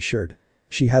shinobi shirt.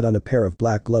 She had on a pair of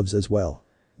black gloves as well.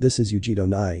 This is Yujiro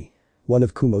Nai. One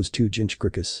of Kumo's 2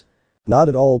 Jinchurikis. Not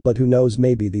at all, but who knows,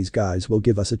 maybe these guys will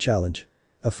give us a challenge.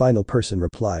 A final person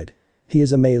replied. He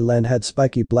is a male and had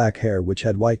spiky black hair which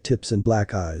had white tips and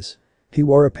black eyes. He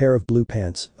wore a pair of blue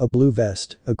pants, a blue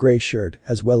vest, a gray shirt,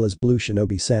 as well as blue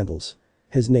shinobi sandals.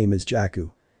 His name is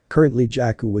Jaku. Currently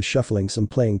Jaku was shuffling some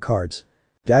playing cards.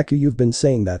 Jaku, you've been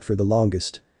saying that for the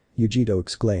longest. Yujiro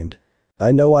exclaimed.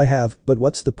 I know I have, but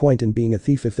what's the point in being a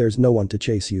thief if there's no one to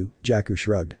chase you? Jaku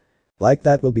shrugged. Like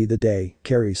that will be the day,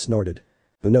 Carrie snorted.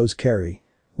 Who knows, Carrie?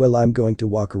 Well, I'm going to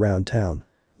walk around town.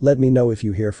 Let me know if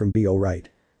you hear from B. Alright.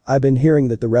 I've been hearing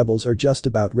that the rebels are just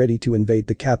about ready to invade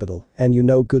the capital, and you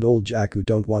know good old Jaku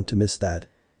don't want to miss that.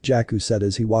 Jaku said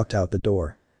as he walked out the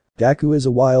door. Jaku is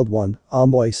a wild one,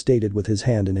 Amoy stated with his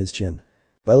hand in his chin.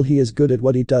 Well, he is good at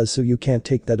what he does, so you can't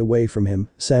take that away from him,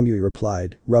 Samui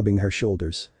replied, rubbing her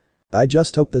shoulders. I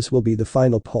just hope this will be the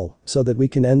final pull, so that we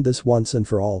can end this once and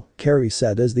for all, Carrie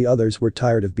said as the others were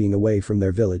tired of being away from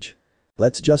their village.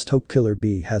 Let's just hope Killer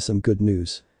B has some good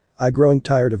news. I'm growing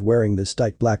tired of wearing this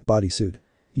tight black bodysuit.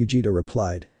 Yujiro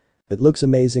replied. It looks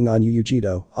amazing on you,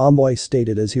 Yujiro, Amoy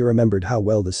stated as he remembered how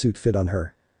well the suit fit on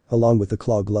her. Along with the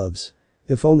claw gloves.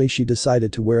 If only she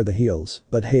decided to wear the heels,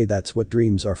 but hey, that's what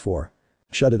dreams are for.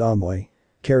 Shut it, Amoy.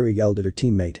 Carrie yelled at her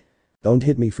teammate. Don't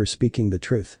hit me for speaking the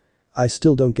truth. I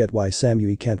still don't get why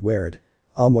Samui can't wear it.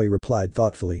 Amoy replied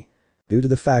thoughtfully. Due to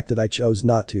the fact that I chose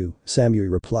not to, Samui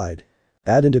replied.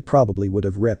 And it probably would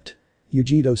have ripped.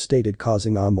 Yujiro stated,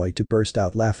 causing Amoy to burst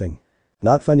out laughing.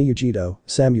 Not funny, Yujiro,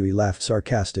 Samui laughed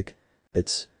sarcastic.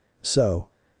 It's so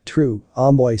true,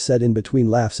 Amoy said in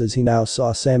between laughs as he now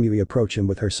saw Samui approach him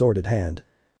with her sword at hand.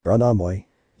 Run, Amoy.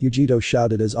 Yujiro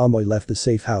shouted as Amoy left the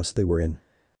safe house they were in.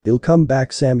 He'll come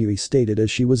back, Samui stated as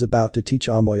she was about to teach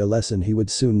Amoy a lesson he would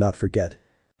soon not forget.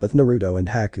 With Naruto and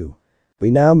Haku.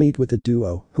 We now meet with the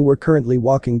duo, who were currently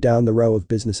walking down the row of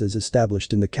businesses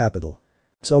established in the capital.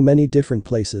 So many different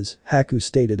places, Haku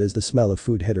stated as the smell of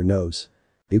food hit her nose.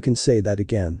 You can say that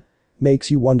again.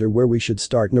 Makes you wonder where we should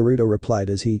start, Naruto replied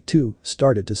as he, too,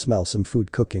 started to smell some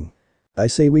food cooking. I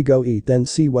say we go eat then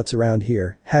see what's around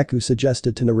here, Haku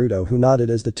suggested to Naruto, who nodded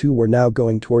as the two were now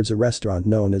going towards a restaurant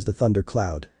known as the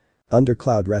Thundercloud.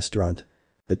 Thundercloud restaurant.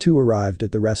 The two arrived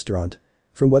at the restaurant.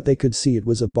 From what they could see, it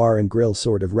was a bar and grill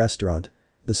sort of restaurant.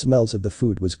 The smells of the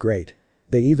food was great.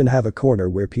 They even have a corner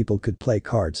where people could play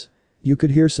cards. You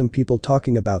could hear some people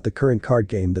talking about the current card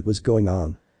game that was going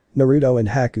on. Naruto and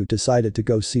Haku decided to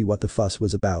go see what the fuss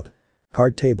was about.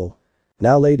 Card table.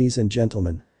 Now ladies and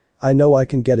gentlemen. I know I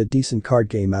can get a decent card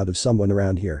game out of someone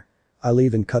around here. I'll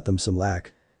even cut them some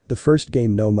lack. The first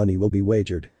game no money will be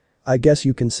wagered. I guess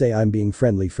you can say I'm being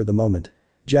friendly for the moment.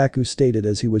 Jaku stated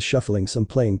as he was shuffling some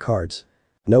playing cards.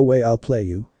 No way I'll play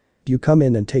you. You come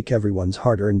in and take everyone's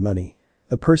hard-earned money.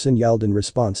 A person yelled in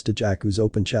response to Jaku's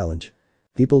open challenge.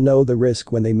 People know the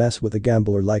risk when they mess with a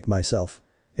gambler like myself.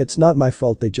 It's not my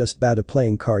fault they just bad at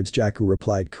playing cards, Jaku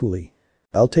replied coolly.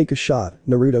 I'll take a shot,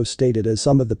 Naruto stated as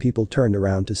some of the people turned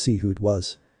around to see who it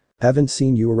was. Haven't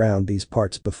seen you around these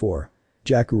parts before.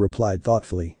 Jaku replied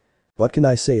thoughtfully. What can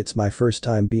I say, it's my first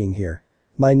time being here.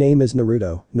 My name is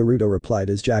Naruto, Naruto replied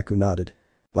as Jaku nodded.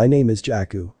 My name is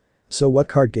Jaku. So what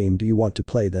card game do you want to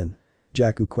play then?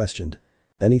 Jaku questioned.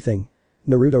 Anything.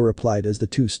 Naruto replied as the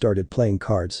two started playing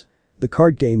cards. The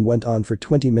card game went on for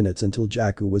 20 minutes until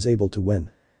Jaku was able to win.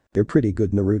 You're pretty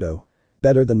good, Naruto.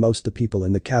 Better than most the people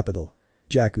in the capital.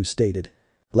 Jaku stated.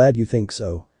 Glad you think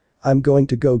so. I'm going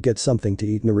to go get something to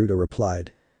eat, Naruto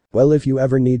replied. Well, if you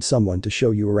ever need someone to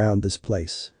show you around this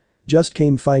place. Just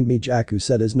came find me, Jaku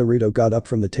said as Naruto got up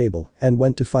from the table and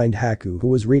went to find Haku, who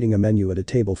was reading a menu at a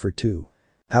table for two.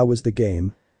 How was the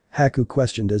game? Haku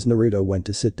questioned as Naruto went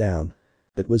to sit down.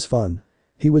 It was fun.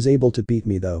 He was able to beat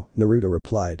me though, Naruto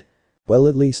replied. Well,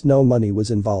 at least no money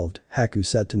was involved, Haku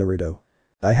said to Naruto.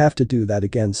 I have to do that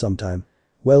again sometime.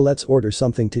 Well, let's order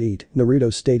something to eat,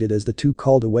 Naruto stated as the two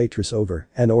called a waitress over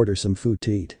and ordered some food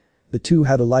to eat. The two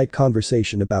had a light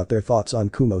conversation about their thoughts on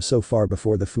Kumo so far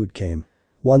before the food came.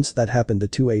 Once that happened, the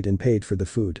two ate and paid for the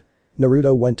food.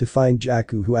 Naruto went to find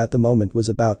Jaku, who at the moment was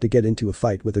about to get into a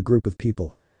fight with a group of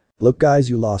people. Look guys,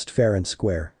 you lost fair and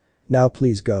square. Now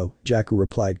please go, Jaku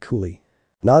replied coolly.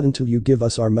 Not until you give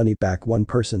us our money back, one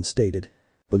person stated.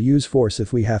 We'll use force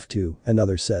if we have to,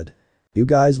 another said. You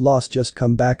guys lost, just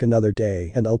come back another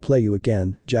day and I'll play you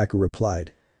again, Jaku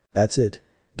replied. That's it.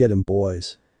 Get him,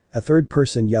 boys. A third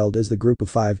person yelled as the group of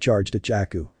five charged at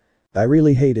Jaku. I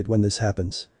really hate it when this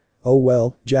happens. Oh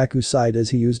well, Jaku sighed as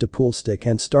he used a pool stick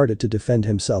and started to defend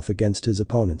himself against his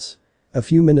opponents. A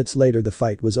few minutes later the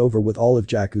fight was over with all of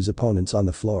Jaku's opponents on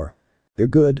the floor. They're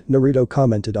good, Naruto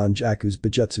commented on Jaku's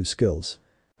Bijutsu skills.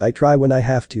 I try when I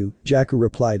have to, Jaku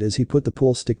replied as he put the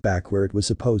pool stick back where it was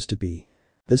supposed to be.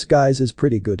 This guy's is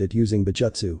pretty good at using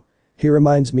Bijutsu. He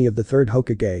reminds me of the third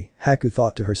Hokage, Haku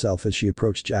thought to herself as she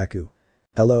approached Jaku.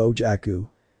 Hello, Jaku.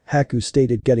 Haku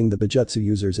stated, getting the Bijutsu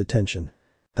user's attention.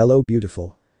 Hello,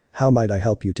 beautiful. How might I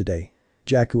help you today?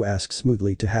 Jaku asked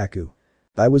smoothly to Haku.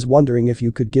 I was wondering if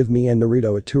you could give me and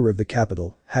Naruto a tour of the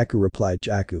capital, Haku replied.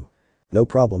 Jaku. No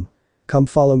problem. Come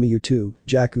follow me, you two,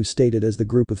 Jaku stated as the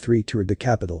group of three toured the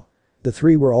capital. The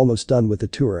three were almost done with the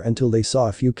tour until they saw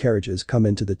a few carriages come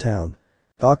into the town.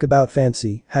 Talk about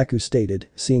fancy, Haku stated,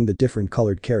 seeing the different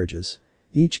colored carriages.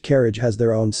 Each carriage has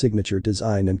their own signature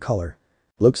design and color.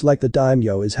 Looks like the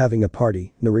daimyo is having a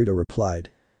party, Naruto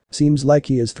replied. Seems like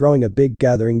he is throwing a big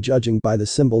gathering judging by the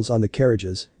symbols on the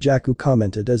carriages, Jaku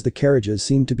commented as the carriages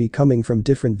seemed to be coming from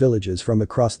different villages from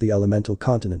across the elemental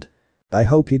continent. I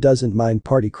hope he doesn't mind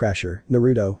party crasher,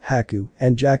 Naruto, Haku,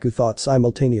 and Jaku thought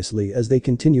simultaneously as they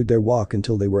continued their walk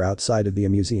until they were outside of the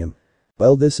museum.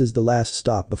 Well, this is the last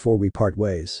stop before we part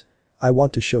ways. I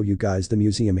want to show you guys the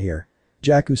museum here.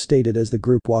 Jaku stated as the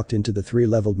group walked into the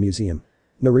three-leveled museum.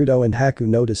 Naruto and Haku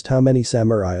noticed how many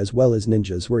samurai as well as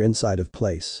ninjas were inside of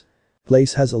place.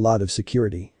 Place has a lot of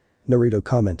security. Naruto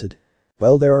commented.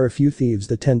 Well, there are a few thieves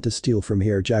that tend to steal from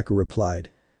here, Jaku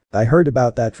replied. I heard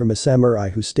about that from a samurai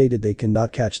who stated they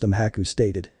cannot catch them, Haku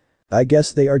stated. I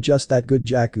guess they are just that good,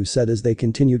 Jaku said as they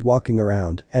continued walking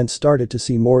around and started to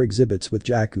see more exhibits with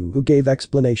Jaku, who gave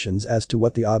explanations as to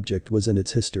what the object was and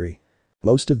its history.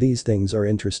 Most of these things are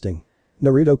interesting.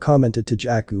 Naruto commented to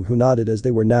Jaku, who nodded as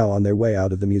they were now on their way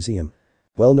out of the museum.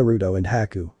 Well, Naruto and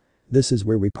Haku. This is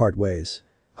where we part ways.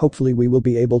 Hopefully we will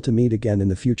be able to meet again in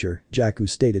the future, Jaku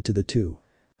stated to the two.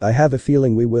 I have a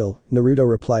feeling we will, Naruto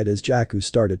replied as Jaku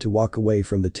started to walk away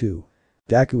from the two.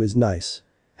 Jaku is nice.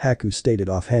 Haku stated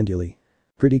offhandedly.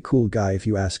 Pretty cool guy if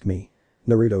you ask me.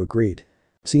 Naruto agreed.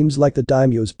 Seems like the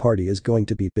daimyo's party is going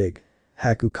to be big.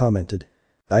 Haku commented.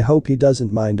 I hope he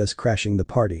doesn't mind us crashing the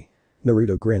party.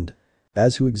 Naruto grinned.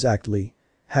 As who exactly?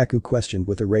 Haku questioned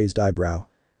with a raised eyebrow.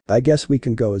 I guess we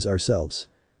can go as ourselves.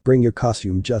 Bring your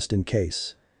costume just in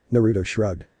case. Naruto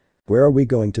shrugged. Where are we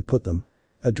going to put them?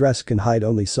 A dress can hide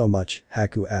only so much,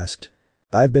 Haku asked.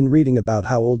 I've been reading about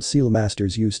how old seal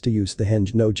masters used to use the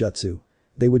hinge no jutsu.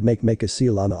 They would make a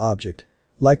seal on an object.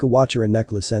 Like a watch or a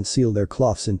necklace and seal their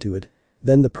cloths into it.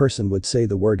 Then the person would say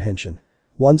the word henshin.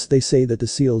 Once they say that the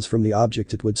seals from the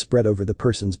object it would spread over the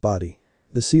person's body.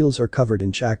 The seals are covered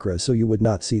in chakra so you would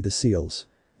not see the seals.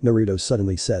 Naruto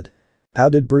suddenly said. How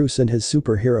did Bruce and his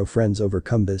superhero friends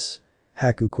overcome this?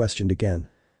 Haku questioned again.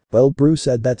 Well, Bruce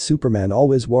said that Superman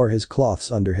always wore his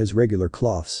cloths under his regular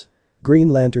cloths. Green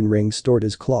Lantern ring stored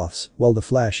his cloths while the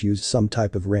Flash used some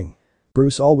type of ring.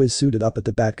 Bruce always suited up at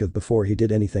the Batcave before he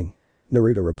did anything.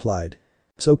 Naruto replied.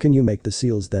 So can you make the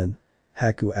seals then?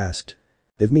 Haku asked.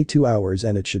 Give me 2 hours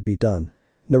and it should be done.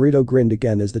 Naruto grinned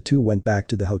again as the two went back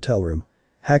to the hotel room.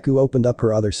 Haku opened up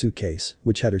her other suitcase,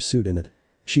 which had her suit in it.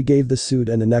 She gave the suit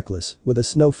and a necklace with a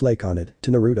snowflake on it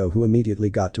to Naruto, who immediately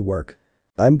got to work.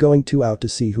 I'm going out to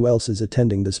see who else is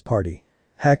attending this party.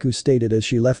 Haku stated as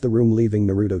she left the room, leaving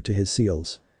Naruto to his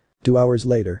seals. 2 hours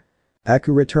later.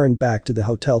 Haku returned back to the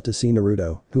hotel to see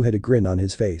Naruto, who had a grin on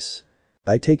his face.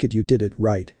 I take it you did it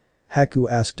right? Haku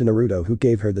asked Naruto, who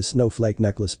gave her the snowflake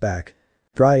necklace back.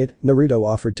 Try it, Naruto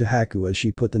offered to Haku as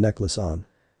she put the necklace on.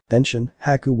 Henshin,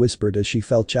 Haku whispered as she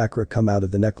felt chakra come out of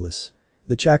the necklace.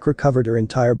 The chakra covered her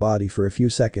entire body for a few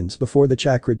seconds before the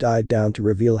chakra died down to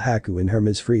reveal Haku in her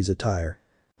Ms. Freeze attire.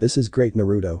 This is great,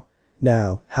 Naruto.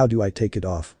 Now, how do I take it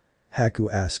off? Haku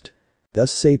asked.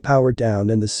 Just say power down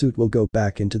and the suit will go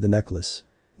back into the necklace.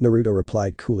 Naruto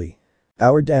replied coolly.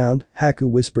 Power down, Haku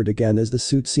whispered again as the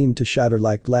suit seemed to shatter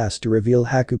like glass to reveal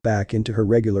Haku back into her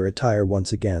regular attire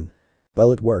once again.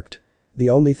 Well, it worked. The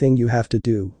only thing you have to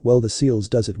do, well the seals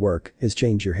does it work, is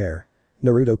change your hair.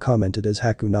 Naruto commented as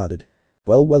Haku nodded.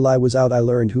 Well, while I was out I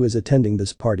learned who is attending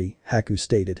this party, Haku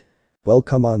stated. Well,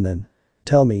 come on then.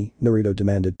 Tell me, Naruto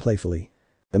demanded playfully.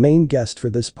 The main guest for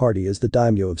this party is the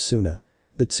daimyo of Suna.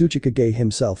 The Tsuchikage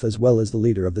himself as well as the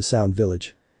leader of the Sound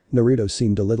Village. Naruto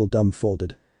seemed a little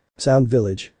dumbfolded. Sound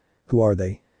Village? Who are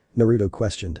they? Naruto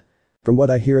questioned. From what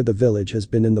I hear the village has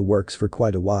been in the works for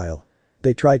quite a while.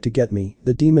 They tried to get me,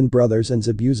 the Demon Brothers and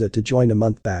Zabuza to join a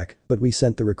month back, but we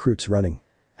sent the recruits running.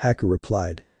 Haku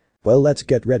replied. Well, let's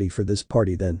get ready for this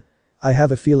party then. I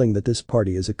have a feeling that this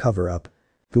party is a cover-up.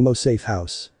 Fumo safe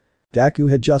house. Haku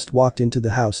had just walked into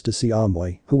the house to see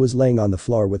Amoy, who was laying on the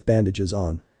floor with bandages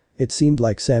on. It seemed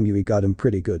like Samui got him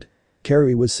pretty good.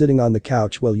 Karui was sitting on the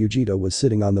couch while Yujito was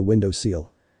sitting on the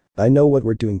windowsill. I know what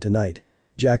we're doing tonight.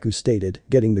 Jaku stated,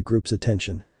 getting the group's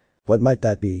attention. What might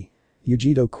that be?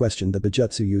 Yujito questioned the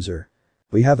Bijutsu user.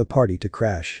 We have a party to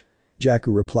crash.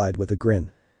 Jaku replied with a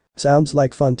grin. Sounds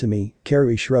like fun to me,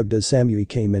 Karui shrugged as Samui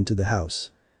came into the house.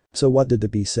 So what did the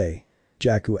bee say?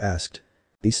 Jaku asked.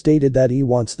 He stated that he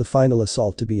wants the final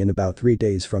assault to be in about 3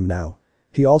 days from now.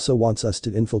 He also wants us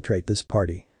to infiltrate this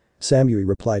party. Samui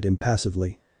replied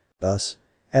impassively. Us?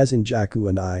 As in Jaku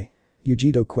and I?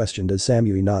 Yujito questioned as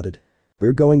Samui nodded.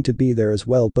 We're going to be there as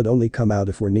well, but only come out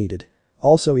if we're needed.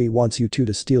 Also he wants you two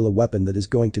to steal a weapon that is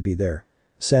going to be there.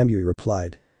 Samui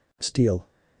replied. Steal.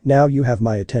 Now you have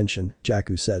my attention,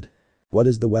 Jaku said. What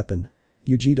is the weapon?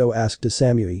 Yujito asked to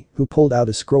Samui, who pulled out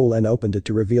a scroll and opened it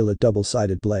to reveal a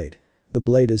double-sided blade. The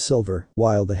blade is silver,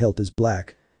 while the hilt is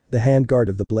black. The handguard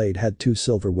of the blade had 2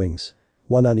 silver wings.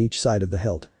 One on each side of the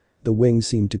hilt. The wings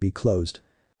seemed to be closed.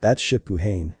 That's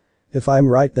Shippuhane. If I'm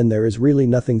right, then there is really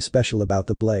nothing special about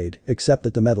the blade, except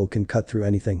that the metal can cut through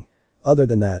anything. Other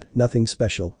than that, nothing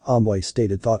special, Amoy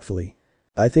stated thoughtfully.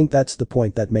 I think that's the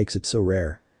point that makes it so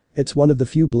rare. It's one of the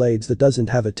few blades that doesn't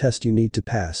have a test you need to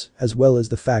pass, as well as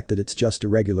the fact that it's just a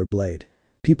regular blade.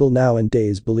 People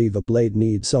nowadays believe a blade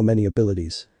needs so many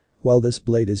abilities. Well, this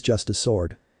blade is just a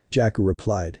sword. Jaku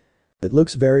replied. It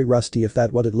looks very rusty if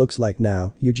that's what it looks like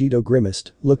now, Yujiro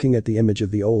grimaced, looking at the image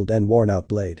of the old and worn out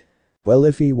blade. Well,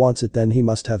 if he wants it then he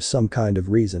must have some kind of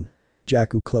reason.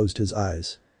 Jaku closed his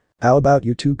eyes. How about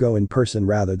you two go in person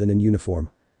rather than in uniform?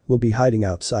 We'll be hiding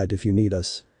outside if you need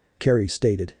us. Kerry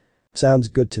stated. Sounds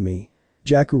good to me.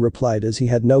 Jaku replied as he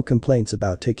had no complaints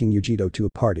about taking Yujiro to a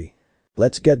party.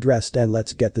 Let's get dressed and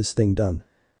let's get this thing done.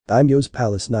 Daimyo's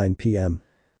palace 9 p.m.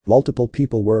 Multiple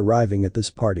people were arriving at this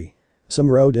party.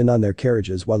 Some rode in on their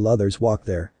carriages while others walked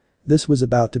there. This was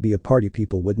about to be a party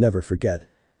people would never forget.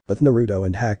 But Naruto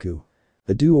and Haku.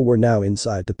 The duo were now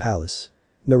inside the palace.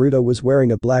 Naruto was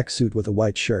wearing a black suit with a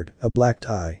white shirt, a black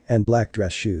tie, and black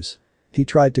dress shoes. He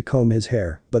tried to comb his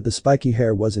hair, but the spiky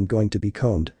hair wasn't going to be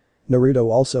combed. Naruto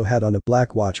also had on a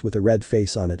black watch with a red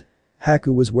face on it.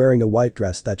 Haku was wearing a white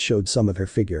dress that showed some of her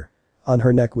figure. On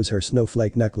her neck was her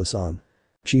snowflake necklace on.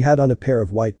 She had on a pair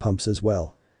of white pumps as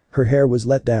well. Her hair was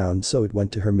let down so it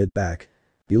went to her mid-back.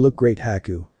 You look great,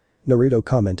 Haku. Naruto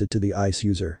commented to the ice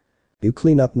user. You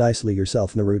clean up nicely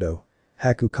yourself, Naruto.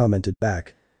 Haku commented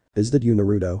back. Is that you,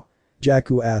 Naruto?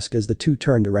 Jaku asked as the two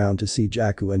turned around to see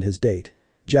Jaku and his date.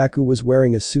 Jaku was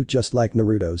wearing a suit just like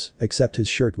Naruto's, except his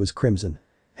shirt was crimson.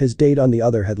 His date on the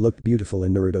other had looked beautiful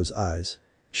in Naruto's eyes.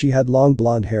 She had long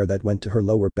blonde hair that went to her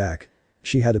lower back.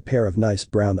 She had a pair of nice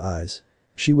brown eyes.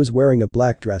 She was wearing a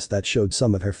black dress that showed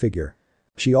some of her figure.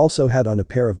 She also had on a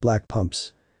pair of black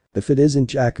pumps. If it isn't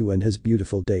Jaku and his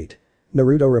beautiful date.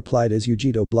 Naruto replied as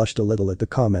Yujiro blushed a little at the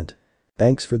comment.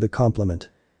 Thanks for the compliment.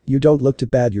 You don't look too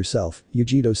bad yourself,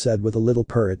 Yujiro said with a little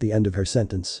purr at the end of her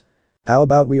sentence. How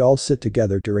about we all sit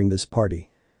together during this party?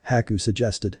 Haku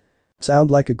suggested.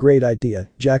 Sound like a great idea,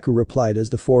 Jaku replied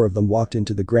as the four of them walked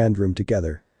into the grand room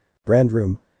together. Grand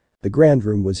room? The grand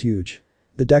room was huge.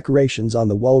 The decorations on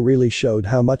the wall really showed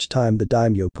how much time the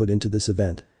daimyo put into this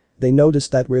event. They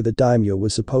noticed that where the daimyo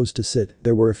was supposed to sit,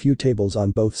 there were a few tables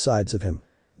on both sides of him.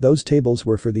 Those tables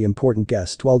were for the important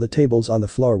guest while the tables on the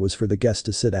floor was for the guest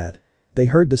to sit at. They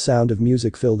heard the sound of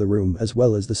music fill the room as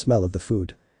well as the smell of the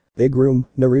food. Big room,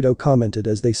 Naruto commented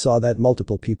as they saw that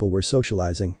multiple people were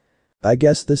socializing. I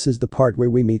guess this is the part where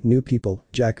we meet new people,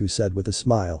 Jaku said with a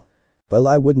smile. Well,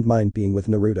 I wouldn't mind being with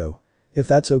Naruto. If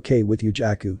that's okay with you,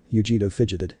 Jaku, Yujiro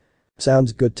fidgeted.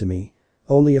 Sounds good to me.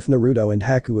 Only if Naruto and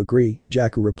Haku agree,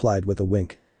 Jaku replied with a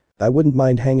wink. I wouldn't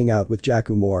mind hanging out with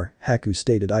Jaku more, Haku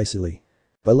stated icily.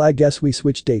 Well, I guess we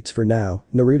switch dates for now,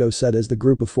 Naruto said as the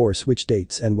group of four switched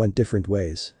dates and went different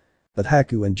ways. But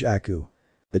Haku and Jaku.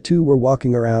 The two were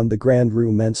walking around the grand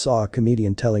room and saw a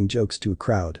comedian telling jokes to a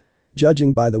crowd.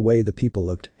 Judging by the way the people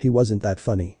looked, he wasn't that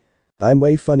funny. I'm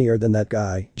way funnier than that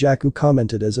guy, Jaku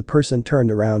commented as a person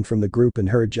turned around from the group and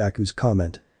heard Jaku's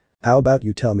comment. How about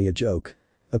you tell me a joke?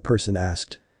 A person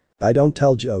asked. I don't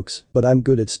tell jokes, but I'm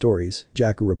good at stories,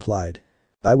 Jaku replied.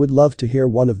 I would love to hear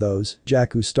one of those,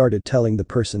 Jaku started telling the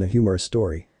person a humorous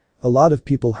story. A lot of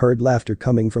people heard laughter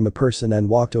coming from a person and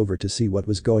walked over to see what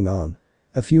was going on.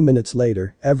 A few minutes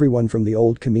later, everyone from the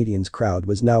old comedian's crowd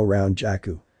was now around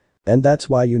Jaku. And that's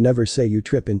why you never say you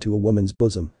trip into a woman's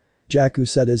bosom. Jaku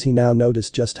said as he now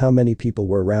noticed just how many people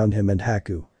were around him and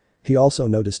Haku. He also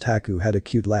noticed Haku had a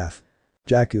cute laugh.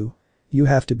 Jaku? You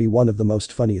have to be one of the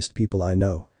most funniest people I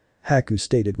know. Haku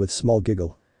stated with small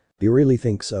giggle. You really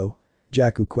think so?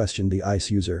 Jaku questioned the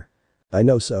ice user. I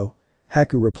know so.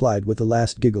 Haku replied with the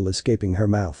last giggle escaping her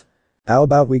mouth. How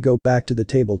about we go back to the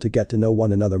table to get to know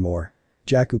one another more?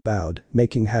 Jaku bowed,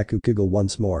 making Haku giggle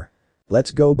once more.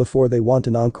 Let's go before they want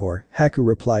an encore, Haku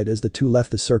replied as the two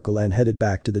left the circle and headed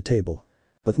back to the table.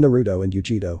 With Naruto and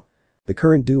Yujiro. The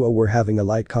current duo were having a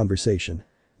light conversation.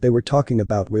 They were talking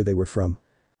about where they were from.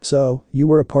 So, you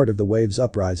were a part of the Waves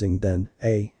Uprising then,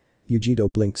 eh?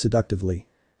 Yujiro blinked seductively.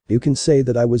 You can say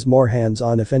that I was more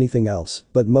hands-on if anything else,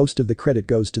 but most of the credit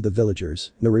goes to the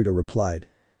villagers, Naruto replied.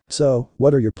 So,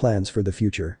 what are your plans for the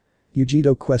future?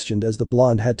 Yujiro questioned as the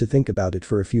blonde had to think about it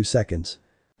for a few seconds.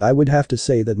 I would have to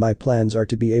say that my plans are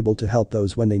to be able to help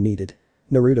those when they need it,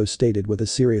 Naruto stated with a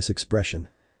serious expression.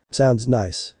 Sounds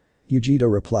nice.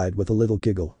 Yujiro replied with a little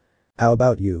giggle. How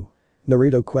about you?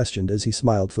 Naruto questioned as he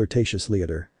smiled flirtatiously at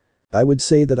her. I would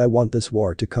say that I want this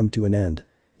war to come to an end,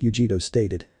 Yujiro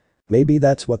stated. Maybe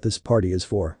that's what this party is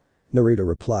for. Naruto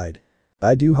replied.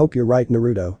 I do hope you're right,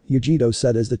 Naruto, Yujiro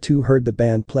said as the two heard the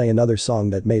band play another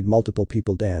song that made multiple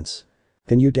people dance.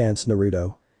 Can you dance,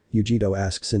 Naruto? Yujiro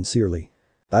asked sincerely.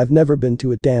 I've never been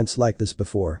to a dance like this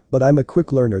before, but I'm a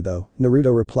quick learner though,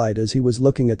 Naruto replied as he was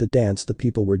looking at the dance the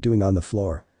people were doing on the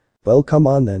floor. Well, come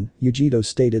on then, Yujito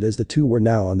stated as the two were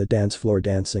now on the dance floor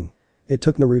dancing. It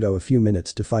took Naruto a few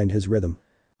minutes to find his rhythm.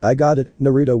 I got it,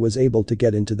 Naruto was able to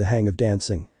get into the hang of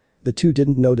dancing. The two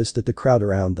didn't notice that the crowd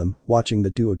around them, watching the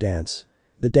duo dance.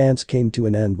 The dance came to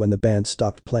an end when the band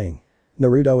stopped playing.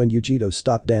 Naruto and Yujito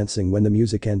stopped dancing when the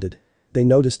music ended. They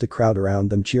noticed the crowd around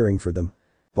them cheering for them.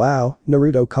 Wow,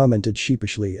 Naruto commented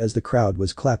sheepishly as the crowd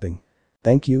was clapping.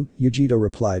 Thank you, Yujito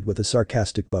replied with a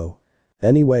sarcastic bow.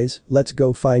 Anyways, let's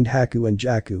go find Haku and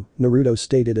Jaku, Naruto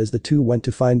stated as the two went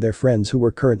to find their friends who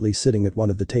were currently sitting at one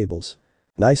of the tables.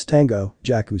 Nice tango,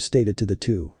 Jaku stated to the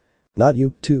two. Not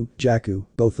you, too, Jaku,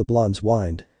 both the blondes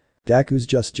whined. Jaku's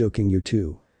just joking, you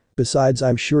two. Besides,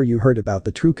 I'm sure you heard about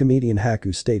the true comedian,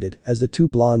 Haku stated as the two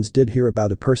blondes did hear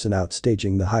about a person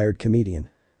outstaging the hired comedian.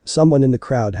 Someone in the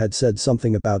crowd had said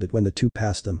something about it when the two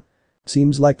passed them.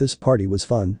 Seems like this party was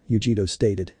fun, Yujito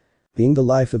stated. Being the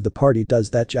life of the party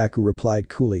does that, Jaku replied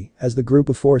coolly as the group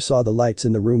of four saw the lights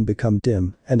in the room become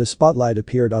dim and a spotlight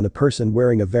appeared on a person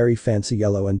wearing a very fancy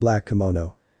yellow and black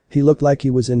kimono. He looked like he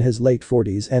was in his late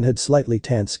 40s and had slightly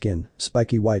tanned skin,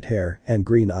 spiky white hair, and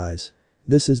green eyes.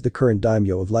 This is the current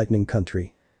daimyo of Lightning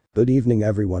Country. Good evening,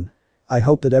 everyone. I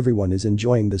hope that everyone is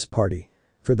enjoying this party.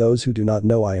 For those who do not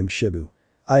know, I am Shibu.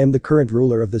 I am the current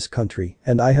ruler of this country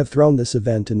and I have thrown this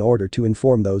event in order to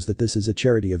inform those that this is a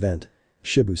charity event.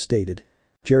 Shibu stated.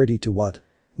 Charity to what?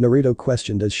 Naruto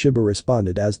questioned as Shibu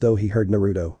responded as though he heard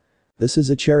Naruto. This is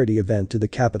a charity event to the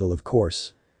capital, of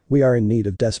course. We are in need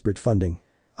of desperate funding.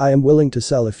 I am willing to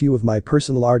sell a few of my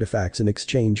personal artifacts in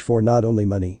exchange for not only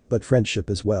money but friendship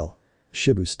as well.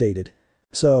 Shibu stated.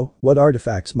 So, what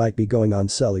artifacts might be going on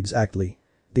sale exactly?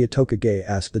 The Otokage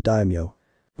asked the daimyo.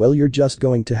 Well, you're just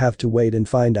going to have to wait and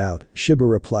find out, Shibu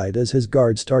replied as his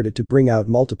guard started to bring out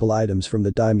multiple items from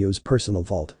the daimyo's personal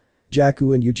vault.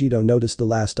 Jaku and Yujito noticed the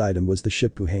last item was the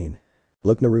Shippuden.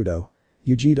 Look, Naruto.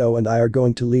 Yujito and I are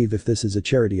going to leave if this is a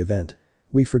charity event.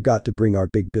 We forgot to bring our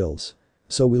big bills.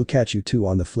 So we'll catch you two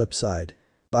on the flip side.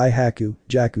 Bye, Haku,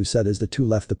 Jaku said as the two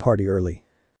left the party early.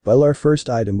 Well, our first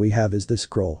item we have is this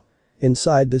scroll.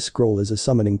 Inside this scroll is a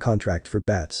summoning contract for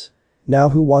bats. Now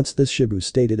who wants this? Shibu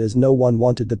stated as no one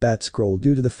wanted the bat scroll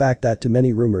due to the fact that too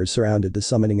many rumors surrounded the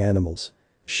summoning animals.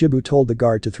 Shibu told the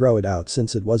guard to throw it out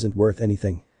since it wasn't worth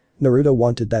anything. Naruto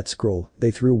wanted that scroll,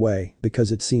 they threw away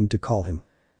because it seemed to call him.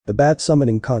 The bat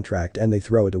summoning contract and they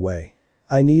throw it away.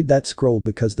 I need that scroll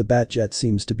because the bat jet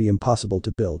seems to be impossible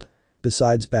to build.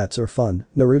 Besides, bats are fun,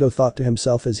 Naruto thought to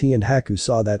himself as he and Haku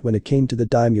saw that when it came to the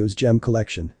daimyo's gem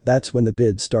collection, that's when the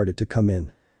bids started to come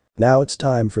in. Now it's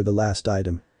time for the last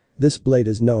item. This blade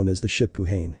is known as the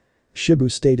Shippuden.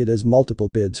 Shibu stated as multiple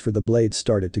bids for the blade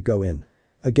started to go in.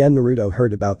 Again, Naruto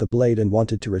heard about the blade and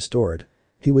wanted to restore it.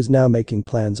 He was now making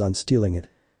plans on stealing it.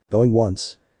 Going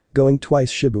once. Going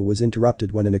twice. Shibu was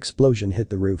interrupted when an explosion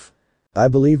hit the roof. I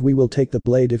believe we will take the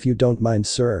blade if you don't mind,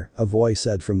 sir, a voice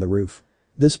said from the roof.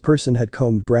 This person had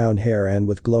combed brown hair and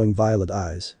with glowing violet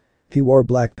eyes. He wore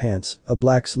black pants, a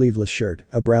black sleeveless shirt,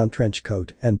 a brown trench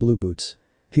coat, and blue boots.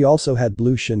 He also had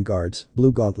blue shin guards,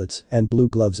 blue gauntlets, and blue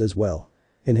gloves as well.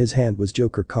 In his hand was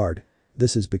Joker card.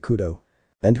 This is Bakuto.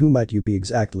 And who might you be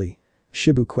exactly?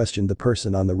 Shibu questioned the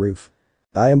person on the roof.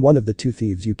 I am one of the two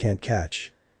thieves you can't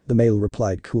catch. The male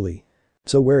replied coolly.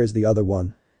 So where is the other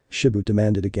one? Shibu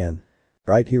demanded again.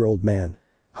 Right here, old man.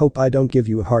 Hope I don't give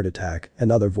you a heart attack,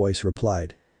 another voice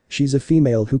replied. She's a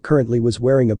female who currently was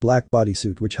wearing a black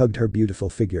bodysuit which hugged her beautiful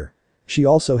figure. She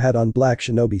also had on black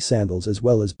shinobi sandals as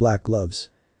well as black gloves.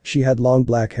 She had long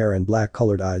black hair and black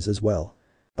colored eyes as well.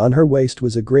 On her waist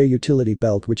was a gray utility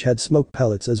belt which had smoke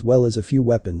pellets as well as a few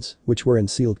weapons, which were in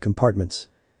sealed compartments.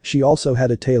 She also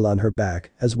had a tail on her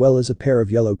back, as well as a pair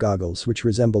of yellow goggles which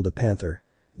resembled a panther.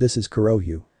 This is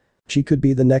Kurohyu. She could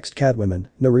be the next Catwoman,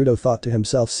 Naruto thought to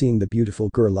himself seeing the beautiful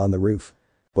girl on the roof.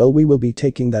 Well, we will be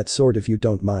taking that sword if you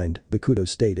don't mind, Bakuto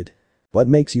stated. What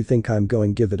makes you think I'm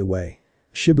going give it away?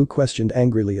 Shibu questioned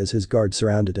angrily as his guard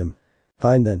surrounded him.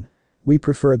 Fine then. We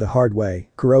prefer the hard way,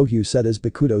 Kurohyu said as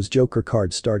Bakuto's Joker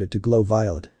card started to glow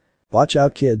violet. Watch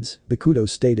out, kids, Bakuto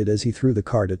stated as he threw the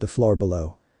card at the floor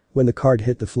below. When the card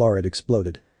hit the floor, it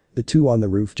exploded. The two on the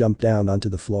roof jumped down onto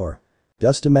the floor.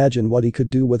 Just imagine what he could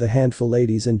do with a handful,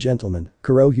 ladies and gentlemen,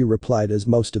 Kurohyu replied as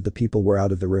most of the people were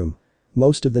out of the room.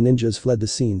 Most of the ninjas fled the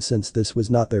scene since this was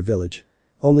not their village.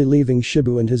 Only leaving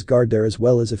Shibu and his guard there as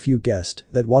well as a few guests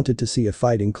that wanted to see a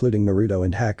fight including Naruto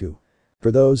and Haku.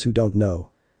 For those who don't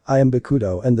know, I am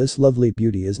Bakuto and this lovely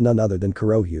beauty is none other than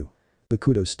Kurohyu.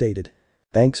 Bakuto stated.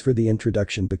 Thanks for the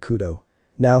introduction, Bakuto.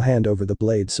 Now hand over the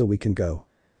blade so we can go.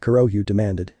 Kurohyu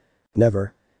demanded.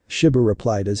 Never. Shibu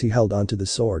replied as he held onto the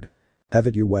sword. Have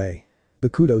it your way.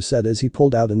 Bakuto said as he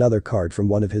pulled out another card from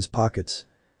one of his pockets.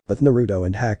 But Naruto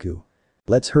and Haku.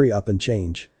 Let's hurry up and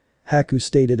change. Haku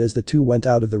stated as the two went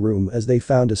out of the room as they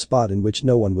found a spot in which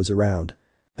no one was around.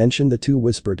 Enshin the two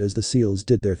whispered as the seals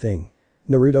did their thing.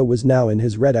 Naruto was now in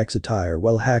his Red X attire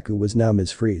while Haku was now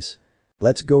Ms. Freeze.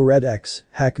 Let's go Red X,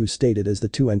 Haku stated as the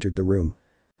two entered the room.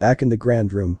 Back in the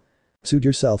grand room. Suit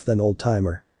yourself then old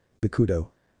timer. Bakuto.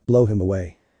 Blow him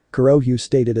away. Kurohyu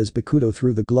stated as Bakuto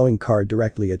threw the glowing card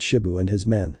directly at Shibu and his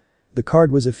men. The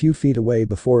card was a few feet away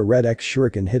before a Red X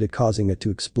shuriken hit it causing it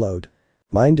to explode.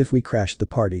 Mind if we crashed the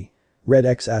party? Red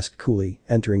X asked coolly,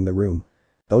 entering the room.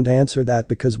 Don't answer that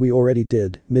because we already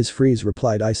did, Ms. Freeze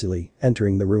replied icily,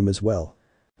 entering the room as well.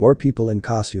 More people in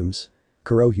costumes?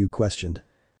 Kurohyu questioned.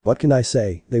 What can I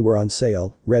say, they were on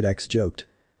sale, Red X joked.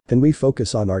 Can we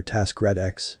focus on our task Red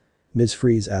X? Ms.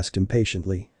 Freeze asked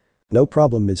impatiently. No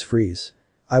problem Ms. Freeze.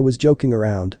 I was joking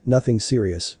around, nothing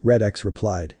serious, Red X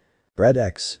replied. Red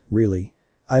X, really?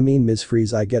 I mean Ms.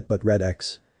 Freeze I get but Red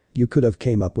X. You could have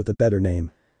came up with a better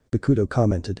name. Bakuto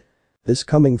commented. This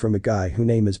coming from a guy whose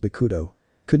name is Bakuto.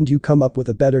 Couldn't you come up with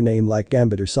a better name like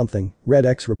Gambit or something, Red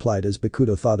X replied as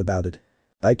Bakuto thought about it.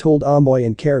 I told Amoy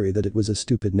and Carrie that it was a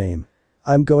stupid name.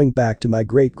 I'm going back to my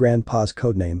great-grandpa's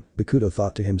codename, Bakuto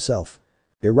thought to himself.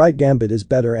 You're right Gambit is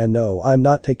better and no I'm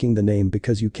not taking the name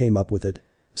because you came up with it.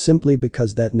 Simply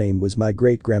because that name was my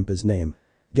great-grandpa's name.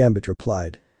 Gambit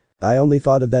replied. I only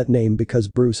thought of that name because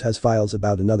Bruce has files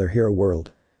about another hero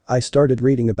world. I started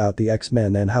reading about the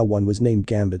X-Men and how one was named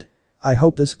Gambit. I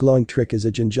hope this glowing trick is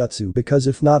a genjutsu because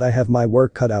if not I have my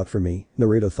work cut out for me,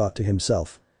 Naruto thought to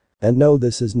himself. And no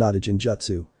this is not a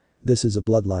genjutsu. This is a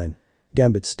bloodline.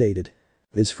 Gambit stated.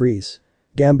 Ms. Freeze.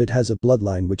 Gambit has a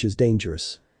bloodline which is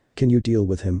dangerous. Can you deal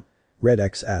with him? Red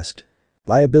X asked.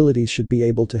 My abilities should be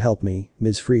able to help me,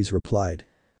 Ms. Freeze replied.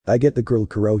 I get the girl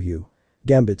Kurohyu.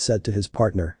 Gambit said to his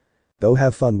partner. Go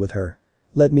have fun with her.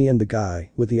 Let me and the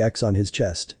guy, with the X on his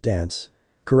chest, dance.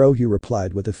 Kurohyu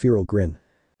replied with a feral grin.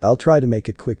 I'll try to make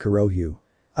it quick Kurohyu.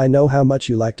 I know how much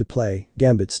you like to play,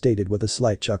 Gambit stated with a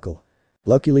slight chuckle.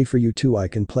 Luckily for you two I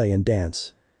can play and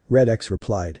dance. Red X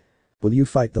replied. Will you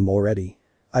fight them already?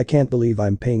 I can't believe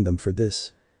I'm paying them for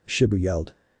this. Shibu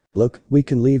yelled. Look, we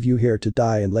can leave you here to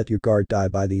die and let your guard die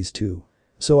by these two.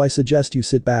 So I suggest you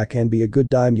sit back and be a good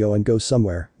daimyo and go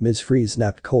somewhere, Ms. Freeze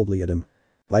snapped coldly at him.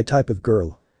 My type of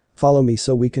girl. Follow me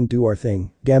so we can do our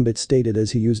thing, Gambit stated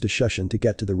as he used a shushin to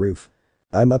get to the roof.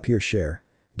 I'm up here Cher.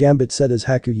 Gambit said as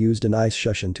Haku used an ice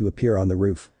shushin to appear on the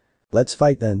roof. Let's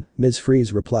fight then, Ms.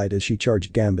 Freeze replied as she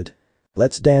charged Gambit.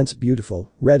 Let's dance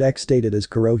beautiful, Red X stated as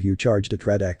Kurohyu charged at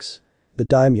Red X. The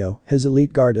daimyo, his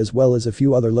elite guard as well as a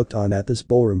few other looked on at this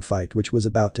ballroom fight which was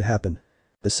about to happen.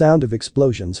 The sound of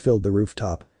explosions filled the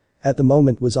rooftop. At the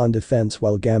moment was on defense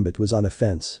while Gambit was on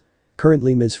offense.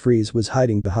 Currently Ms. Freeze was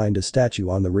hiding behind a statue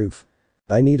on the roof.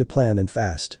 I need a plan and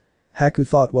fast. Haku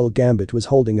thought while Gambit was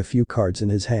holding a few cards in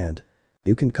his hand.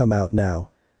 You can come out now.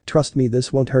 Trust me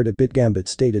this won't hurt a bit Gambit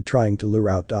stated trying to lure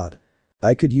out Dot.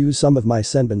 I could use some of my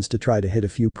senbons to try to hit a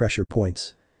few pressure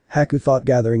points. Haku thought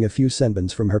gathering a few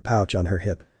senbons from her pouch on her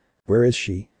hip. Where is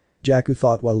she? Jaku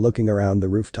thought while looking around the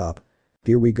rooftop.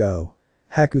 Here we go.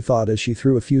 Haku thought as she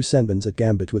threw a few senbons at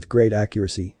Gambit with great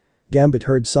accuracy. Gambit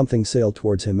heard something sail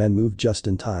towards him and moved just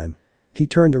in time. He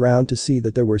turned around to see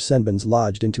that there were senbons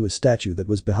lodged into a statue that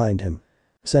was behind him.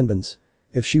 Senbons.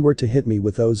 If she were to hit me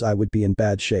with those I would be in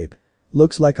bad shape.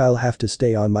 Looks like I'll have to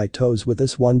stay on my toes with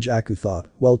this one Jaku thought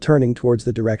while turning towards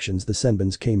the directions the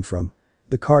senbons came from.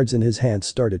 The cards in his hands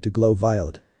started to glow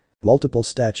violet. Multiple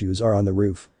statues are on the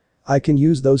roof. I can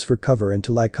use those for cover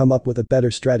until I come up with a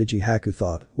better strategy Haku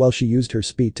thought while she used her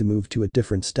speed to move to a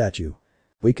different statue.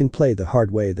 We can play the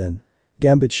hard way then.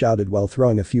 Gambit shouted while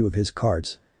throwing a few of his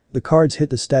cards. The cards hit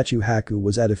the statue Haku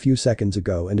was at a few seconds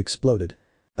ago and exploded.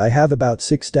 I have about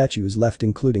 6 statues left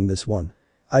including this one.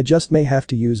 I just may have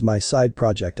to use my side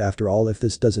project after all if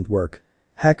this doesn't work.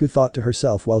 Haku thought to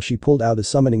herself while she pulled out a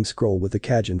summoning scroll with the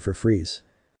Kajin for freeze.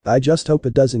 I just hope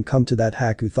it doesn't come to that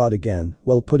Haku thought again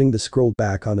while putting the scroll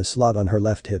back on a slot on her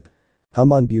left hip.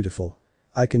 Come on beautiful.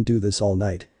 I can do this all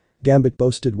night. Gambit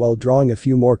boasted while drawing a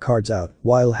few more cards out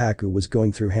while Haku was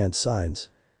going through hand signs.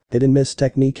 Hit and miss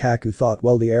technique Haku thought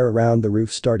while the air around the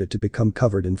roof started to become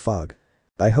covered in fog.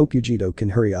 I hope Yujito can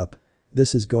hurry up.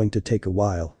 This is going to take a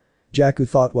while. Jaku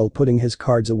thought while putting his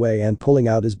cards away and pulling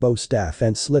out his bow staff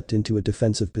and slipped into a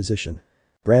defensive position.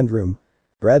 Grand room.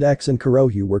 Red X and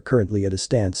Kurohyu were currently at a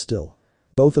standstill.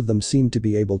 Both of them seemed to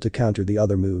be able to counter the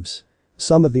other moves.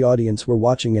 Some of the audience were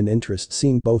watching in interest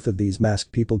seeing both of these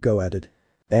masked people go at it.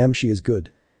 Damn she is good.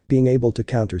 Being able to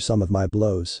counter some of my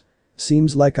blows.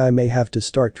 Seems like I may have to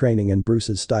start training in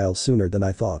Bruce's style sooner than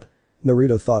I thought.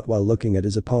 Naruto thought while looking at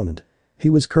his opponent. He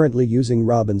was currently using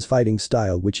Robin's fighting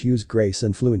style, which used grace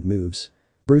and fluent moves.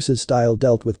 Bruce's style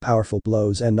dealt with powerful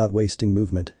blows and not wasting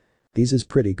movement. These is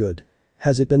pretty good.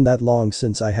 Has it been that long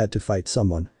since I had to fight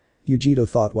someone? Yujito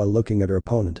thought while looking at her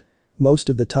opponent. Most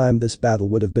of the time this battle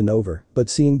would have been over, but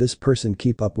seeing this person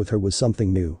keep up with her was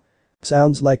something new.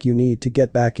 Sounds like you need to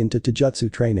get back into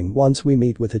Taijutsu training once we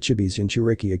meet with Hachibi's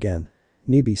Jinchuriki again.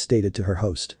 Nibi stated to her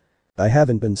host. I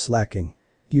haven't been slacking.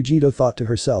 Yujito thought to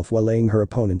herself while laying her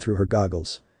opponent through her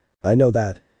goggles. I know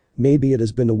that. Maybe it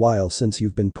has been a while since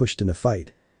you've been pushed in a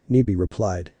fight. Nibi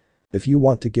replied. If you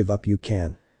want to give up you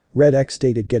can. Red X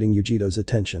stated, getting Yujito's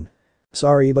attention.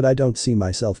 Sorry, but I don't see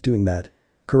myself doing that.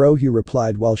 Kurohyu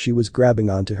replied while she was grabbing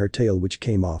onto her tail, which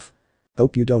came off.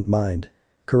 Hope you don't mind.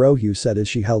 Kurohyu said as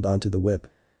she held onto the whip.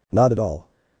 Not at all.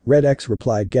 Red X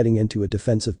replied, getting into a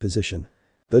defensive position.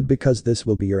 Good, because this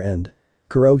will be your end.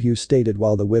 Kurohyu stated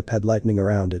while the whip had lightning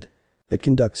around it. It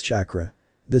conducts chakra.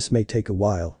 This may take a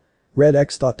while. Red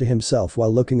X thought to himself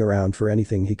while looking around for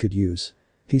anything he could use.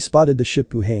 He spotted the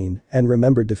Shippuhain and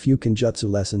remembered the few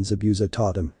Kenjutsu lessons Abusa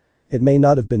taught him. It may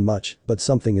not have been much, but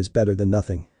something is better than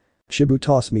nothing. Shibu,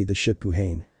 toss me the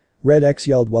Shippuhain. Red X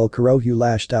yelled while Kurohyu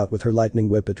lashed out with her lightning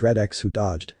whip at Red X, who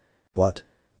dodged. What?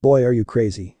 Boy, are you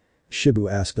crazy? Shibu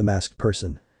asked the masked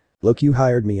person. Look, you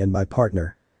hired me and my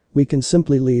partner. We can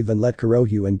simply leave and let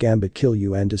Kurohyu and Gambit kill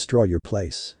you and destroy your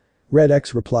place. Red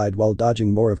X replied while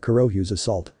dodging more of Kurohyu's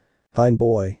assault. Fine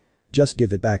boy. Just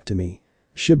give it back to me.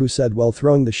 Shibu said while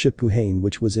throwing the Shippuhain,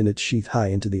 which was in its sheath, high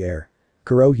into the air.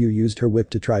 Kurohyu used her whip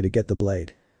to try to get the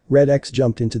blade. Red X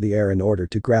jumped into the air in order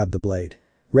to grab the blade.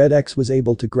 Red X was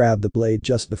able to grab the blade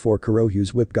just before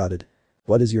Kurohyu's whip got it.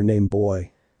 What is your name,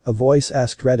 boy? A voice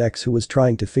asked Red X, who was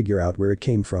trying to figure out where it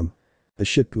came from. The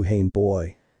Shippuhain,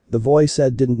 boy. The voice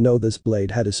said didn't know this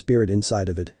blade had a spirit inside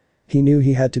of it. He knew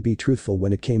he had to be truthful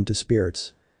when it came to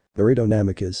spirits. Naruto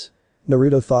Namikaze.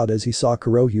 Naruto thought as he saw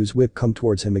Kurohyu's whip come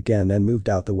towards him again and moved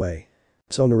out the way.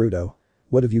 So Naruto.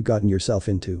 What have you gotten yourself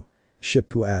into?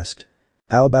 Shippu asked.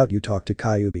 How about you talk to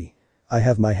Kyuubi? I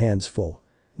have my hands full.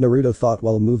 Naruto thought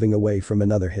while moving away from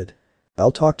another hit.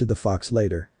 I'll talk to the fox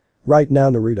later. Right now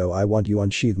Naruto, I want you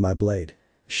unsheath my blade.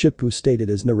 Shippu stated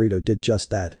as Naruto did just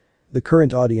that. The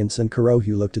current audience and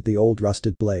Kurohyu looked at the old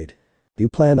rusted blade. Do you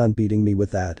plan on beating me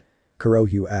with that?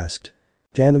 Kurohyu asked.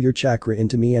 Channel your chakra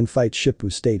into me and fight,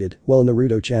 Shippu stated while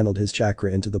Naruto channeled his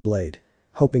chakra into the blade.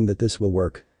 Hoping that this will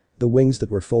work. The wings that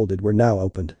were folded were now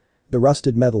opened. The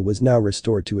rusted metal was now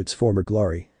restored to its former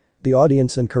glory. The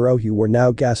audience and Kurohyu were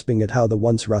now gasping at how the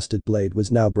once rusted blade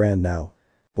was now brand new.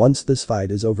 Once this fight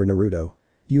is over, Naruto.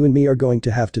 You and me are going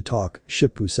to have to talk,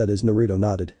 Shippu said as Naruto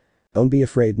nodded. Don't be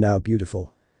afraid now,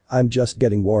 beautiful. I'm just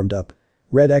getting warmed up.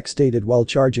 Red X stated while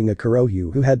charging a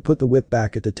Kurohyu who had put the whip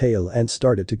back at the tail and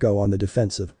started to go on the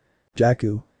defensive.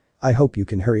 Jaku. I hope you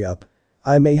can hurry up.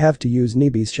 I may have to use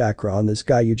Nibi's chakra on this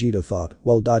guy, Yujito thought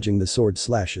while dodging the sword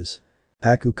slashes.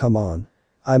 Haku, come on.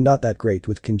 I'm not that great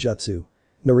with Kenjutsu.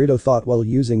 Naruto thought while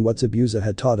using what Zabuza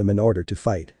had taught him in order to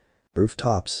fight.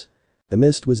 Rooftops. The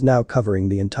mist was now covering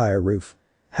the entire roof.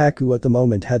 Haku at the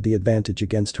moment had the advantage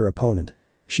against her opponent.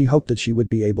 She hoped that she would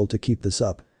be able to keep this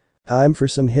up. Time for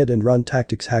some hit and run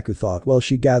tactics, Haku thought while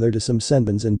she gathered some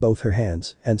senbons in both her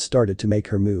hands and started to make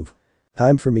her move.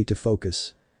 Time for me to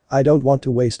focus. I don't want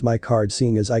to waste my card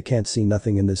seeing as I can't see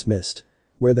nothing in this mist.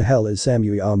 Where the hell is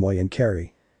Samui, Amoy and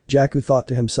Carrie? Jaku thought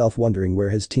to himself, wondering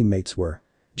where his teammates were.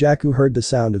 Jaku heard the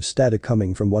sound of static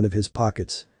coming from one of his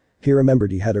pockets. He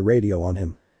remembered he had a radio on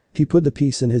him. He put the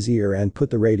piece in his ear and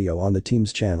put the radio on the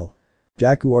team's channel.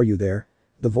 Jaku, are you there?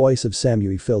 The voice of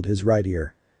Samui filled his right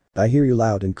ear. I hear you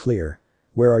loud and clear.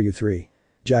 Where are you three?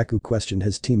 Jaku questioned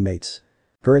his teammates.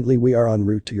 Currently we are en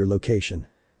route to your location.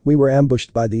 We were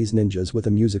ambushed by these ninjas with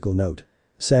a musical note.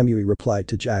 Samui replied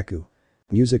to Jaku.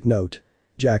 Music note?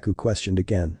 Jaku questioned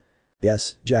again.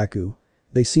 Yes, Jaku.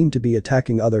 They seem to be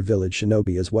attacking other village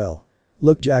shinobi as well.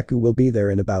 Look, Jaku will be there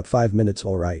in about 5 minutes,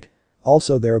 alright.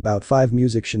 Also there are about 5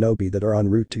 music shinobi that are en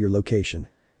route to your location.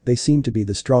 They seem to be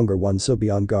the stronger ones, so be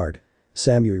on guard.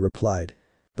 Samui replied.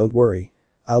 Don't worry.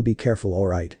 I'll be careful,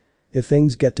 alright. If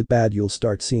things get too bad you'll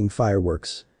start seeing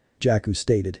fireworks. Jaku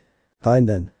stated. Fine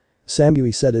then.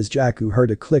 Samui said as Jaku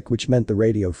heard a click, which meant the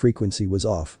radio frequency was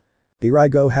off. Here I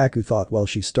go, Haku thought while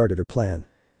she started her plan.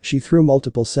 She threw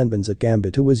multiple senbons at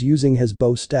Gambit, who was using his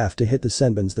bow staff to hit the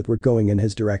senbons that were going in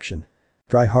his direction.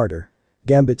 Try harder.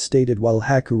 Gambit stated while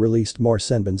Haku released more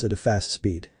senbons at a fast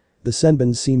speed. The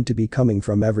senbons seemed to be coming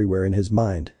from everywhere in his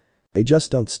mind. They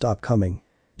just don't stop coming.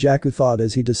 Jaku thought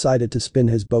as he decided to spin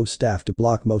his bow staff to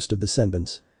block most of the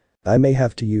senbons. I may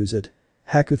have to use it.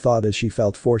 Haku thought as she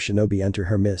felt 4 shinobi enter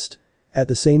her mist. At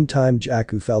the same time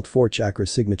Jaku felt 4 chakra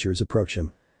signatures approach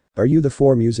him. Are you the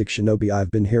 4 music shinobi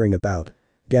I've been hearing about?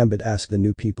 Gambit asked the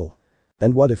new people.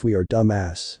 And what if we are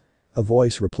dumbass? A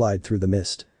voice replied through the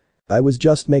mist. I was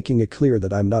just making it clear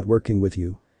that I'm not working with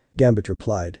you. Gambit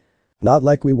replied. Not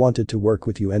like we wanted to work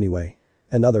with you anyway.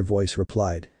 Another voice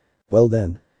replied. Well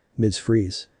then. Ms.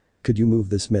 Freeze. Could you move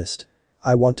this mist?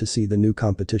 I want to see the new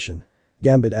competition.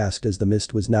 Gambit asked as the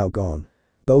mist was now gone.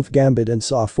 Both Gambit and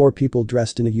saw 4 people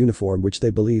dressed in a uniform which they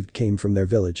believed came from their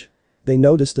village. They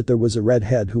noticed that there was a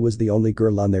redhead who was the only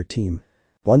girl on their team.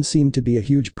 One seemed to be a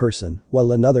huge person,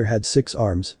 while another had 6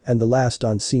 arms, and the last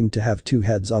on seemed to have 2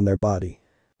 heads on their body.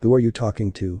 Who are you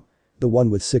talking to? The one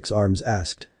with 6 arms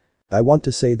asked. I want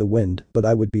to say the wind, but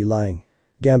I would be lying.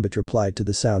 Gambit replied to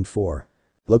the sound 4.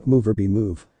 Look, move or be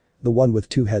move. The one with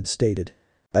 2 heads stated.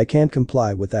 I can't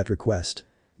comply with that request.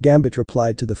 Gambit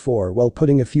replied to the 4 while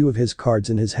putting a few of his cards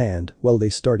in his hand while they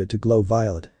started to glow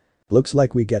violet. Looks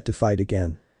like we get to fight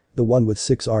again. The one with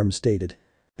 6 arms stated.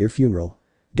 Your funeral.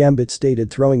 Gambit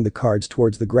stated, throwing the cards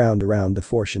towards the ground around the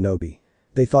 4 shinobi.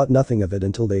 They thought nothing of it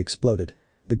until they exploded.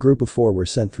 The group of 4 were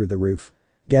sent through the roof.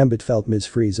 Gambit felt Ms.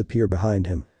 Freeze appear behind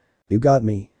him. You got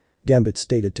me. Gambit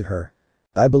stated to her.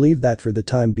 I believe that for the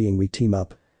time being we team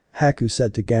up. Haku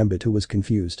said to Gambit, who was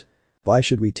confused. Why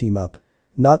should we team up?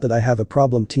 Not that I have a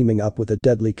problem teaming up with a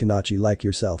deadly Kanachi like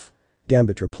yourself.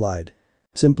 Gambit replied.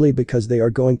 Simply because they are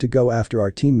going to go after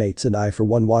our teammates and I for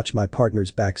one watch my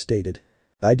partner's back stated.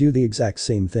 I do the exact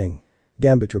same thing.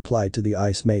 Gambit replied to the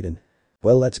Ice Maiden.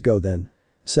 Well, let's go then.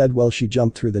 Said while she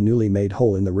jumped through the newly made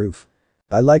hole in the roof.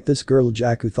 I like this girl,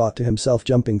 Jaku thought to himself,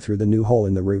 jumping through the new hole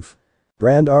in the roof.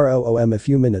 Brand ROOM. A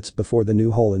few minutes before the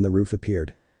new hole in the roof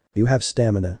appeared. You have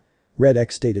stamina. Red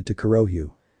X stated to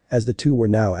Kurohyu. As the two were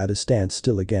now at a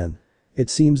standstill again. It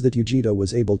seems that Yujito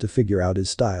was able to figure out his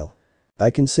style. I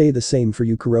can say the same for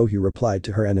you, Kurohyu replied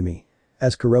to her enemy.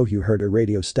 As Kurohyu heard a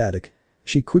radio static.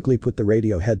 She quickly put the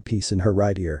radio headpiece in her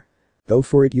right ear. Go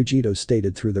for it, Yujito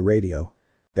stated through the radio.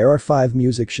 There are 5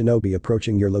 music shinobi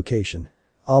approaching your location.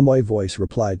 Amoy voice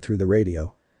replied through the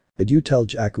radio. Did you tell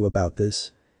Jaku about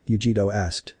this? Yujito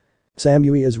asked.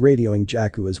 Samui is radioing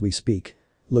Jaku as we speak.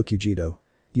 Look, Yujito.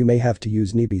 You may have to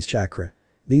use Nibi's chakra.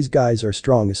 These guys are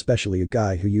strong, especially a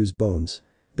guy who used bones.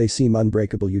 They seem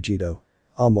unbreakable, Yujito.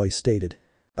 Amoy stated.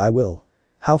 I will.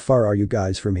 How far are you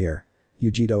guys from here?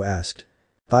 Yujito asked.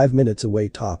 5 minutes away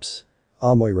tops.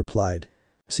 Amoy replied.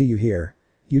 See you here.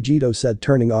 Yujito said,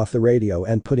 turning off the radio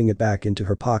and putting it back into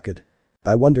her pocket.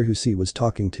 I wonder who C was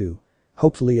talking to.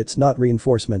 Hopefully it's not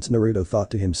reinforcements, Naruto thought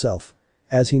to himself.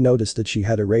 As he noticed that she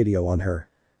had a radio on her.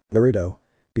 Naruto.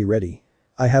 Be ready.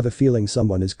 I have a feeling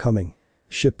someone is coming.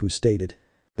 Shippu stated.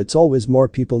 It's always more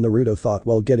people, Naruto thought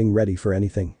while getting ready for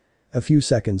anything. A few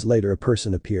seconds later a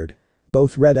person appeared.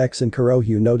 Both Red X and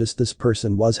Kurohyu noticed this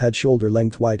person had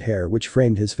shoulder-length white hair which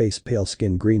framed his face, pale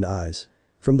skin, green eyes.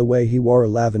 From the way he wore a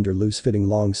lavender loose-fitting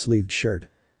long-sleeved shirt.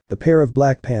 A pair of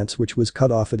black pants which was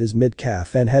cut off at his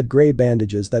mid-calf and had grey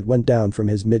bandages that went down from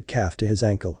his mid-calf to his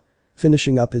ankle.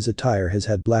 Finishing up his attire, his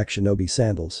had black shinobi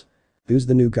sandals. Who's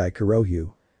the new guy,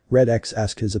 Kurohyu? Red X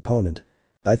asked his opponent.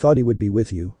 I thought he would be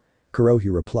with you.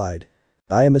 Kurohyu replied.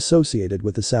 I am associated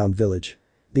with the Sound Village.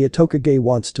 The Otokage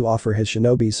wants to offer his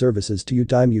shinobi services to you,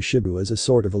 Daimyo Shibu, as a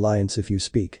sort of alliance if you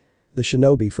speak. The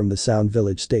shinobi from the Sound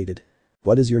Village stated.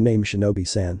 What is your name,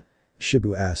 Shinobi-san?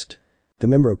 Shibu asked.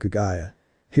 Tomimuro Kagaya.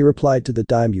 He replied to the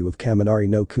daimyo of Kaminari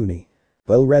no Kuni.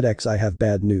 Well, Red X, I have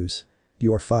bad news.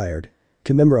 You're fired.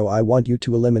 Tomimuro, I want you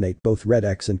to eliminate both Red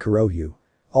X and Kurohyu.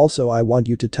 Also, I want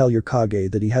you to tell your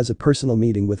Kage that he has a personal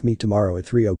meeting with me tomorrow at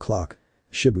 3 o'clock.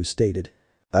 Shibu stated.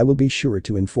 I will be sure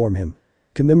to inform him.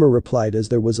 Kamimura replied as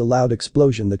there was a loud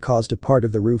explosion that caused a part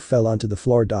of the roof fell onto the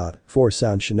floor. 4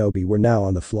 sound shinobi were now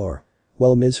on the floor.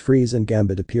 While Ms. Freeze and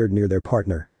Gambit appeared near their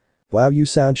partner. Wow, you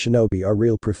sound shinobi are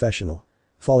real professional.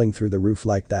 Falling through the roof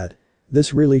like that.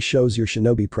 This really shows your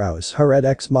shinobi prowess. Red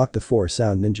X mocked the 4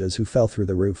 sound ninjas who fell through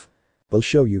the roof. We'll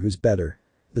show you who's better.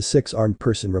 The 6-armed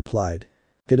person replied.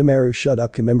 Hidemaru, shut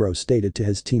up, Kamimuro stated to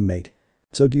his teammate.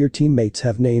 So do your teammates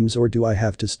have names or do I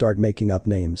have to start making up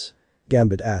names?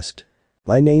 Gambit asked.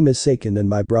 My name is Seiken and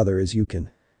my brother is Yukin.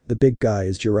 The big guy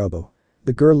is Jirobo.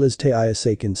 The girl is Taiya,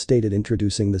 Seiken stated,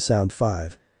 introducing the Sound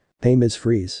 5. Name is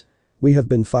Freeze. We have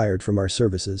been fired from our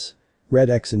services. Red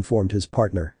X informed his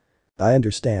partner. I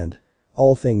understand.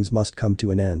 All things must come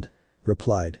to an end.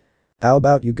 Replied. How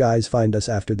about you guys find us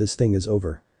after this thing is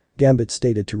over? Gambit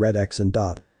stated to Red X and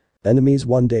Dot. Enemies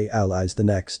one day, allies the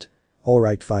next.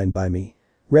 Alright, fine by me.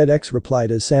 Red X replied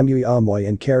as Samui, Amoy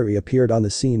and Carrie appeared on the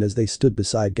scene as they stood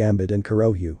beside Gambit and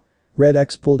Kurohyu. Red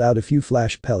X pulled out a few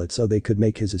flash pellets so they could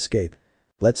make his escape.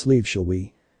 Let's leave, shall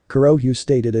we? Kurohyu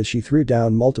stated as she threw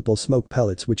down multiple smoke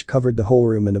pellets which covered the whole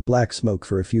room in a black smoke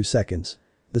for a few seconds.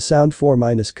 The sound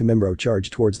 4-Kimimaro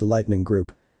charged towards the lightning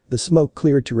group. The smoke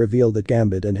cleared to reveal that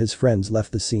Gambit and his friends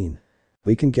left the scene.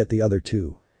 We can get the other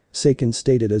two. Seiken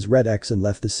stated as Red X and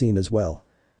left the scene as well.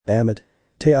 Damn it.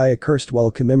 Taiya cursed while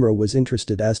Kimimaro was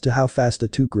interested as to how fast the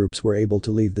two groups were able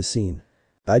to leave the scene.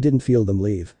 I didn't feel them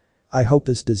leave. I hope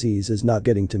this disease is not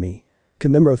getting to me.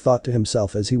 Kimimaro thought to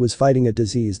himself as he was fighting a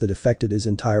disease that affected his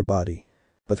entire body.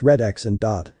 But Red X and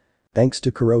Dot. Thanks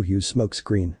to Kurohyu's smoke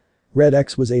screen. Red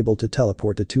X was able to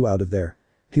teleport the two out of there.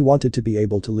 He wanted to be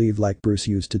able to leave like Bruce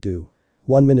used to do.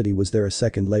 1 minute he was there, a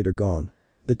second later gone.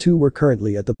 The two were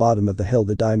currently at the bottom of the hill,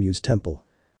 the Daimyo's temple.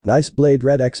 Nice blade,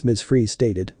 Red X, Ms. Freeze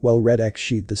stated while Red X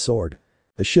sheathed the sword.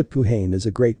 The Shippuhane is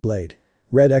a great blade.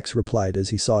 Red X replied as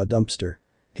he saw a dumpster.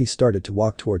 He started to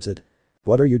walk towards it.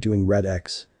 What are you doing, Red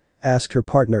X? Asked her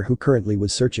partner who currently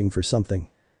was searching for something.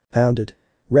 Found it.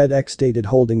 Red X stated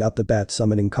holding up the bat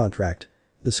summoning contract.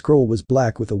 The scroll was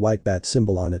black with a white bat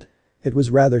symbol on it. It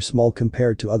was rather small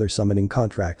compared to other summoning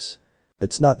contracts.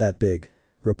 It's not that big.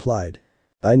 Replied.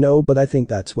 I know, but I think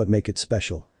that's what make it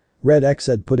special. Red X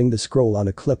said, putting the scroll on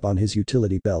a clip on his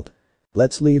utility belt.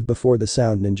 Let's leave before the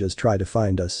sound ninjas try to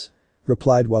find us.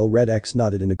 Replied while Red X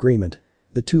nodded in agreement.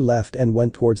 The two left and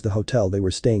went towards the hotel they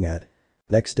were staying at.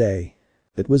 Next day.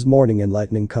 It was morning in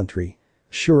Lightning Country.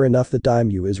 Sure enough, the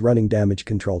Daimyo is running damage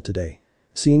control today.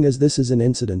 Seeing as this is an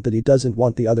incident that he doesn't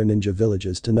want the other ninja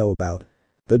villages to know about.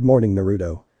 Good morning,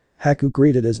 Naruto. Haku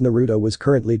greeted as Naruto was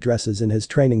currently dresses in his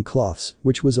training cloths,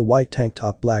 which was a white tank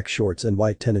top, black shorts and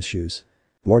white tennis shoes.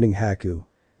 Morning, Haku.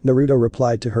 Naruto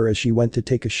replied to her as she went to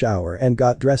take a shower and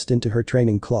got dressed into her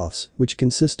training cloths, which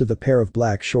consist of a pair of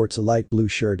black shorts, a light blue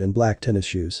shirt and black tennis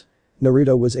shoes.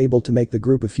 Naruto was able to make the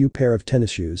group a few pair of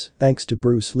tennis shoes thanks to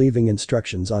Bruce leaving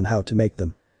instructions on how to make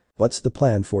them. What's the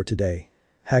plan for today?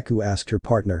 Haku asked her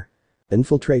partner.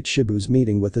 Infiltrate Shibu's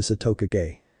meeting with the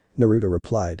Satokage. Naruto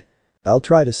replied. I'll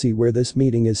try to see where this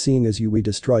meeting is, seeing as we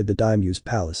destroyed the Daimyo's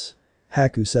palace.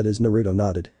 Haku said as Naruto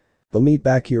nodded. We'll meet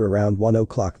back here around 1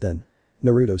 o'clock then.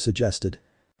 Naruto suggested.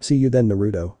 See you then,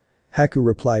 Naruto. Haku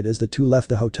replied as the two left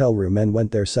the hotel room and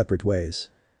went their separate ways.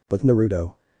 But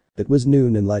Naruto. It was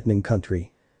noon in Lightning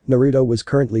Country. Naruto was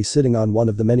currently sitting on one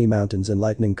of the many mountains in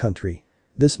Lightning Country.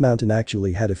 This mountain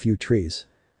actually had a few trees.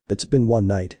 It's been one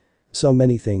night. So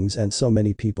many things and so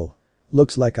many people.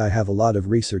 Looks like I have a lot of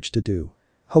research to do.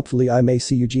 Hopefully I may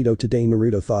see Yujito today,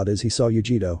 Naruto thought as he saw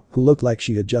Yujito, who looked like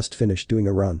she had just finished doing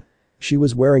a run. She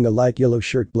was wearing a light yellow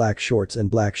shirt, black shorts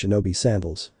and black shinobi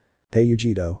sandals. Hey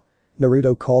Yujito.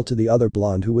 Naruto called to the other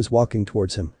blonde who was walking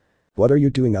towards him. What are you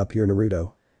doing up here,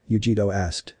 Naruto? Yujito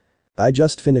asked. I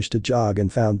just finished a jog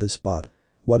and found this spot.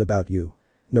 What about you?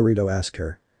 Naruto asked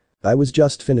her. I was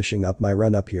just finishing up my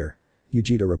run up here.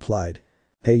 Yujito replied.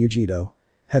 Hey Yujito.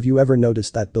 Have you ever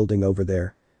noticed that building over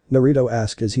there? Naruto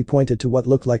asked as he pointed to what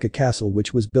looked like a castle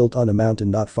which was built on a mountain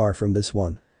not far from this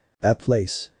one. That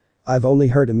place. I've only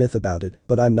heard a myth about it,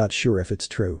 but I'm not sure if it's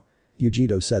true.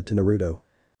 Yujito said to Naruto.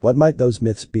 What might those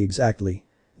myths be exactly?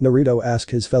 Naruto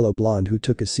asked his fellow blonde who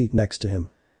took a seat next to him.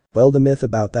 Well, the myth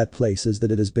about that place is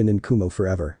that it has been in Kumo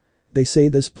forever. They say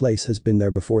this place has been there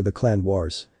before the clan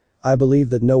wars. I believe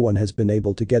that no one has been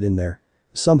able to get in there.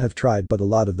 Some have tried but a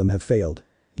lot of them have failed.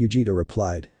 Yujito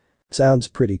replied. Sounds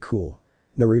pretty cool.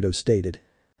 Naruto stated.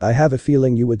 I have a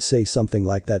feeling you would say something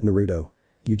like that, Naruto.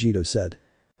 Yujito said.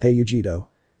 Hey Yujito.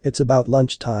 It's about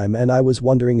lunchtime and I was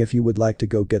wondering if you would like to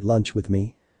go get lunch with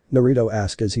me? Naruto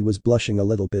asked as he was blushing a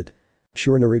little bit.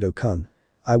 Sure, Naruto-kun.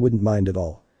 I wouldn't mind at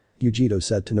all. Yujito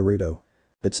said to Naruto.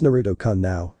 It's Naruto-kun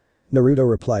now. Naruto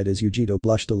replied as Yujito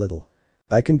blushed a little.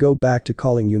 I can go back to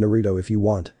calling you Naruto if you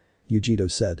want. Yujito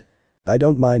said. I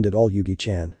don't mind at all,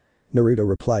 Yugi-chan. Naruto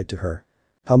replied to her.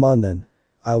 Come on then.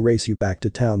 I'll race you back to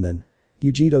town then.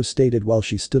 Yujito stated while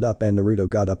she stood up and Naruto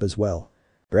got up as well.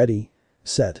 Ready?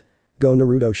 Set. Go,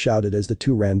 Naruto shouted as the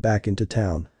two ran back into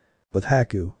town. With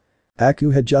Haku.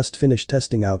 Haku had just finished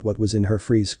testing out what was in her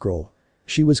freeze scroll.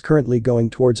 She was currently going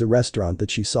towards a restaurant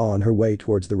that she saw on her way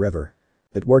towards the river.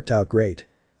 It worked out great.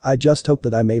 I just hope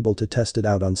that I'm able to test it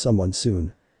out on someone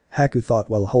soon. Haku thought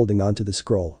while holding onto the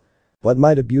scroll. What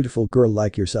might a beautiful girl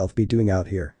like yourself be doing out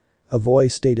here? A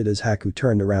voice stated as Haku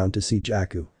turned around to see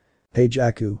Jaku. Hey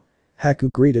Jaku.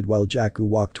 Haku greeted while Jaku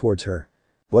walked towards her.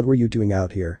 What were you doing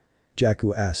out here?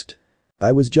 Jaku asked.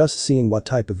 I was just seeing what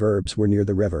type of herbs were near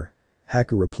the river.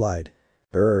 Haku replied.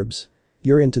 Herbs?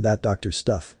 You're into that doctor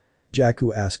stuff?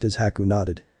 Jaku asked as Haku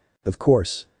nodded. Of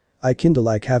course. I kinda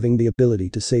like having the ability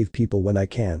to save people when I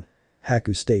can.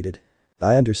 Haku stated.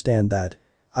 I understand that.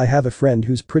 I have a friend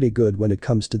who's pretty good when it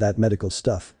comes to that medical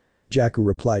stuff. Jaku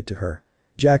replied to her.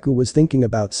 Jaku was thinking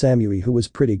about Samui, who was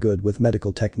pretty good with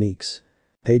medical techniques.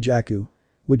 Hey Jaku.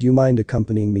 Would you mind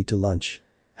accompanying me to lunch?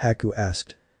 Haku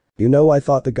asked. You know, I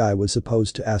thought the guy was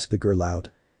supposed to ask the girl out.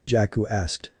 Jaku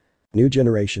asked. New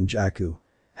generation Jaku.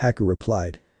 Haku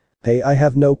replied. Hey, I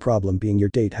have no problem being your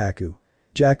date, Haku.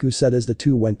 Jaku said as the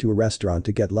two went to a restaurant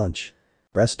to get lunch.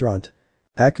 Restaurant?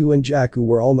 Haku and Jaku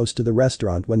were almost to the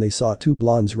restaurant when they saw two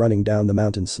blondes running down the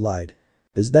mountain slide.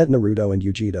 Is that Naruto and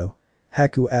Yujito?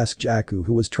 Haku asked Jaku,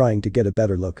 who was trying to get a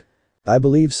better look. I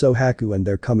believe so, Haku, and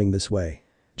they're coming this way.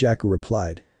 Jaku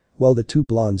replied. Well, the two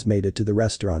blondes made it to the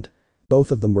restaurant.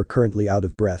 Both of them were currently out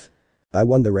of breath. I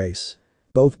won the race.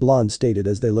 Both blondes stated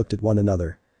as they looked at one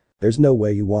another. There's no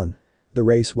way you won. The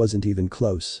race wasn't even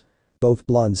close. Both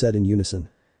blondes said in unison.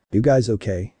 You guys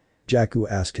okay? Jaku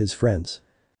asked his friends.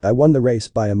 I won the race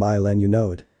by a mile and you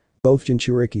know it. Both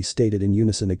Jinchuriki stated in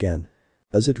unison again.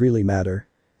 Does it really matter?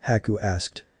 Haku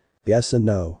asked. Yes and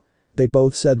no. They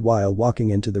both said while walking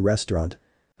into the restaurant.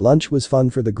 Lunch was fun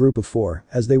for the group of four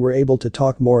as they were able to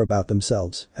talk more about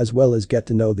themselves as well as get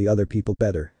to know the other people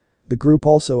better. The group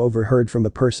also overheard from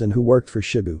a person who worked for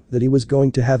Shibu that he was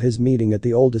going to have his meeting at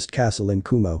the oldest castle in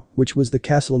Kumo, which was the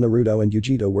castle Naruto and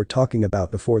Yujito were talking about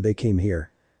before they came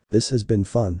here. This has been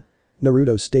fun.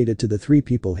 Naruto stated to the three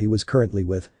people he was currently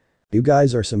with. You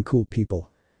guys are some cool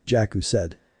people. Jaku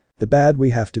said. The bad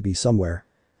we have to be somewhere.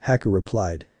 Haku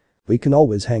replied. We can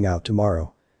always hang out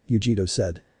tomorrow. Yujito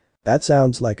said. That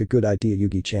sounds like a good idea,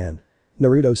 Yugi-chan.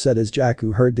 Naruto said as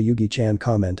Jaku heard the Yugi-chan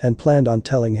comment and planned on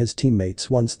telling his teammates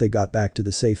once they got back to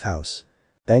the safe house.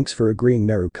 Thanks for agreeing,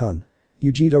 Naru-kun.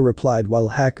 Yujito replied while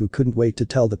Haku couldn't wait to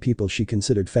tell the people she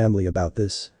considered family about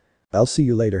this. I'll see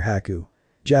you later, Haku.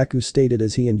 Jaku stated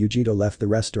as he and Yujito left the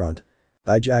restaurant.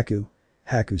 Bye, Jaku.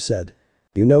 Haku said.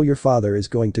 You know your father is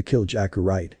going to kill Jaku,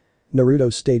 right?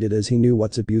 Naruto stated as he knew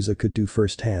what Zabuza could do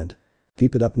firsthand.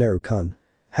 Keep it up, Naru-kun.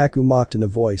 Haku mocked in a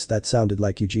voice that sounded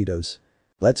like Yujito's.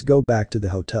 Let's go back to the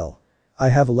hotel. I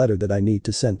have a letter that I need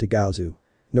to send to Gaozu.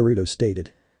 Naruto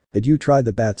stated. Did you try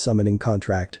the bat summoning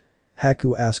contract?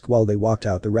 Haku asked while they walked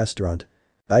out the restaurant.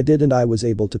 I did and I was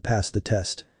able to pass the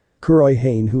test. Kuroi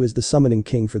Hane, who is the summoning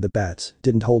king for the bats,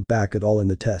 didn't hold back at all in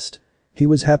the test. He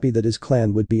was happy that his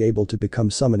clan would be able to become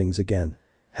summonings again.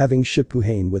 Having Shippu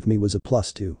Hane with me was a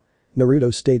plus too.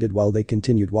 Naruto stated while they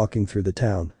continued walking through the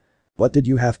town. What did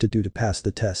you have to do to pass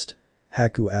the test?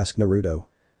 Haku asked Naruto.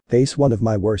 Face one of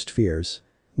my worst fears.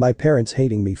 My parents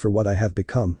hating me for what I have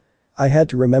become. I had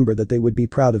to remember that they would be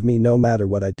proud of me no matter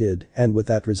what I did, and with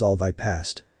that resolve I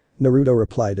passed. Naruto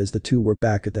replied as the two were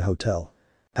back at the hotel.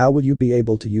 How will you be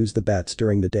able to use the bats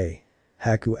during the day?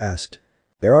 Haku asked.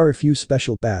 There are a few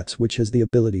special bats which has the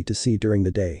ability to see during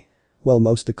the day. While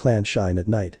most the clan shine at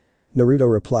night.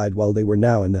 Naruto replied while they were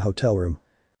now in the hotel room.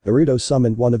 Naruto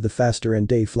summoned one of the faster and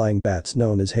day-flying bats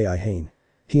known as Heiai Hane.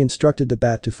 He instructed the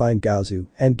bat to find Gaozu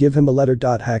and give him a letter.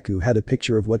 Haku had a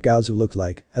picture of what Gaozu looked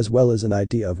like as well as an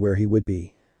idea of where he would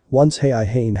be. Once Heiai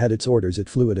Hane had its orders, it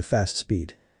flew at a fast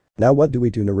speed. Now what do we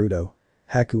do, Naruto?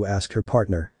 Haku asked her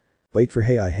partner. Wait for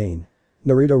Heiai Hane.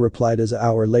 Naruto replied as an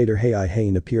hour later Heiai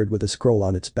Hane appeared with a scroll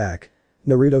on its back.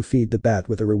 Naruto feed the bat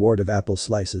with a reward of apple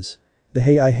slices. The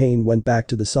Heiai Hane went back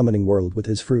to the summoning world with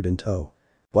his fruit in tow.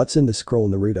 What's in the scroll,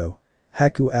 Naruto?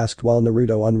 Haku asked while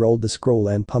Naruto unrolled the scroll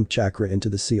and pumped chakra into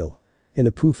the seal. In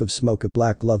a poof of smoke a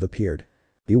black glove appeared.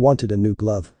 You wanted a new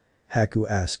glove? Haku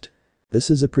asked. This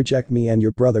is a project me and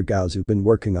your brother Gaozu been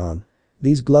working on.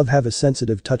 These gloves have a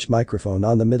sensitive touch microphone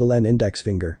on the middle and index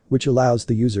finger, which allows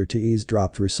the user to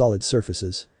eavesdrop through solid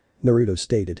surfaces. Naruto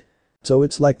stated. So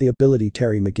it's like the ability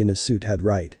Terry McGinnis' suit had,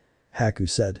 right? Haku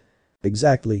said.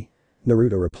 Exactly.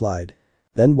 Naruto replied.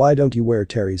 Then why don't you wear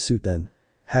Terry's suit then?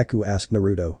 Haku asked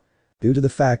Naruto. Due to the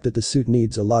fact that the suit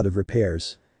needs a lot of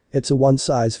repairs. It's a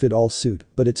one-size-fit-all suit,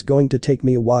 but it's going to take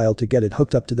me a while to get it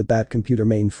hooked up to the Bat computer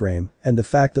mainframe, and the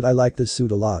fact that I like this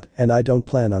suit a lot and I don't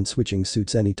plan on switching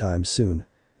suits anytime soon.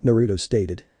 Naruto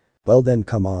stated. Well then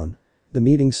come on. The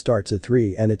meeting starts at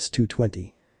 3 and it's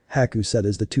 2:20. Haku said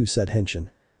as the two said henshin.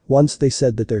 Once they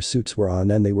said that their suits were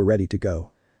on and they were ready to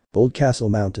go. Old Castle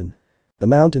Mountain. The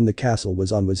mountain the castle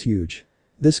was on was huge.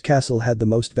 This castle had the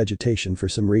most vegetation for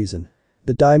some reason.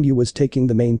 The daimyo was taking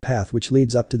the main path which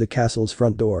leads up to the castle's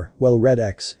front door, while Red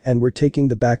X and were taking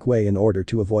the back way in order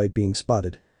to avoid being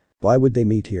spotted. Why would they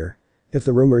meet here? If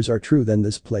the rumors are true, then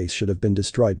this place should have been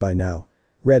destroyed by now.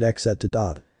 Red X said to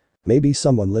Dot. Maybe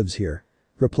someone lives here.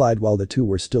 Replied while the two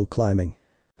were still climbing.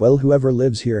 Well, whoever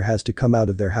lives here has to come out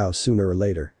of their house sooner or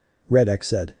later. Red X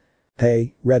said.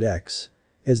 Hey, Red X.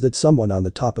 Is that someone on the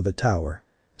top of a tower?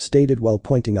 Stated while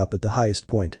pointing up at the highest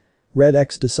point. Red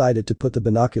X decided to put the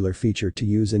binocular feature to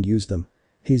use and used them.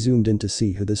 He zoomed in to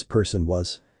see who this person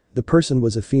was. The person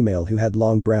was a female who had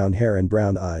long brown hair and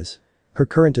brown eyes. Her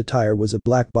current attire was a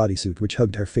black bodysuit which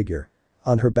hugged her figure.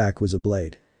 On her back was a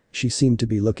blade. She seemed to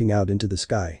be looking out into the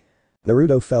sky.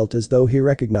 Naruto felt as though he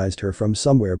recognized her from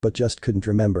somewhere but just couldn't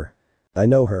remember. I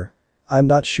know her. I'm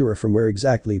not sure from where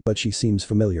exactly but she seems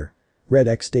familiar. Red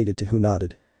X stated to who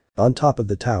nodded. On top of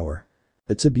the tower.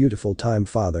 It's a beautiful time,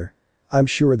 father. I'm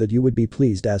sure that you would be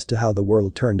pleased as to how the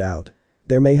world turned out.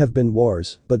 There may have been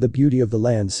wars, but the beauty of the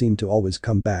land seemed to always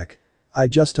come back. I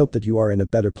just hope that you are in a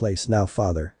better place now,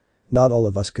 father. Not all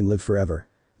of us can live forever.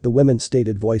 The woman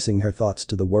stated, voicing her thoughts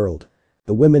to the world.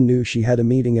 The woman knew she had a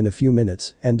meeting in a few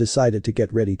minutes and decided to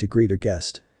get ready to greet her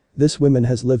guest. This woman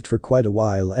has lived for quite a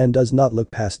while and does not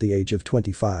look past the age of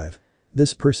 25.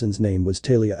 This person's name was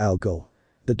Talia al Ghul,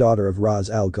 the daughter of Raz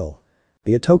al Ghul.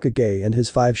 The Otokage and his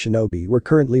 5 shinobi were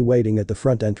currently waiting at the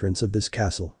front entrance of this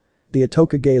castle. The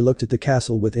Otokage looked at the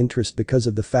castle with interest because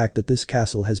of the fact that this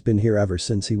castle has been here ever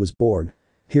since he was born.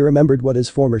 He remembered what his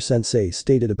former sensei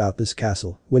stated about this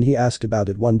castle when he asked about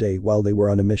it one day while they were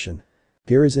on a mission.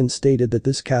 Hiruzen stated that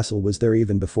this castle was there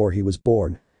even before he was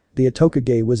born. The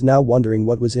Otokage was now wondering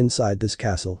what was inside this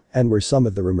castle and were some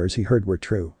of the rumors he heard were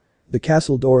true. The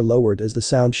castle door lowered as the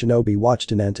sound shinobi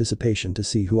watched in anticipation to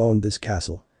see who owned this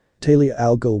castle. Talia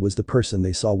al Ghul was the person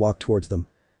they saw walk towards them.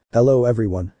 Hello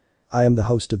everyone. I am the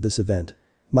host of this event.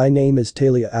 My name is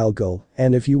Talia al Ghul,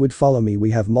 and if you would follow me,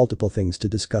 we have multiple things to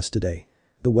discuss today.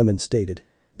 The woman stated.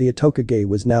 The Otokage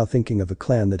was now thinking of a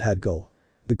clan that had Ghul.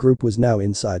 The group was now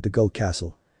inside the Ghul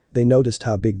castle. They noticed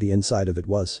how big the inside of it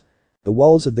was. The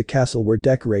walls of the castle were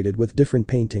decorated with different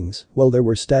paintings, while there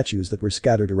were statues that were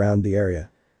scattered around the area.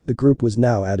 The group was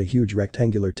now at a huge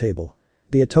rectangular table.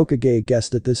 The Otokage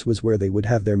guessed that this was where they would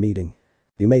have their meeting.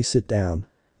 You may sit down.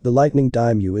 The Lightning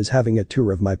Daimyo is having a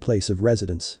tour of my place of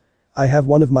residence. I have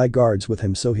one of my guards with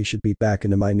him, so he should be back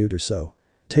in a minute or so.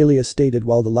 Talia stated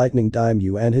while the Lightning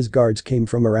Daimyo and his guards came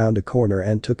from around a corner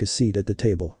and took a seat at the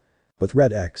table. With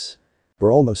Red X.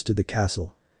 We're almost to the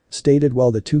castle. Stated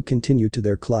while the two continued to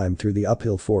their climb through the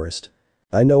uphill forest.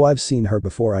 I know I've seen her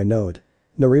before, I know it.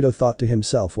 Naruto thought to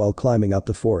himself while climbing up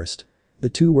the forest. The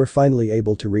two were finally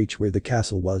able to reach where the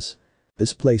castle was.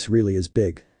 This place really is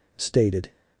big. Stated.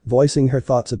 Voicing her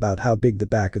thoughts about how big the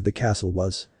back of the castle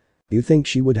was. You think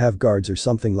she would have guards or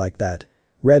something like that?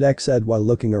 Red X said while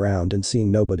looking around and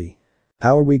seeing nobody.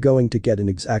 How are we going to get in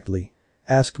exactly?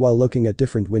 Asked while looking at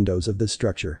different windows of this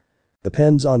structure.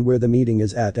 Depends on where the meeting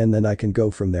is at and then I can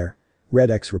go from there. Red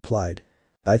X replied.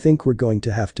 I think we're going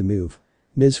to have to move.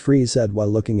 Ms. Freeze said while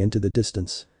looking into the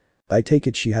distance. I take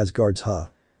it she has guards, huh?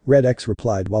 Red X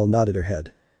replied while nodded her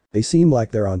head. They seem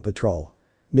like they're on patrol.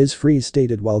 Ms. Freeze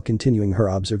stated while continuing her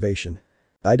observation.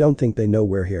 I don't think they know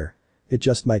we're here. It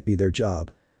just might be their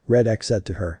job. Red X said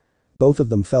to her. Both of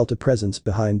them felt a presence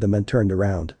behind them and turned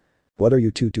around. What are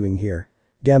you two doing here?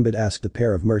 Gambit asked the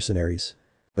pair of mercenaries.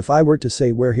 If I were to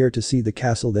say we're here to see the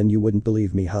castle, then you wouldn't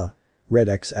believe me, huh? Red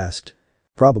X asked.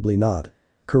 Probably not.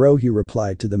 Kurohyu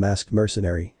replied to the masked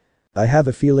mercenary. I have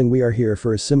a feeling we are here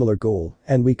for a similar goal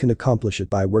and we can accomplish it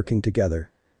by working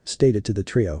together. Stated to the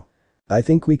trio. I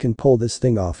think we can pull this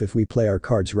thing off if we play our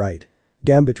cards right.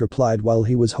 Gambit replied while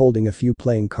he was holding a few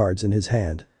playing cards in his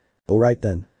hand. Alright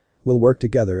then. We'll work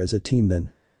together as a team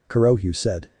then. Kurohyu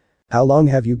said. How long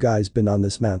have you guys been on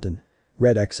this mountain?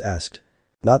 Red X asked.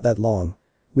 Not that long.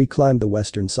 We climbed the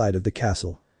western side of the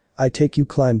castle. I take you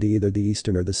climbed either the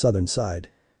eastern or the southern side.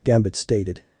 Gambit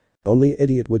stated. Only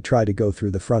idiot would try to go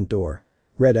through the front door.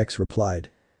 Red X replied.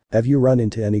 Have you run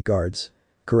into any guards?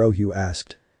 Kurohyu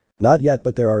asked. Not yet,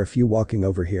 but there are a few walking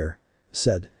over here.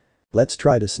 Said. Let's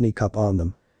try to sneak up on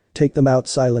them. Take them out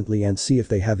silently and see if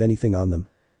they have anything on them.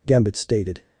 Gambit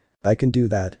stated. I can do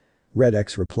that. Red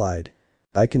X replied.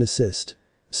 I can assist.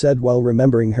 Said while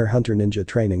remembering her hunter ninja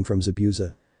training from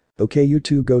Zabuza. Okay, you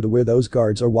two go to where those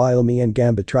guards are while me and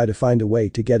Gambit try to find a way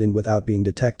to get in without being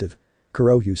detected.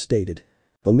 Kurohyu stated.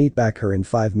 We'll meet back here in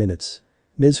 5 minutes.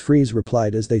 Ms. Freeze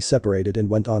replied as they separated and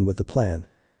went on with the plan.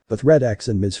 With Red X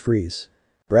and Ms. Freeze.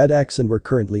 Red X and were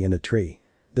currently in a tree.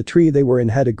 The tree they were in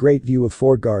had a great view of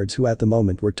 4 guards who at the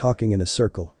moment were talking in a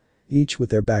circle. Each with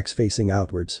their backs facing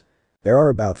outwards. There are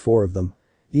about 4 of them.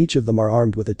 Each of them are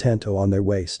armed with a tento on their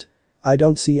waist. I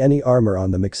don't see any armor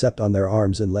on them except on their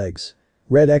arms and legs.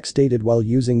 Red X stated while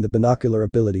using the binocular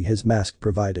ability his mask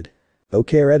provided.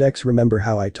 Okay Red X, remember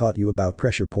how I taught you about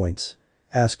pressure points?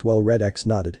 Asked while Red X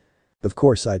nodded. Of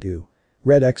course I do.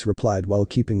 Red X replied while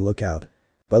keeping lookout.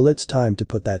 Well, it's time to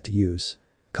put that to use.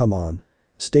 Come on.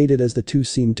 Stated as the two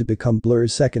seemed to become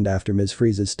blurs second after Ms.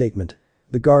 Freeze's statement.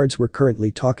 The guards were currently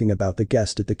talking about the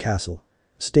guest at the castle.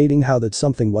 Stating how that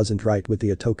something wasn't right with the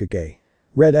Otokage.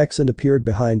 Red X and appeared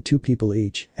behind two people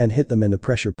each and hit them in a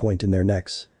pressure point in their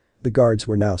necks. The guards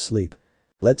were now asleep.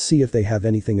 Let's see if they have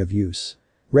anything of use.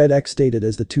 Red X stated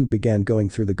as the two began going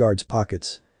through the guards'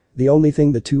 pockets. The only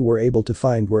thing the two were able to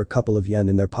find were a couple of yen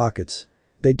in their pockets.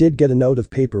 They did get a note of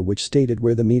paper which stated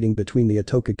where the meeting between the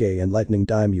Otokage and Lightning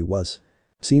Daimyo was.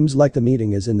 Seems like the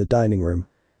meeting is in the dining room,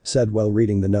 said while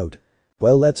reading the note.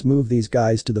 Well, let's move these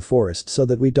guys to the forest so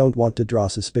that we don't want to draw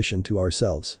suspicion to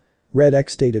ourselves. Red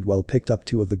X stated while picked up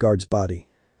two of the guards' body.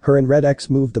 Her and Red X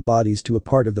moved the bodies to a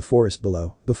part of the forest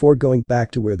below before going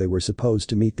back to where they were supposed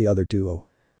to meet the other duo.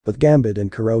 With Gambit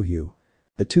and Kurohyu.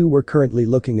 The two were currently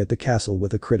looking at the castle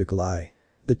with a critical eye.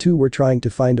 The two were trying to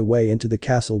find a way into the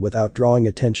castle without drawing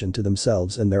attention to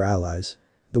themselves and their allies.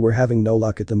 They were having no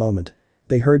luck at the moment.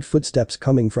 They heard footsteps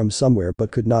coming from somewhere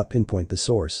but could not pinpoint the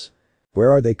source.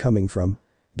 Where are they coming from?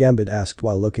 Gambit asked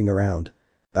while looking around.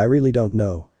 I really don't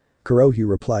know. Kurohyu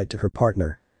replied to her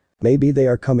partner. Maybe they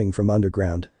are coming from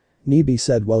underground. Nibi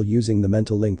said while using the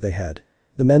mental link they had.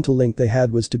 The mental link they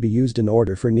had was to be used in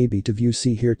order for Nibi to view,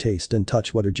 see, hear, taste and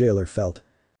touch what her jailer felt.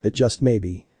 It just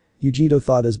maybe. Yujito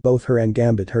thought as both her and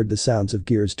Gambit heard the sounds of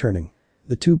gears turning.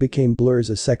 The two became blurs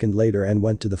a second later and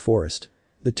went to the forest.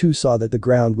 The two saw that the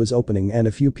ground was opening and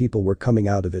a few people were coming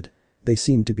out of it. They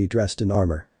seemed to be dressed in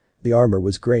armor. The armor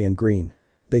was gray and green.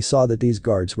 They saw that these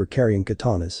guards were carrying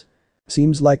katanas.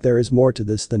 Seems like there is more to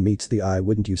this than meets the eye,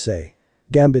 wouldn't you say?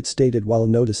 Gambit stated while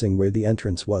noticing where the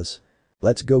entrance was.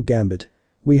 Let's go, Gambit.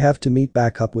 We have to meet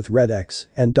back up with Red X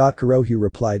and Kurohyu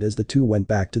replied as the two went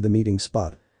back to the meeting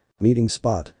spot. Meeting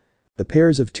spot. The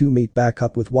pairs of two meet back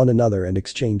up with one another and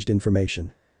exchanged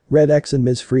information. Red X and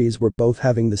Ms. Freeze were both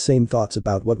having the same thoughts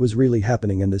about what was really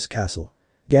happening in this castle.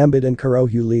 Gambit and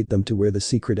Kurohyu lead them to where the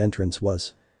secret entrance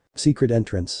was. Secret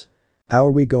entrance. How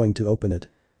are we going to open it?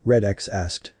 Red X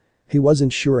asked. He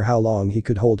wasn't sure how long he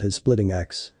could hold his splitting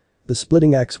axe. The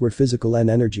splitting axe were physical and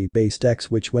energy-based axe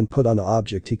which when put on an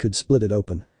object he could split it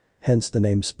open. Hence the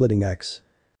name splitting axe.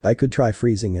 I could try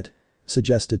freezing it,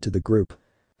 suggested to the group.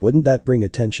 Wouldn't that bring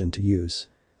attention to use?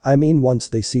 I mean once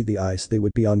they see the ice they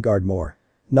would be on guard more.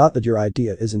 Not that your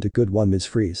idea isn't a good one, Ms.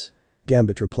 Freeze.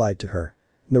 Gambit replied to her.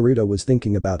 Naruto was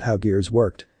thinking about how gears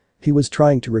worked. He was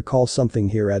trying to recall something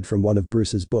he read from one of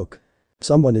Bruce's book.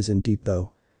 Someone is in deep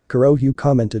though. Kurohyu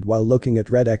commented while looking at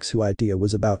Red X whose idea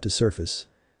was about to surface.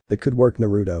 It could work,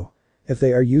 Naruto. If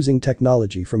they are using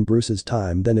technology from Bruce's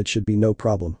time then it should be no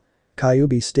problem.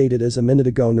 Kyuubi stated as a minute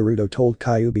ago Naruto told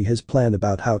Kyuubi his plan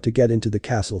about how to get into the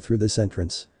castle through this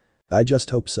entrance. I just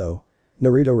hope so.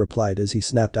 Naruto replied as he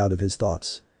snapped out of his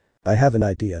thoughts. I have an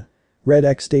idea. Red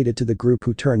X stated to the group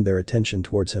who turned their attention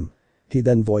towards him. He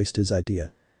then voiced his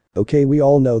idea. Okay, we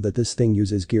all know that this thing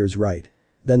uses gears, right?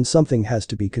 Then something has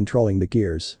to be controlling the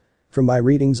gears. From my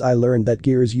readings I learned that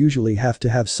gears usually have to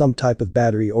have some type of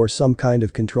battery or some kind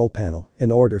of control panel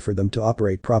in order for them to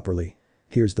operate properly.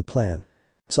 Here's the plan.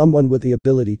 Someone with the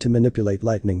ability to manipulate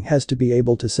lightning has to be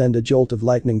able to send a jolt of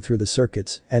lightning through the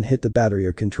circuits and hit the battery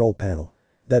or control panel.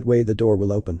 That way the door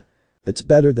will open. It's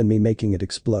better than me making it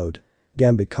explode.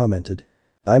 Gambit commented.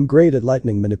 I'm great at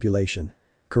lightning manipulation.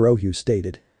 Kurohyu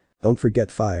stated. Don't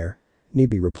forget fire.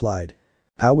 Nibi replied.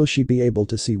 How will she be able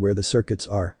to see where the circuits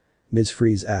are? Ms.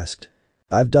 Freeze asked.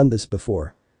 I've done this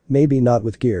before. Maybe not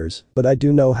with gears, but I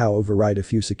do know how to override a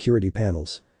few security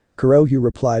panels. Kurohyu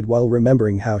replied while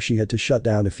remembering how she had to shut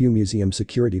down a few museum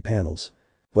security panels.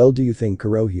 Well, do you think,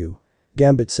 Kurohyu?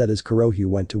 Gambit said as Kurohyu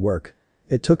went to work.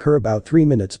 It took her about 3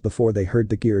 minutes before they heard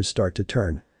the gears start to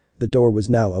turn. The door was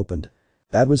now opened.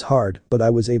 That was hard, but I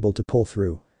was able to pull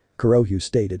through. Kurohyu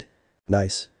stated.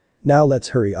 Nice. Now let's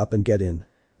hurry up and get in.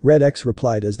 Red X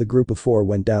replied as the group of four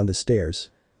went down the stairs.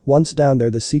 Once down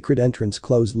there the secret entrance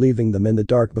closed leaving them in the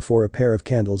dark before a pair of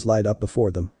candles light up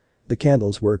before them. The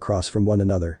candles were across from one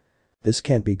another. This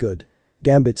can't be good.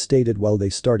 Gambit stated while they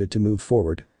started to move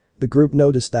forward. The group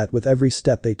noticed that with every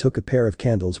step they took a pair of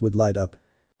candles would light up.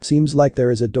 Seems like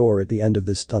there is a door at the end of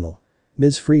this tunnel.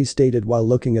 Ms. Freeze stated while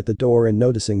looking at the door and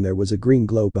noticing there was a green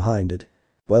glow behind it.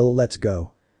 Well, let's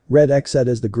go. Red X said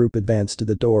as the group advanced to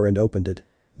the door and opened it.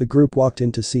 The group walked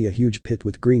in to see a huge pit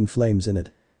with green flames in it.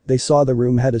 They saw the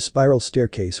room had a spiral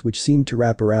staircase which seemed to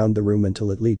wrap around the room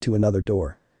until it led to another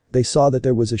door. They saw that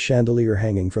there was a chandelier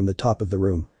hanging from the top of the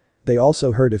room. They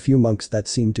also heard a few monks that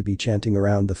seemed to be chanting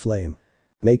around the flame.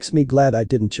 Makes me glad I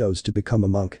didn't choose to become a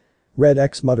monk. Red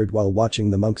X muttered while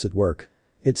watching the monks at work.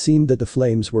 It seemed that the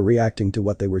flames were reacting to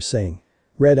what they were saying.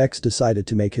 Red X decided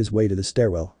to make his way to the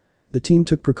stairwell. The team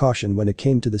took precaution when it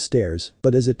came to the stairs,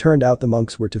 but as it turned out the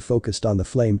monks were too focused on the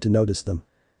flame to notice them.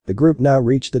 The group now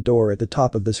reached the door at the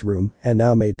top of this room and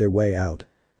now made their way out.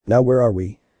 Now where are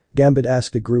we? Gambit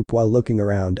asked the group while looking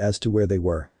around as to where they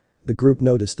were. The group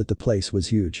noticed that the place was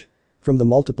huge. From the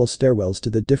multiple stairwells to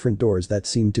the different doors that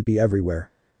seemed to be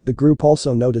everywhere. The group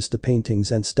also noticed the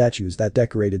paintings and statues that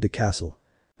decorated the castle.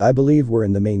 I believe we're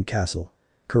in the main castle.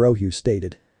 Kurohyu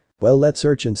stated. Well, let's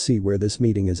search and see where this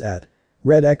meeting is at.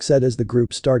 Red X said as the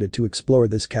group started to explore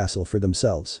this castle for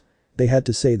themselves. They had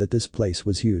to say that this place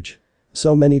was huge.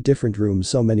 So many different rooms,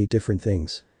 so many different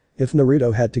things. If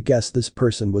Naruto had to guess, this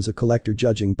person was a collector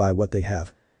judging by what they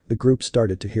have. The group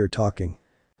started to hear talking.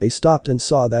 They stopped and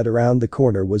saw that around the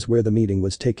corner was where the meeting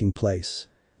was taking place.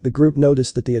 The group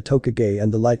noticed that the Otokage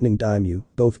and the Lightning Daimyo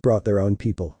both brought their own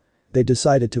people. They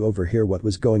decided to overhear what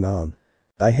was going on.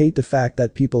 I hate the fact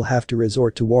that people have to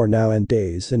resort to war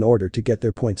nowadays in order to get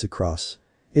their points across.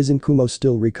 Isn't Kumo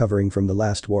still recovering from the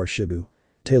last war, Shibu?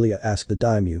 Talia asked the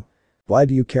daimyo. Why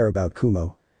do you care about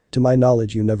Kumo? To my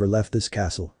knowledge, you never left this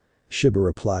castle. Shibu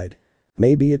replied.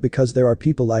 Maybe it because there are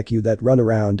people like you that run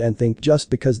around and think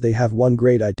just because they have one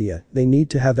great idea, they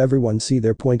need to have everyone see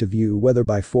their point of view, whether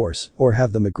by force or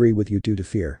have them agree with you due to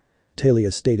fear.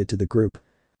 Talia stated to the group.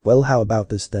 Well, how about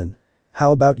this then?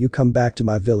 How about you come back to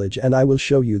my village and I will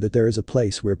show you that there is a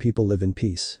place where people live in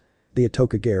peace. The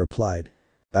Otokage replied.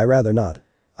 I rather not.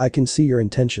 I can see your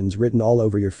intentions written all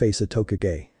over your face,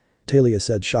 Otokage. Talia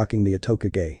said, shocking the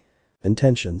Otokage.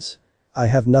 Intentions? I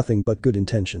have nothing but good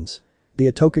intentions. The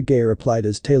Otokage replied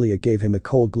as Talia gave him a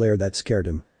cold glare that scared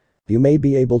him. You may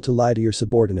be able to lie to your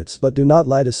subordinates, but do not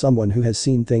lie to someone who has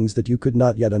seen things that you could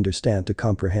not yet understand to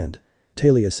comprehend.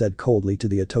 Talia said coldly to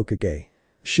the Otokage.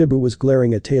 Shibu was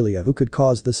glaring at Talia, who could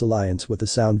cause this alliance with the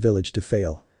Sound Village to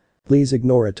fail. Please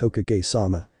ignore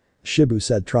Otokage-sama. Shibu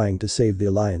said, trying to save the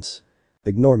alliance.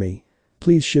 Ignore me.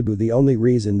 Please, Shibu, the only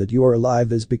reason that you are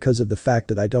alive is because of the fact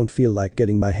that I don't feel like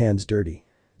getting my hands dirty.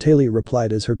 Talia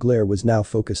replied as her glare was now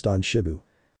focused on Shibu.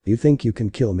 You think you can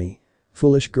kill me?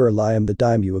 Foolish girl, I am the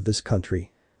daimyo of this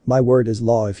country. My word is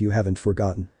law if you haven't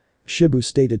forgotten. Shibu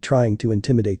stated, trying to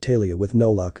intimidate Talia with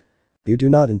no luck. You do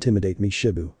not intimidate me,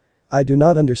 Shibu. I do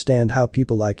not understand how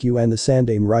people like you and the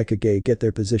Sandaime Raikage get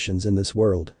their positions in this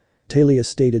world. Talia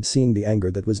stated, seeing the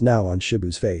anger that was now on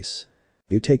Shibu's face.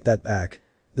 You take that back.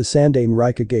 The Sandaime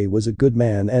Raikage was a good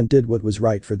man and did what was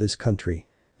right for this country.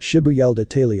 Shibu yelled at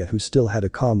Talia, who still had a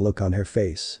calm look on her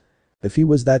face. If he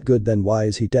was that good, then why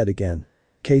is he dead again?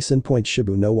 Case in point,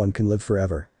 Shibu, no one can live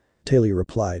forever. Talia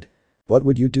replied. What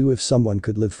would you do if someone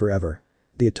could live forever?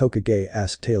 The Otokage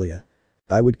asked Talia.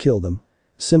 I would kill them.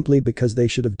 Simply because they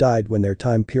should have died when their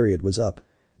time period was up.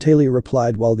 Talia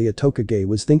replied while the Otokage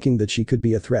was thinking that she could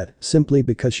be a threat simply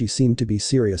because she seemed to be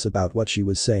serious about what she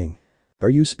was saying.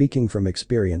 Are you speaking from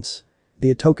experience?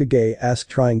 The Otokage asked,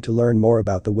 trying to learn more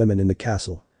about the women in the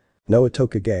castle. No,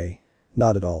 Otokage.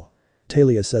 Not at all.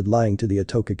 Talia said, lying to the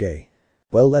Otokage.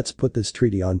 Well, let's put this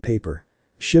treaty on paper.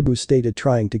 Shibu stated,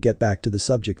 trying to get back to the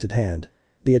subject at hand.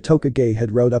 The Otokage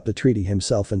had wrote up the treaty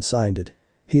himself and signed it.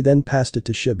 He then passed it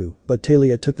to Shibu, but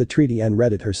Talia took the treaty and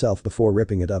read it herself before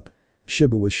ripping it up.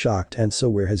 Shibu was shocked, and so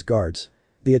were his guards.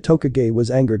 The Otokage was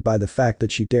angered by the fact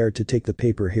that she dared to take the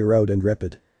paper he wrote and rip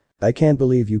it. I can't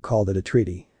believe you called it a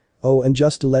treaty. Oh, and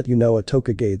just to let you know,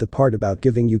 Otokage, the part about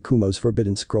giving you Kumo's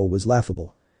forbidden scroll was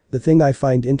laughable. The thing I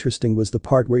find interesting was the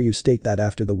part where you state that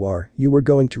after the war, you were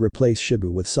going to replace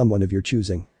Shibu with someone of your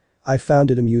choosing. I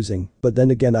found it amusing, but then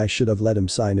again I should have let him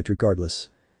sign it regardless.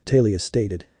 Talia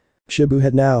stated. Shibu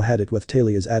had now had it with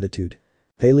Talia's attitude.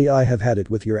 Haley, I have had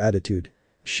it with your attitude.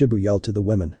 Shibu yelled to the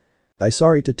women. I'm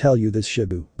sorry to tell you this,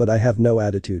 Shibu, but I have no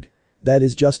attitude. That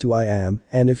is just who I am,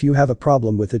 and if you have a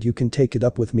problem with it, you can take it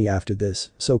up with me after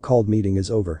this so-called meeting is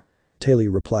over.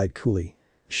 Talia replied coolly.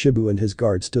 Shibu and his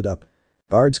guard stood up.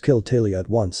 Guards, kill Talia at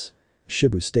once.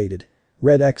 Shibu stated.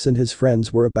 Red X and his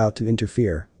friends were about to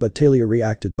interfere, but Talia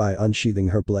reacted by unsheathing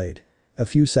her blade. A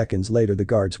few seconds later, the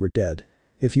guards were dead.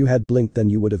 If you had blinked, then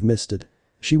you would have missed it.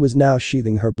 She was now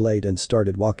sheathing her blade and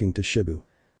started walking to Shibu.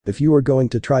 If you are going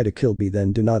to try to kill me,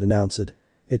 then do not announce it.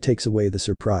 It takes away the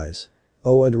surprise.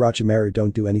 Oh, and Orochimaru,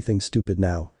 don't do anything stupid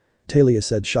now. Talia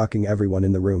said, shocking everyone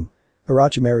in the room.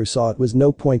 Orochimaru saw it was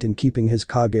no point in keeping his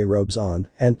Kage robes on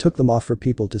and took them off for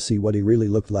people to see what he really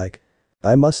looked like.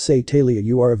 I must say, Talia,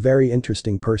 you are a very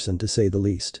interesting person, to say the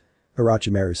least.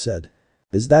 Orochimaru said.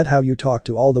 Is that how you talk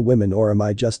to all the women, or am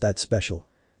I just that special?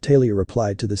 Talia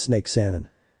replied to the snake Sannin.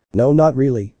 No, not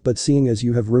really, but seeing as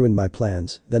you have ruined my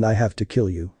plans, then I have to kill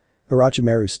you.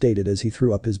 Orochimaru stated as he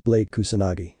threw up his blade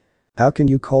Kusanagi. How can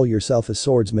you call yourself a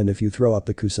swordsman if you throw up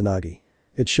the Kusanagi?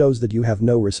 It shows that you have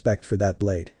no respect for that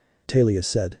blade. Talia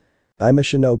said. I'm a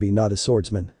shinobi, not a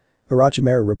swordsman.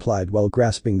 Orochimaru replied while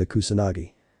grasping the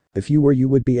Kusanagi. If you were, you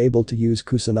would be able to use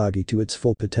Kusanagi to its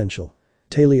full potential.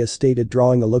 Talia stated,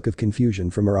 drawing a look of confusion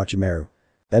from Orochimaru.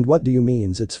 And what do you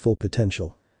mean its full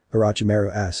potential?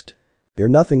 Orochimaru asked. You're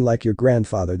nothing like your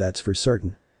grandfather, that's for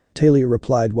certain. Talia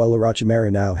replied while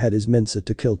Orochimaru now had his min set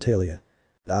to kill Talia.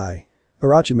 Die.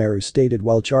 Orochimaru stated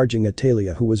while charging at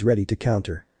Talia, who was ready to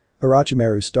counter.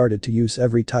 Orochimaru started to use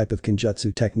every type of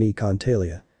Kenjutsu technique on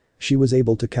Talia. She was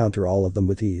able to counter all of them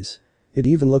with ease. It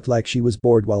even looked like she was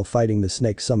bored while fighting the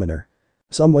snake summoner.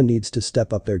 Someone needs to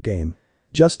step up their game.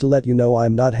 Just to let you know,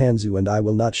 I'm not Hanzo and I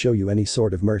will not show you any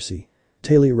sort of mercy.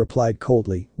 Talia replied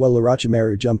coldly while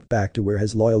Orochimaru jumped back to where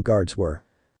his loyal guards were.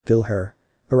 Kill her.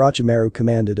 Orochimaru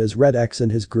commanded as Red X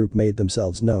and his group made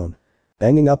themselves known.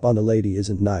 Banging up on a lady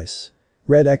isn't nice.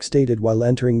 Red X stated while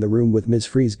entering the room with Ms.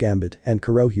 Freeze Gambit and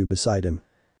Kurohyuo beside him.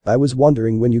 I was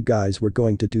wondering when you guys were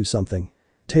going to do something.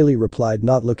 Talia replied,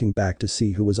 not looking back to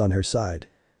see who was on her side.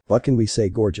 What can we say,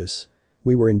 gorgeous?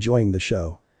 We were enjoying the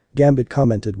show. Gambit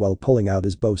commented while pulling out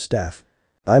his bow staff.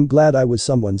 I'm glad I was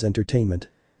someone's entertainment.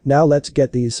 Now let's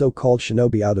get these so-called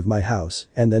shinobi out of my house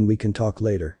and then we can talk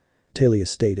later. Talia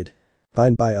stated.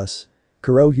 Fine by us.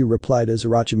 Kurohyuo replied as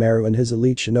Orochimaru and his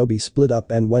elite shinobi split up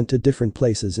and went to different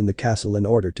places in the castle in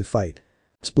order to fight.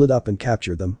 Split up and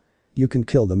capture them. You can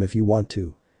kill them if you want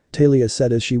to. Talia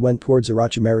said as she went towards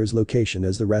Orochimaru's location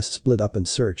as the rest split up and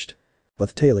searched.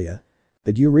 But Talia.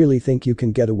 Did you really think you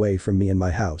can get away from me in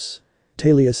my house?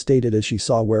 Talia stated as she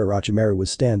saw where Orochimaru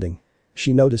was standing.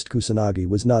 She noticed Kusanagi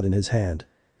was not in his hand.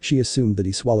 She assumed that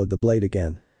he swallowed the blade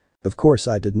again. Of course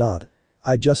I did not.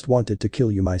 I just wanted to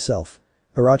kill you myself.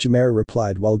 Orochimaru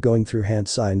replied while going through hand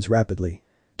signs rapidly.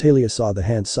 Talia saw the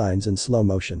hand signs in slow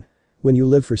motion. When you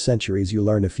live for centuries you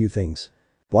learn a few things.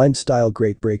 Blind-style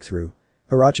great breakthrough.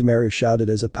 Orochimaru shouted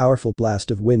as a powerful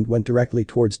blast of wind went directly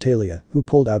towards Talia, who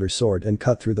pulled out her sword and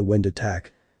cut through the wind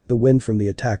attack. The wind from the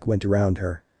attack went around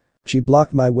her. She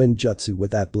blocked my wind jutsu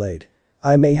with that blade.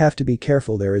 I may have to be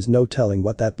careful, there is no telling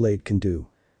what that blade can do.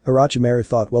 Orochimaru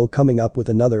thought while coming up with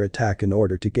another attack in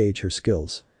order to gauge her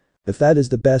skills. If that is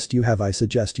the best you have, I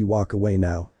suggest you walk away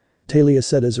now. Talia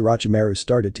said as Orochimaru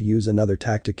started to use another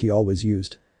tactic he always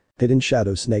used. Hidden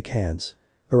shadow snake hands.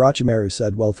 Orochimaru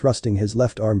said while thrusting his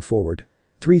left arm forward.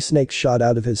 3 snakes shot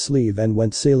out of his sleeve and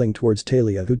went sailing towards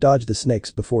Talia, who dodged the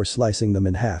snakes before slicing them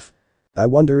in half. I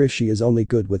wonder if she is only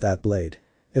good with that blade.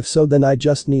 If so, then I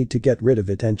just need to get rid of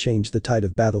it and change the tide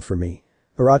of battle for me.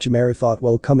 Orochimaru thought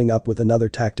while coming up with another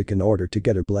tactic in order to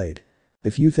get her blade.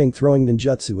 If you think throwing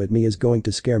ninjutsu at me is going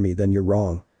to scare me, then you're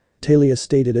wrong. Talia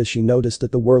stated as she noticed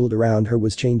that the world around her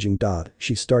was changing.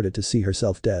 She started to see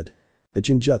herself dead. A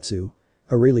jinjutsu?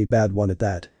 A really bad one at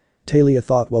that. Talia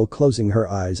thought while closing her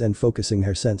eyes and focusing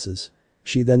her senses.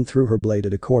 She then threw her blade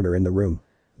at a corner in the room.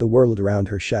 The world around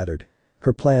her shattered.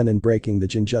 Her plan in breaking the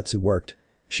jinjutsu worked.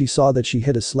 She saw that she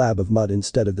hit a slab of mud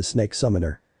instead of the snake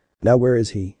summoner. Now where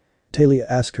is he? Talia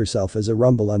asked herself as a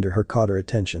rumble under her caught her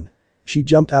attention. She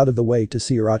jumped out of the way to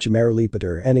see Orochimaru leap at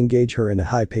her and engage her in a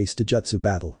high-paced jutsu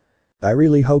battle. I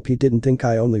really hope he didn't think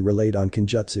I only relied on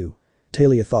Kenjutsu.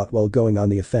 Talia thought while going on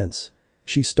the offense.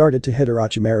 She started to hit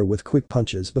Orochimaru with quick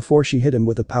punches before she hit him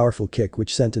with a powerful kick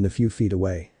which sent him a few feet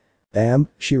away. Damn,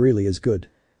 she really is good.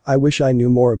 I wish I knew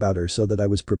more about her so that I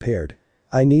was prepared.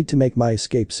 I need to make my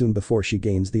escape soon before she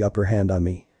gains the upper hand on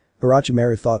me.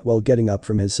 Orochimaru thought while getting up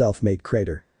from his self-made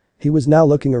crater. He was now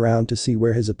looking around to see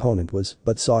where his opponent was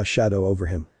but saw a shadow over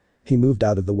him. He moved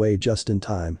out of the way just in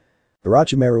time.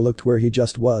 Orochimaru looked where he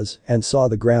just was and saw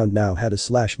the ground now had a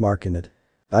slash mark in it.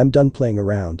 I'm done playing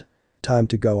around. Time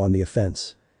to go on the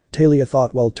offense. Talia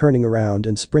thought while turning around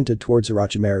and sprinted towards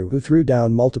Orochimaru, who threw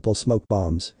down multiple smoke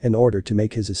bombs in order to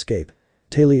make his escape.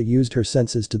 Talia used her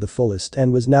senses to the fullest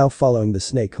and was now following the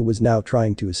snake who was now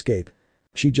trying to escape.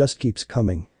 She just keeps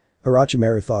coming.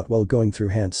 Orochimaru thought while going through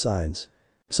hand signs.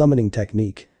 Summoning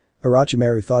technique.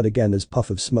 Orochimaru thought again as puff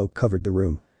of smoke covered the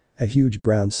room. A huge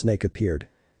brown snake appeared.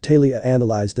 Talia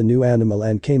analyzed the new animal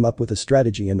and came up with a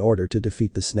strategy in order to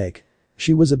defeat the snake.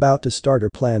 She was about to start her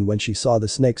plan when she saw the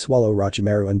snake swallow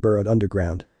Orochimaru and burrowed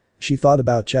underground. She thought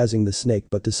about chasing the snake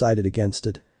but decided against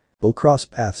it. We'll cross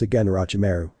paths again,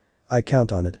 Orochimaru. I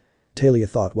count on it. Talia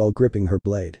thought while gripping her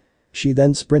blade. She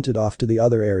then sprinted off to the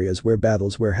other areas where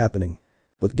battles were happening.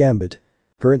 With Gambit.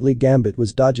 Currently Gambit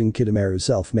was dodging Kidomaru's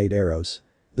self-made arrows.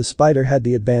 The spider had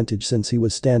the advantage since he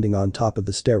was standing on top of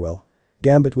the stairwell.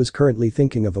 Gambit was currently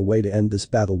thinking of a way to end this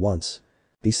battle once.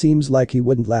 He seems like he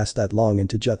wouldn't last that long in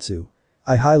Taijutsu.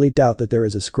 I highly doubt that there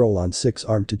is a scroll on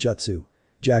 6-armed Taijutsu.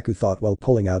 Jaku thought while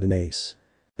pulling out an ace.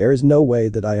 There is no way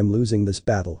that I am losing this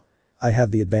battle. I have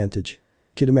the advantage.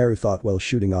 Kidomaru thought while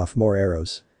shooting off more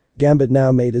arrows. Gambit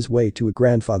now made his way to a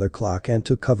grandfather clock and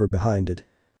took cover behind it.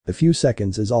 A few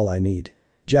seconds is all I need.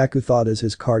 Jaku thought as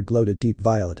his card glowed deep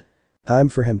violet. Time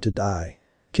for him to die.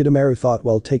 Kidomaru thought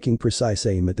while taking precise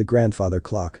aim at the grandfather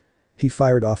clock. He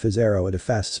fired off his arrow at a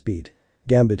fast speed.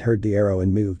 Gambit heard the arrow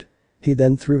and moved. He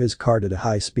then threw his card at a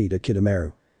high speed at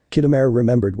Kitamaru. Kitamaru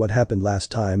remembered what happened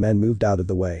last time and moved out of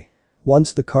the way.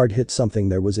 Once the card hit something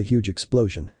there was a huge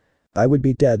explosion. I would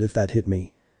be dead if that hit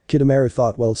me. Kitamaru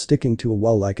thought while sticking to a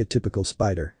wall like a typical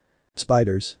spider.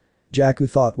 Spiders? Jaku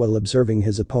thought while observing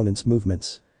his opponent's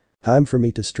movements. Time for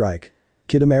me to strike.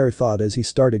 Kitamaru thought as he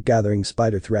started gathering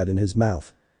spider thread in his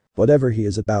mouth. Whatever he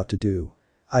is about to do.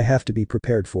 I have to be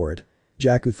prepared for it.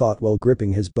 Jaku thought while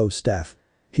gripping his bow staff.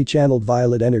 He channeled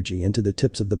violet energy into the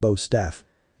tips of the bow staff.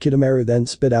 Kitamaru then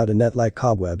spit out a net like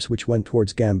cobwebs which went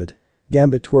towards Gambit.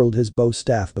 Gambit twirled his bow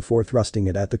staff before thrusting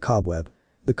it at the cobweb.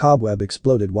 The cobweb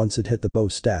exploded once it hit the bow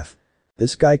staff.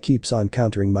 This guy keeps on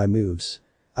countering my moves.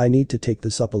 I need to take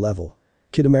this up a level.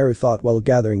 Kitamaru thought while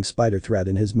gathering spider thread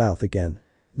in his mouth again.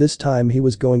 This time he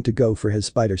was going to go for his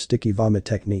spider sticky vomit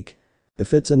technique.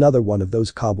 If it's another one of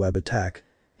those cobweb attack.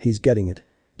 He's getting it.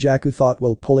 Jaku thought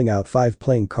while pulling out 5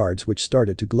 playing cards which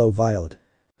started to glow violet.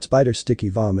 Spider sticky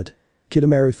vomit.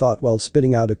 Kitamaru thought while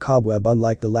spitting out a cobweb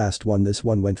unlike the last one this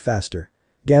one went faster.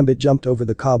 Gambit jumped over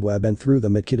the cobweb and threw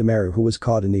them at Kitamaru who was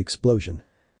caught in the explosion.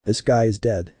 This guy is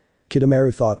dead.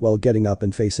 Kitamaru thought while getting up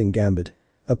and facing Gambit.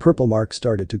 A purple mark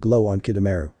started to glow on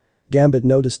Kitamaru. Gambit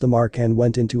noticed the mark and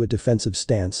went into a defensive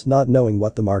stance not knowing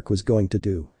what the mark was going to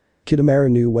do. Kitamaru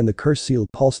knew when the curse seal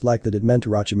pulsed like that it meant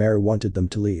Orochimaru wanted them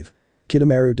to leave.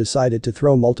 Kitamaru decided to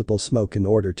throw multiple smoke in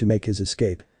order to make his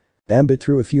escape. Gambit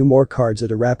threw a few more cards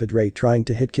at a rapid rate trying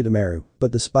to hit Kitamaru,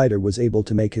 but the spider was able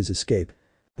to make his escape.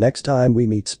 Next time we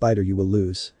meet Spider you will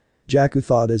lose. Jaku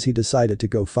thought as he decided to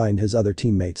go find his other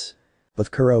teammates.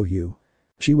 But Kurohyu.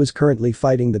 She was currently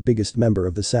fighting the biggest member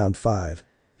of the Sound 5.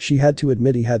 She had to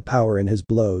admit he had power in his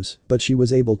blows, but she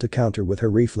was able to counter with her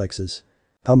reflexes.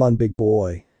 Come on big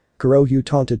boy. Kurohyu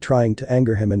taunted trying to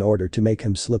anger him in order to make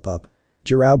him slip up.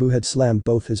 Jirabu had slammed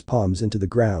both his palms into the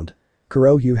ground.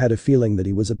 Kurohyu had a feeling that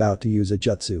he was about to use a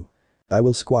jutsu. I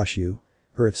will squash you.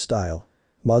 Earth style.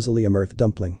 Mausoleum earth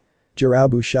dumpling.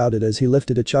 Jirabu shouted as he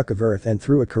lifted a chuck of earth and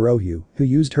threw at Kurohyu, who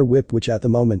used her whip which at the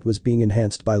moment was being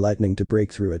enhanced by lightning to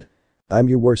break through it. I'm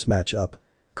your worst matchup.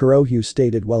 Kurohyu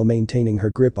stated while maintaining her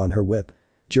grip on her whip.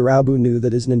 Jirabu knew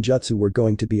that his ninjutsu were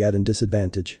going to be at a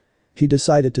disadvantage. He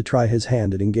decided to try his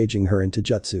hand at engaging her into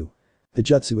jutsu. The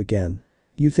jutsu again.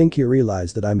 You think he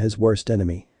realized that I'm his worst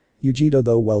enemy. Yujito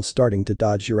though while starting to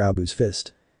dodge Jirabu's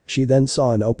fist. She then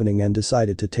saw an opening and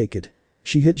decided to take it.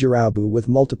 She hit Jirabu with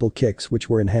multiple kicks which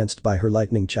were enhanced by her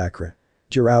lightning chakra.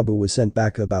 Jirabu was sent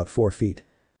back about 4 feet.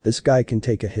 This guy can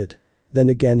take a hit. Then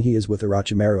again he is with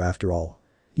Orochimaru after all.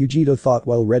 Yujito thought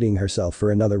while readying herself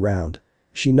for another round.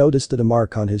 She noticed that a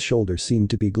mark on his shoulder seemed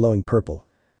to be glowing purple.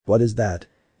 What is that?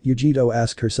 Yujito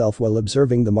asked herself while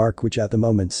observing the mark which at the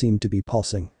moment seemed to be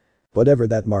pulsing. Whatever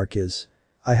that mark is.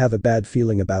 I have a bad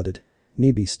feeling about it.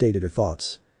 Nibi stated her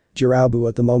thoughts. Jirabu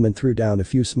at the moment threw down a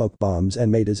few smoke bombs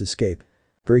and made his escape.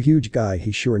 For a huge guy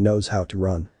he sure knows how to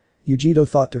run. Yujito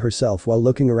thought to herself while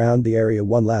looking around the area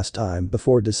one last time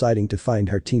before deciding to find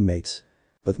her teammates.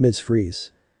 With Ms.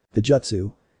 Freeze. The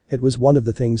jutsu. It was one of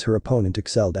the things her opponent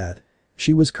excelled at.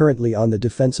 She was currently on the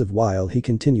defensive while he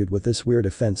continued with this weird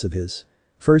offense of his.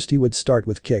 First he would start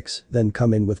with kicks, then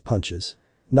come in with punches.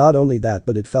 Not only that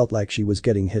but it felt like she was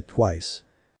getting hit twice.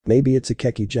 Maybe it's a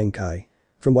Keki Genkai.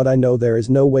 From what I know there is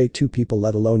no way 2 people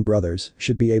let alone brothers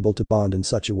should be able to bond in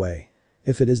such a way.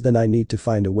 If it is then I need to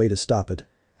find a way to stop it.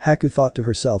 Haku thought to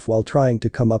herself while trying to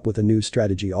come up with a new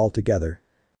strategy altogether.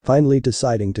 Finally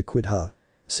deciding to quit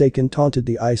Seiken taunted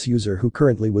the ice user who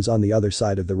currently was on the other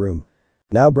side of the room.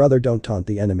 Now brother don't taunt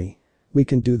the enemy. We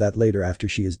can do that later after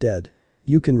she is dead.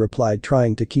 Yukin replied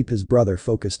trying to keep his brother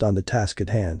focused on the task at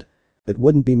hand. It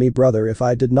wouldn't be me brother if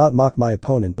I did not mock my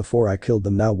opponent before I killed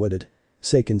them now would it?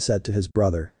 Seiken said to his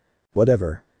brother.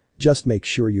 Whatever. Just make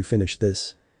sure you finish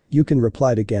this. Yukin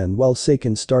replied again while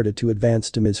Seiken started to advance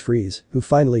to Ms. Freeze, who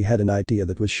finally had an idea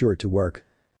that was sure to work.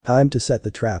 Time to set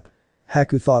the trap.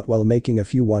 Haku thought while making a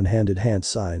few one-handed hand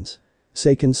signs.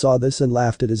 Seiken saw this and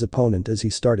laughed at his opponent as he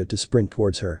started to sprint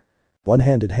towards her.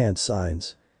 One-handed hand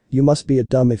signs. You must be a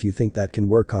dumb if you think that can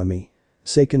work on me.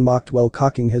 Seiken mocked while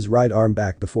cocking his right arm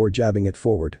back before jabbing it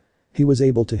forward. He was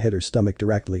able to hit her stomach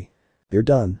directly. You're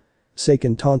done.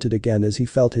 Seiken taunted again as he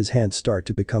felt his hand start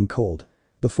to become cold.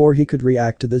 Before he could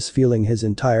react to this feeling his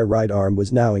entire right arm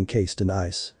was now encased in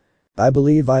ice. I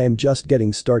believe I am just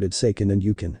getting started Seiken and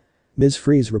Yukin. Ms.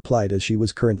 Freeze replied as she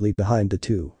was currently behind the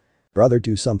two. Brother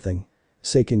do something.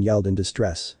 Seiken yelled in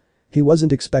distress. He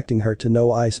wasn't expecting her to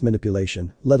know ice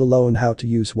manipulation, let alone how to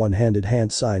use one-handed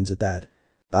hand signs at that.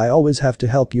 I always have to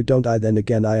help you don't I then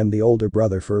again I am the older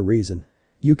brother for a reason.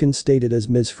 Yukin stated as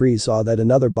Ms. Freeze saw that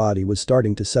another body was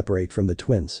starting to separate from the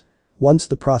twins. Once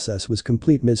the process was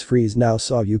complete, Ms. Freeze now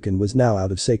saw Yukon was now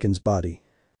out of Seiken's body.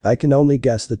 I can only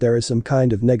guess that there is some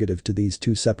kind of negative to these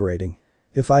two separating.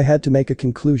 If I had to make a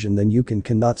conclusion, then Yukon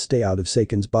cannot stay out of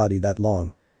Seiken's body that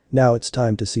long. Now it's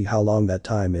time to see how long that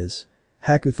time is.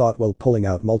 Haku thought while pulling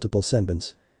out multiple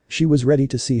senbons. She was ready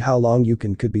to see how long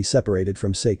Yukon could be separated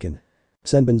from Seiken.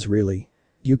 Senbons really?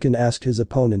 Yukon asked his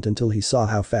opponent until he saw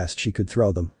how fast she could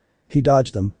throw them. He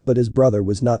dodged them, but his brother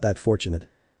was not that fortunate.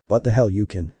 What the hell,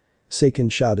 Yukon?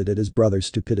 Seiken shouted at his brother's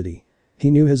stupidity.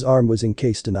 He knew his arm was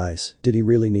encased in ice. Did he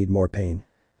really need more pain?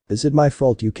 Is it my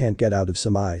fault you can't get out of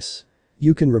some ice?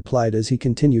 Yukon replied as he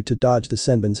continued to dodge the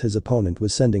senbons his opponent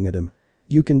was sending at him.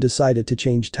 Yukon decided to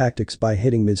change tactics by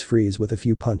hitting Ms. Freeze with a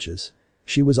few punches.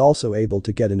 She was also able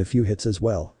to get in a few hits as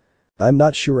well. I'm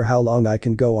not sure how long I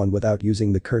can go on without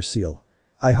using the curse seal.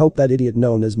 I hope that idiot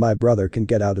known as my brother can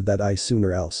get out of that ice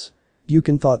sooner else.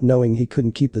 Yukon thought, knowing he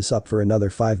couldn't keep this up for another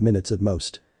 5 minutes at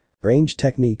most. Range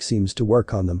technique seems to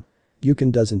work on them. Yukon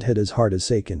doesn't hit as hard as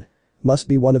Seiken. Must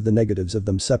be one of the negatives of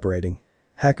them separating.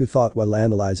 Haku thought while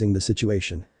analyzing the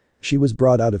situation. She was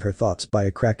brought out of her thoughts by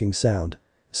a cracking sound.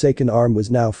 Seiken's arm was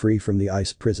now free from the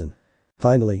ice prison.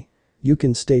 Finally.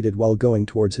 Yukon stated while going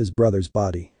towards his brother's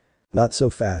body. Not so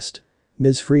fast.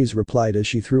 Ms. Freeze replied as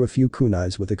she threw a few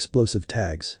kunais with explosive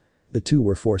tags. The two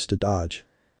were forced to dodge.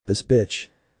 This bitch.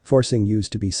 Forcing yous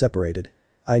to be separated.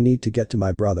 I need to get to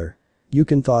my brother.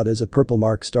 Yukon thought as a purple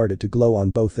mark started to glow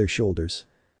on both their shoulders.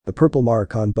 A purple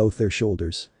mark on both their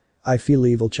shoulders. I feel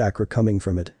evil chakra coming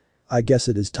from it. I guess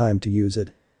it is time to use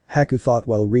it. Haku thought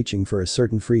while reaching for a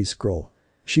certain freeze scroll.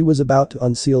 She was about to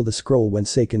unseal the scroll when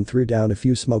Seiken threw down a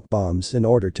few smoke bombs in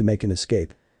order to make an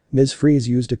escape. Ms. Freeze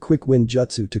used a quick wind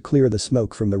jutsu to clear the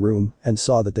smoke from the room and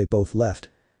saw that they both left.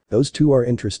 Those two are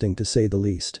interesting to say the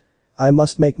least. I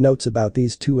must make notes about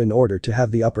these two in order to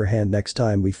have the upper hand next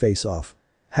time we face off.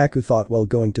 Haku thought while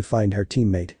going to find her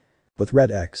teammate. With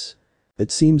Red X.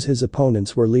 It seems his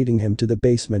opponents were leading him to the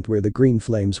basement where the green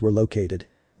flames were located.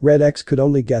 Red X could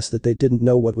only guess that they didn't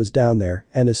know what was down there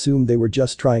and assumed they were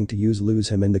just trying to lose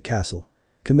him in the castle.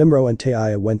 Kimimaro and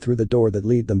Taiya went through the door that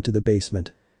led them to the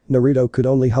basement. Naruto could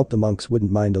only hope the monks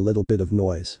wouldn't mind a little bit of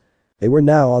noise. They were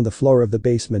now on the floor of the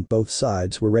basement. Both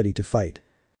sides were ready to fight.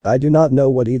 I do not know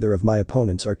what either of my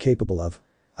opponents are capable of.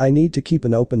 I need to keep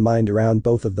an open mind around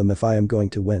both of them if I am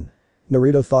going to win.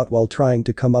 Naruto thought while trying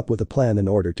to come up with a plan in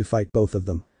order to fight both of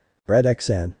them. Red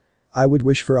X-san. I would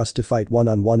wish for us to fight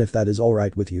one-on-one if that is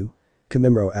alright with you.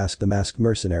 Kimimaro asked the masked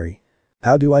mercenary.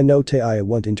 How do I know Taiya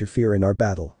won't interfere in our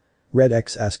battle? Red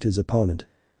X asked his opponent.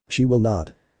 She will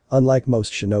not. Unlike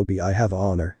most shinobi, I have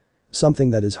honor. Something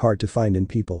that is hard to find in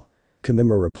people.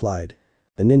 Kimimaro replied.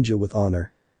 A ninja with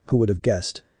honor. Who would have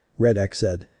guessed? Red X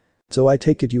said. So I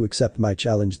take it you accept my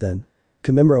challenge then?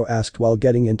 Kimimaro asked while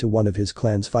getting into one of his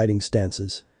clan's fighting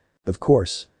stances. Of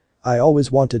course. I always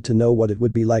wanted to know what it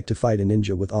would be like to fight a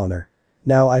ninja with honor.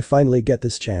 Now I finally get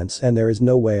this chance and there is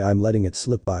no way I'm letting it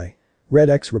slip by. Red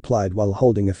X replied while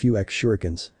holding a few X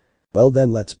shurikens. Well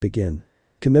then let's begin.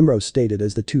 Kimimaro stated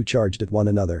as the two charged at one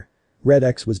another. Red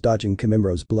X was dodging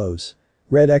Kimimaro's blows.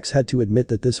 Red X had to admit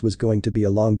that this was going to be a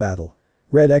long battle.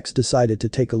 Red X decided to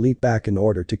take a leap back in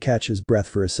order to catch his breath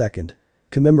for a second.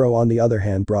 Kimimaro on the other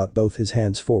hand brought both his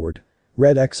hands forward.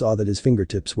 Red X saw that his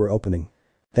fingertips were opening.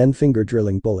 Then finger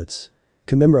drilling bullets.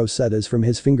 Kimimaro said as from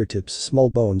his fingertips small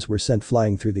bones were sent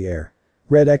flying through the air.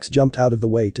 Red X jumped out of the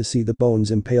way to see the bones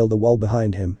impale the wall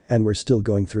behind him and were still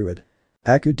going through it.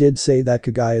 Haku did say that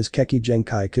Kagaya's Keki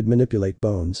Genkai could manipulate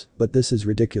bones, but this is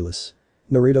ridiculous.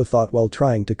 Naruto thought while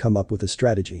trying to come up with a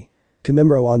strategy.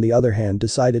 Kimimaro on the other hand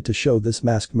decided to show this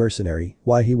masked mercenary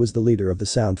why he was the leader of the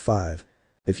Sound 5.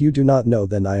 If you do not know,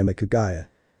 then I am a Kagaya.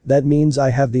 That means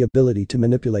I have the ability to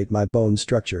manipulate my bone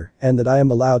structure and that I am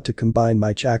allowed to combine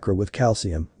my chakra with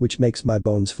calcium, which makes my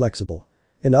bones flexible.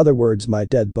 In other words, my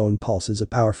dead bone pulse is a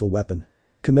powerful weapon.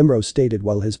 Kimimaro stated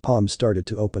while his palm started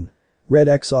to open. Red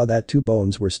X saw that two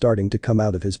bones were starting to come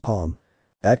out of his palm.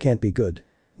 That can't be good.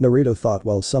 Naruto thought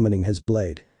while summoning his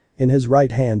blade. In his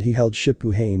right hand he held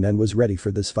Shippuden and was ready for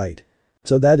this fight.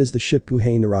 So that is the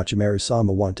Shippuden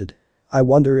Orochimaru-sama wanted. I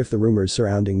wonder if the rumors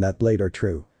surrounding that blade are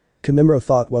true. Kimimaro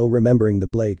thought while remembering the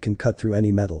blade can cut through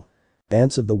any metal.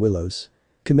 Dance of the Willows.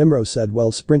 Kimimaro said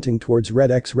while sprinting towards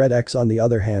Red X. Red X on the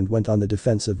other hand went on the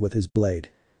defensive with his blade.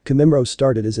 Kimimaro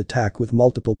started his attack with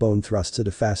multiple bone thrusts at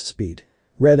a fast speed.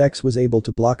 Red X was able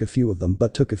to block a few of them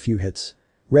but took a few hits.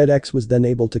 Red X was then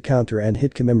able to counter and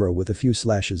hit Kimimaro with a few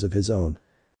slashes of his own.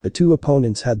 The two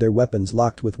opponents had their weapons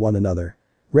locked with one another.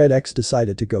 Red X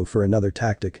decided to go for another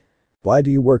tactic. Why do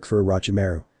you work for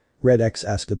Orochimaru? Red X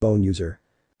asked the bone user.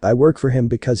 I work for him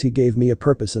because he gave me a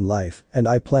purpose in life and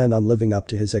I plan on living up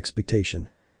to his expectation.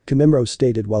 Kimimaro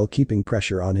stated while keeping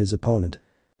pressure on his opponent.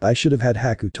 I should have had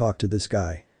Haku talk to this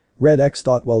guy. Red X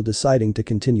thought while deciding to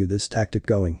continue this tactic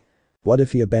going. What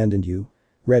if he abandoned you?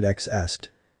 Red X asked.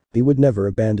 He would never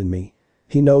abandon me.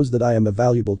 He knows that I am a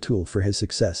valuable tool for his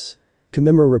success.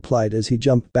 Kimimaro replied as he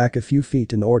jumped back a few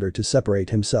feet in order to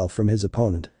separate himself from his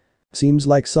opponent. Seems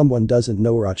like someone doesn't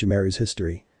know Orochimaru's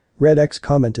history. Red X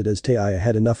commented as Taiya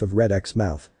had enough of Red X's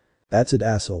mouth. That's it,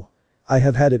 asshole. I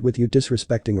have had it with you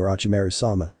disrespecting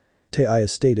Orochimaru-sama. Taiya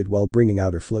stated while bringing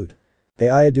out her flute.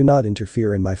 Taiya, do not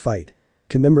interfere in my fight.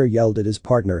 Kimimaro yelled at his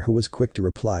partner, who was quick to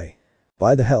reply.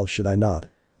 Why the hell should I not?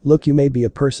 Look, you may be a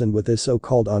person with this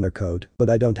so-called honor code, but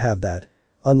I don't have that.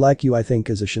 Unlike you, I think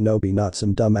as a shinobi, not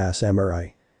some dumbass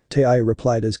samurai. Taiya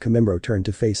replied as Kimimaro turned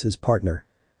to face his partner.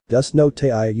 Just note,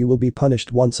 Taiya, you will be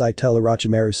punished once I tell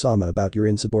Orochimaru-sama about your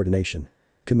insubordination.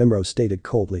 Kimimaro stated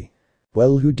coldly.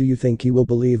 Well, who do you think he will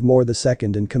believe more, the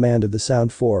second in command of the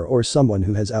Sound Four or someone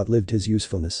who has outlived his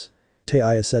usefulness?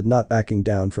 Taiya said, not backing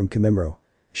down from Kimimaro.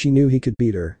 She knew he could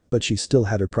beat her, but she still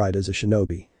had her pride as a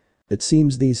shinobi. It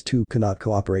seems these two cannot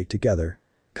cooperate together.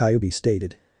 Kyuubi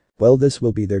stated. Well, this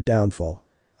will be their downfall.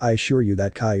 I assure you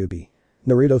that, Kyuubi.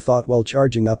 Naruto thought while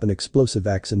charging up an explosive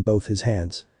axe in both his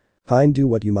hands. Fine, do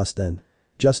what you must then.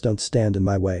 Just don't stand in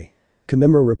my way.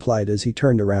 Kimimaro replied as he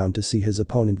turned around to see his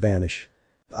opponent vanish.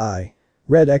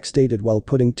 Red X stated while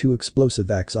putting two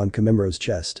explosive axes on Kimimaro's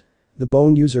chest. The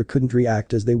bone user couldn't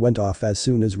react as they went off as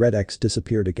soon as Red X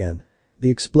disappeared again. The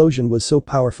explosion was so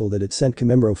powerful that it sent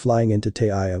Kimimaro flying into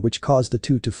Taiya, which caused the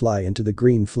two to fly into the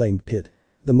green flamed pit.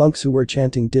 The monks who were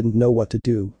chanting didn't know what to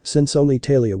do, since only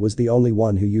Taiya was the only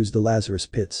one who used the Lazarus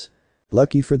pits.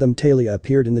 Lucky for them, Taiya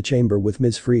appeared in the chamber with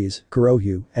Ms. Freeze,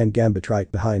 Kurohyue, and Gambit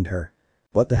right behind her.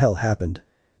 What the hell happened?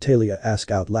 Taiya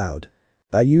asked out loud.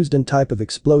 I used an type of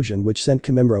explosion which sent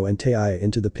Kimimaro and Taiya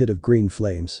into the pit of green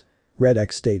flames. Red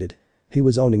X stated. He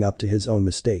was owning up to his own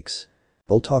mistakes.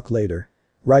 We'll talk later.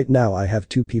 Right now I have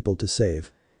two people to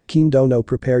save. Keen Dono,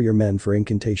 prepare your men for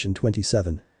incantation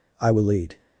 27. I will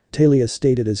lead. Taiya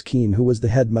stated as Keen, who was the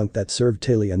head monk that served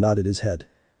Taiya, nodded his head.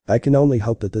 I can only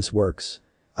hope that this works.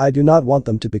 I do not want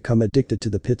them to become addicted to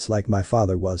the pits like my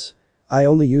father was. I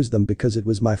only used them because it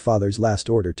was my father's last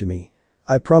order to me.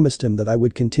 I promised him that I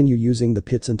would continue using the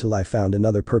pits until I found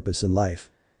another purpose in life.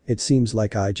 It seems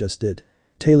like I just did.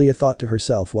 Taiya thought to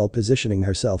herself while positioning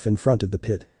herself in front of the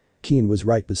pit. Keen was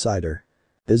right beside her.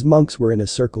 His monks were in a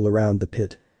circle around the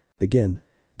pit. Begin.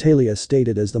 Taiya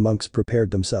stated as the monks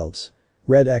prepared themselves.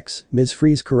 Red X, Ms.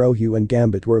 Freeze, Kurohyue and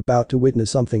Gambit were about to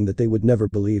witness something that they would never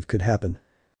believe could happen.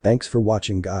 Thanks for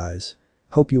watching, guys.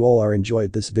 Hope you all are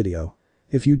enjoyed this video.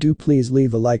 If you do, please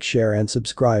leave a like, share and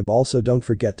subscribe. Also don't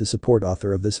forget to support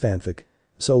author of this fanfic.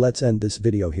 So let's end this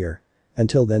video here.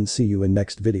 Until then, see you in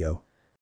next video.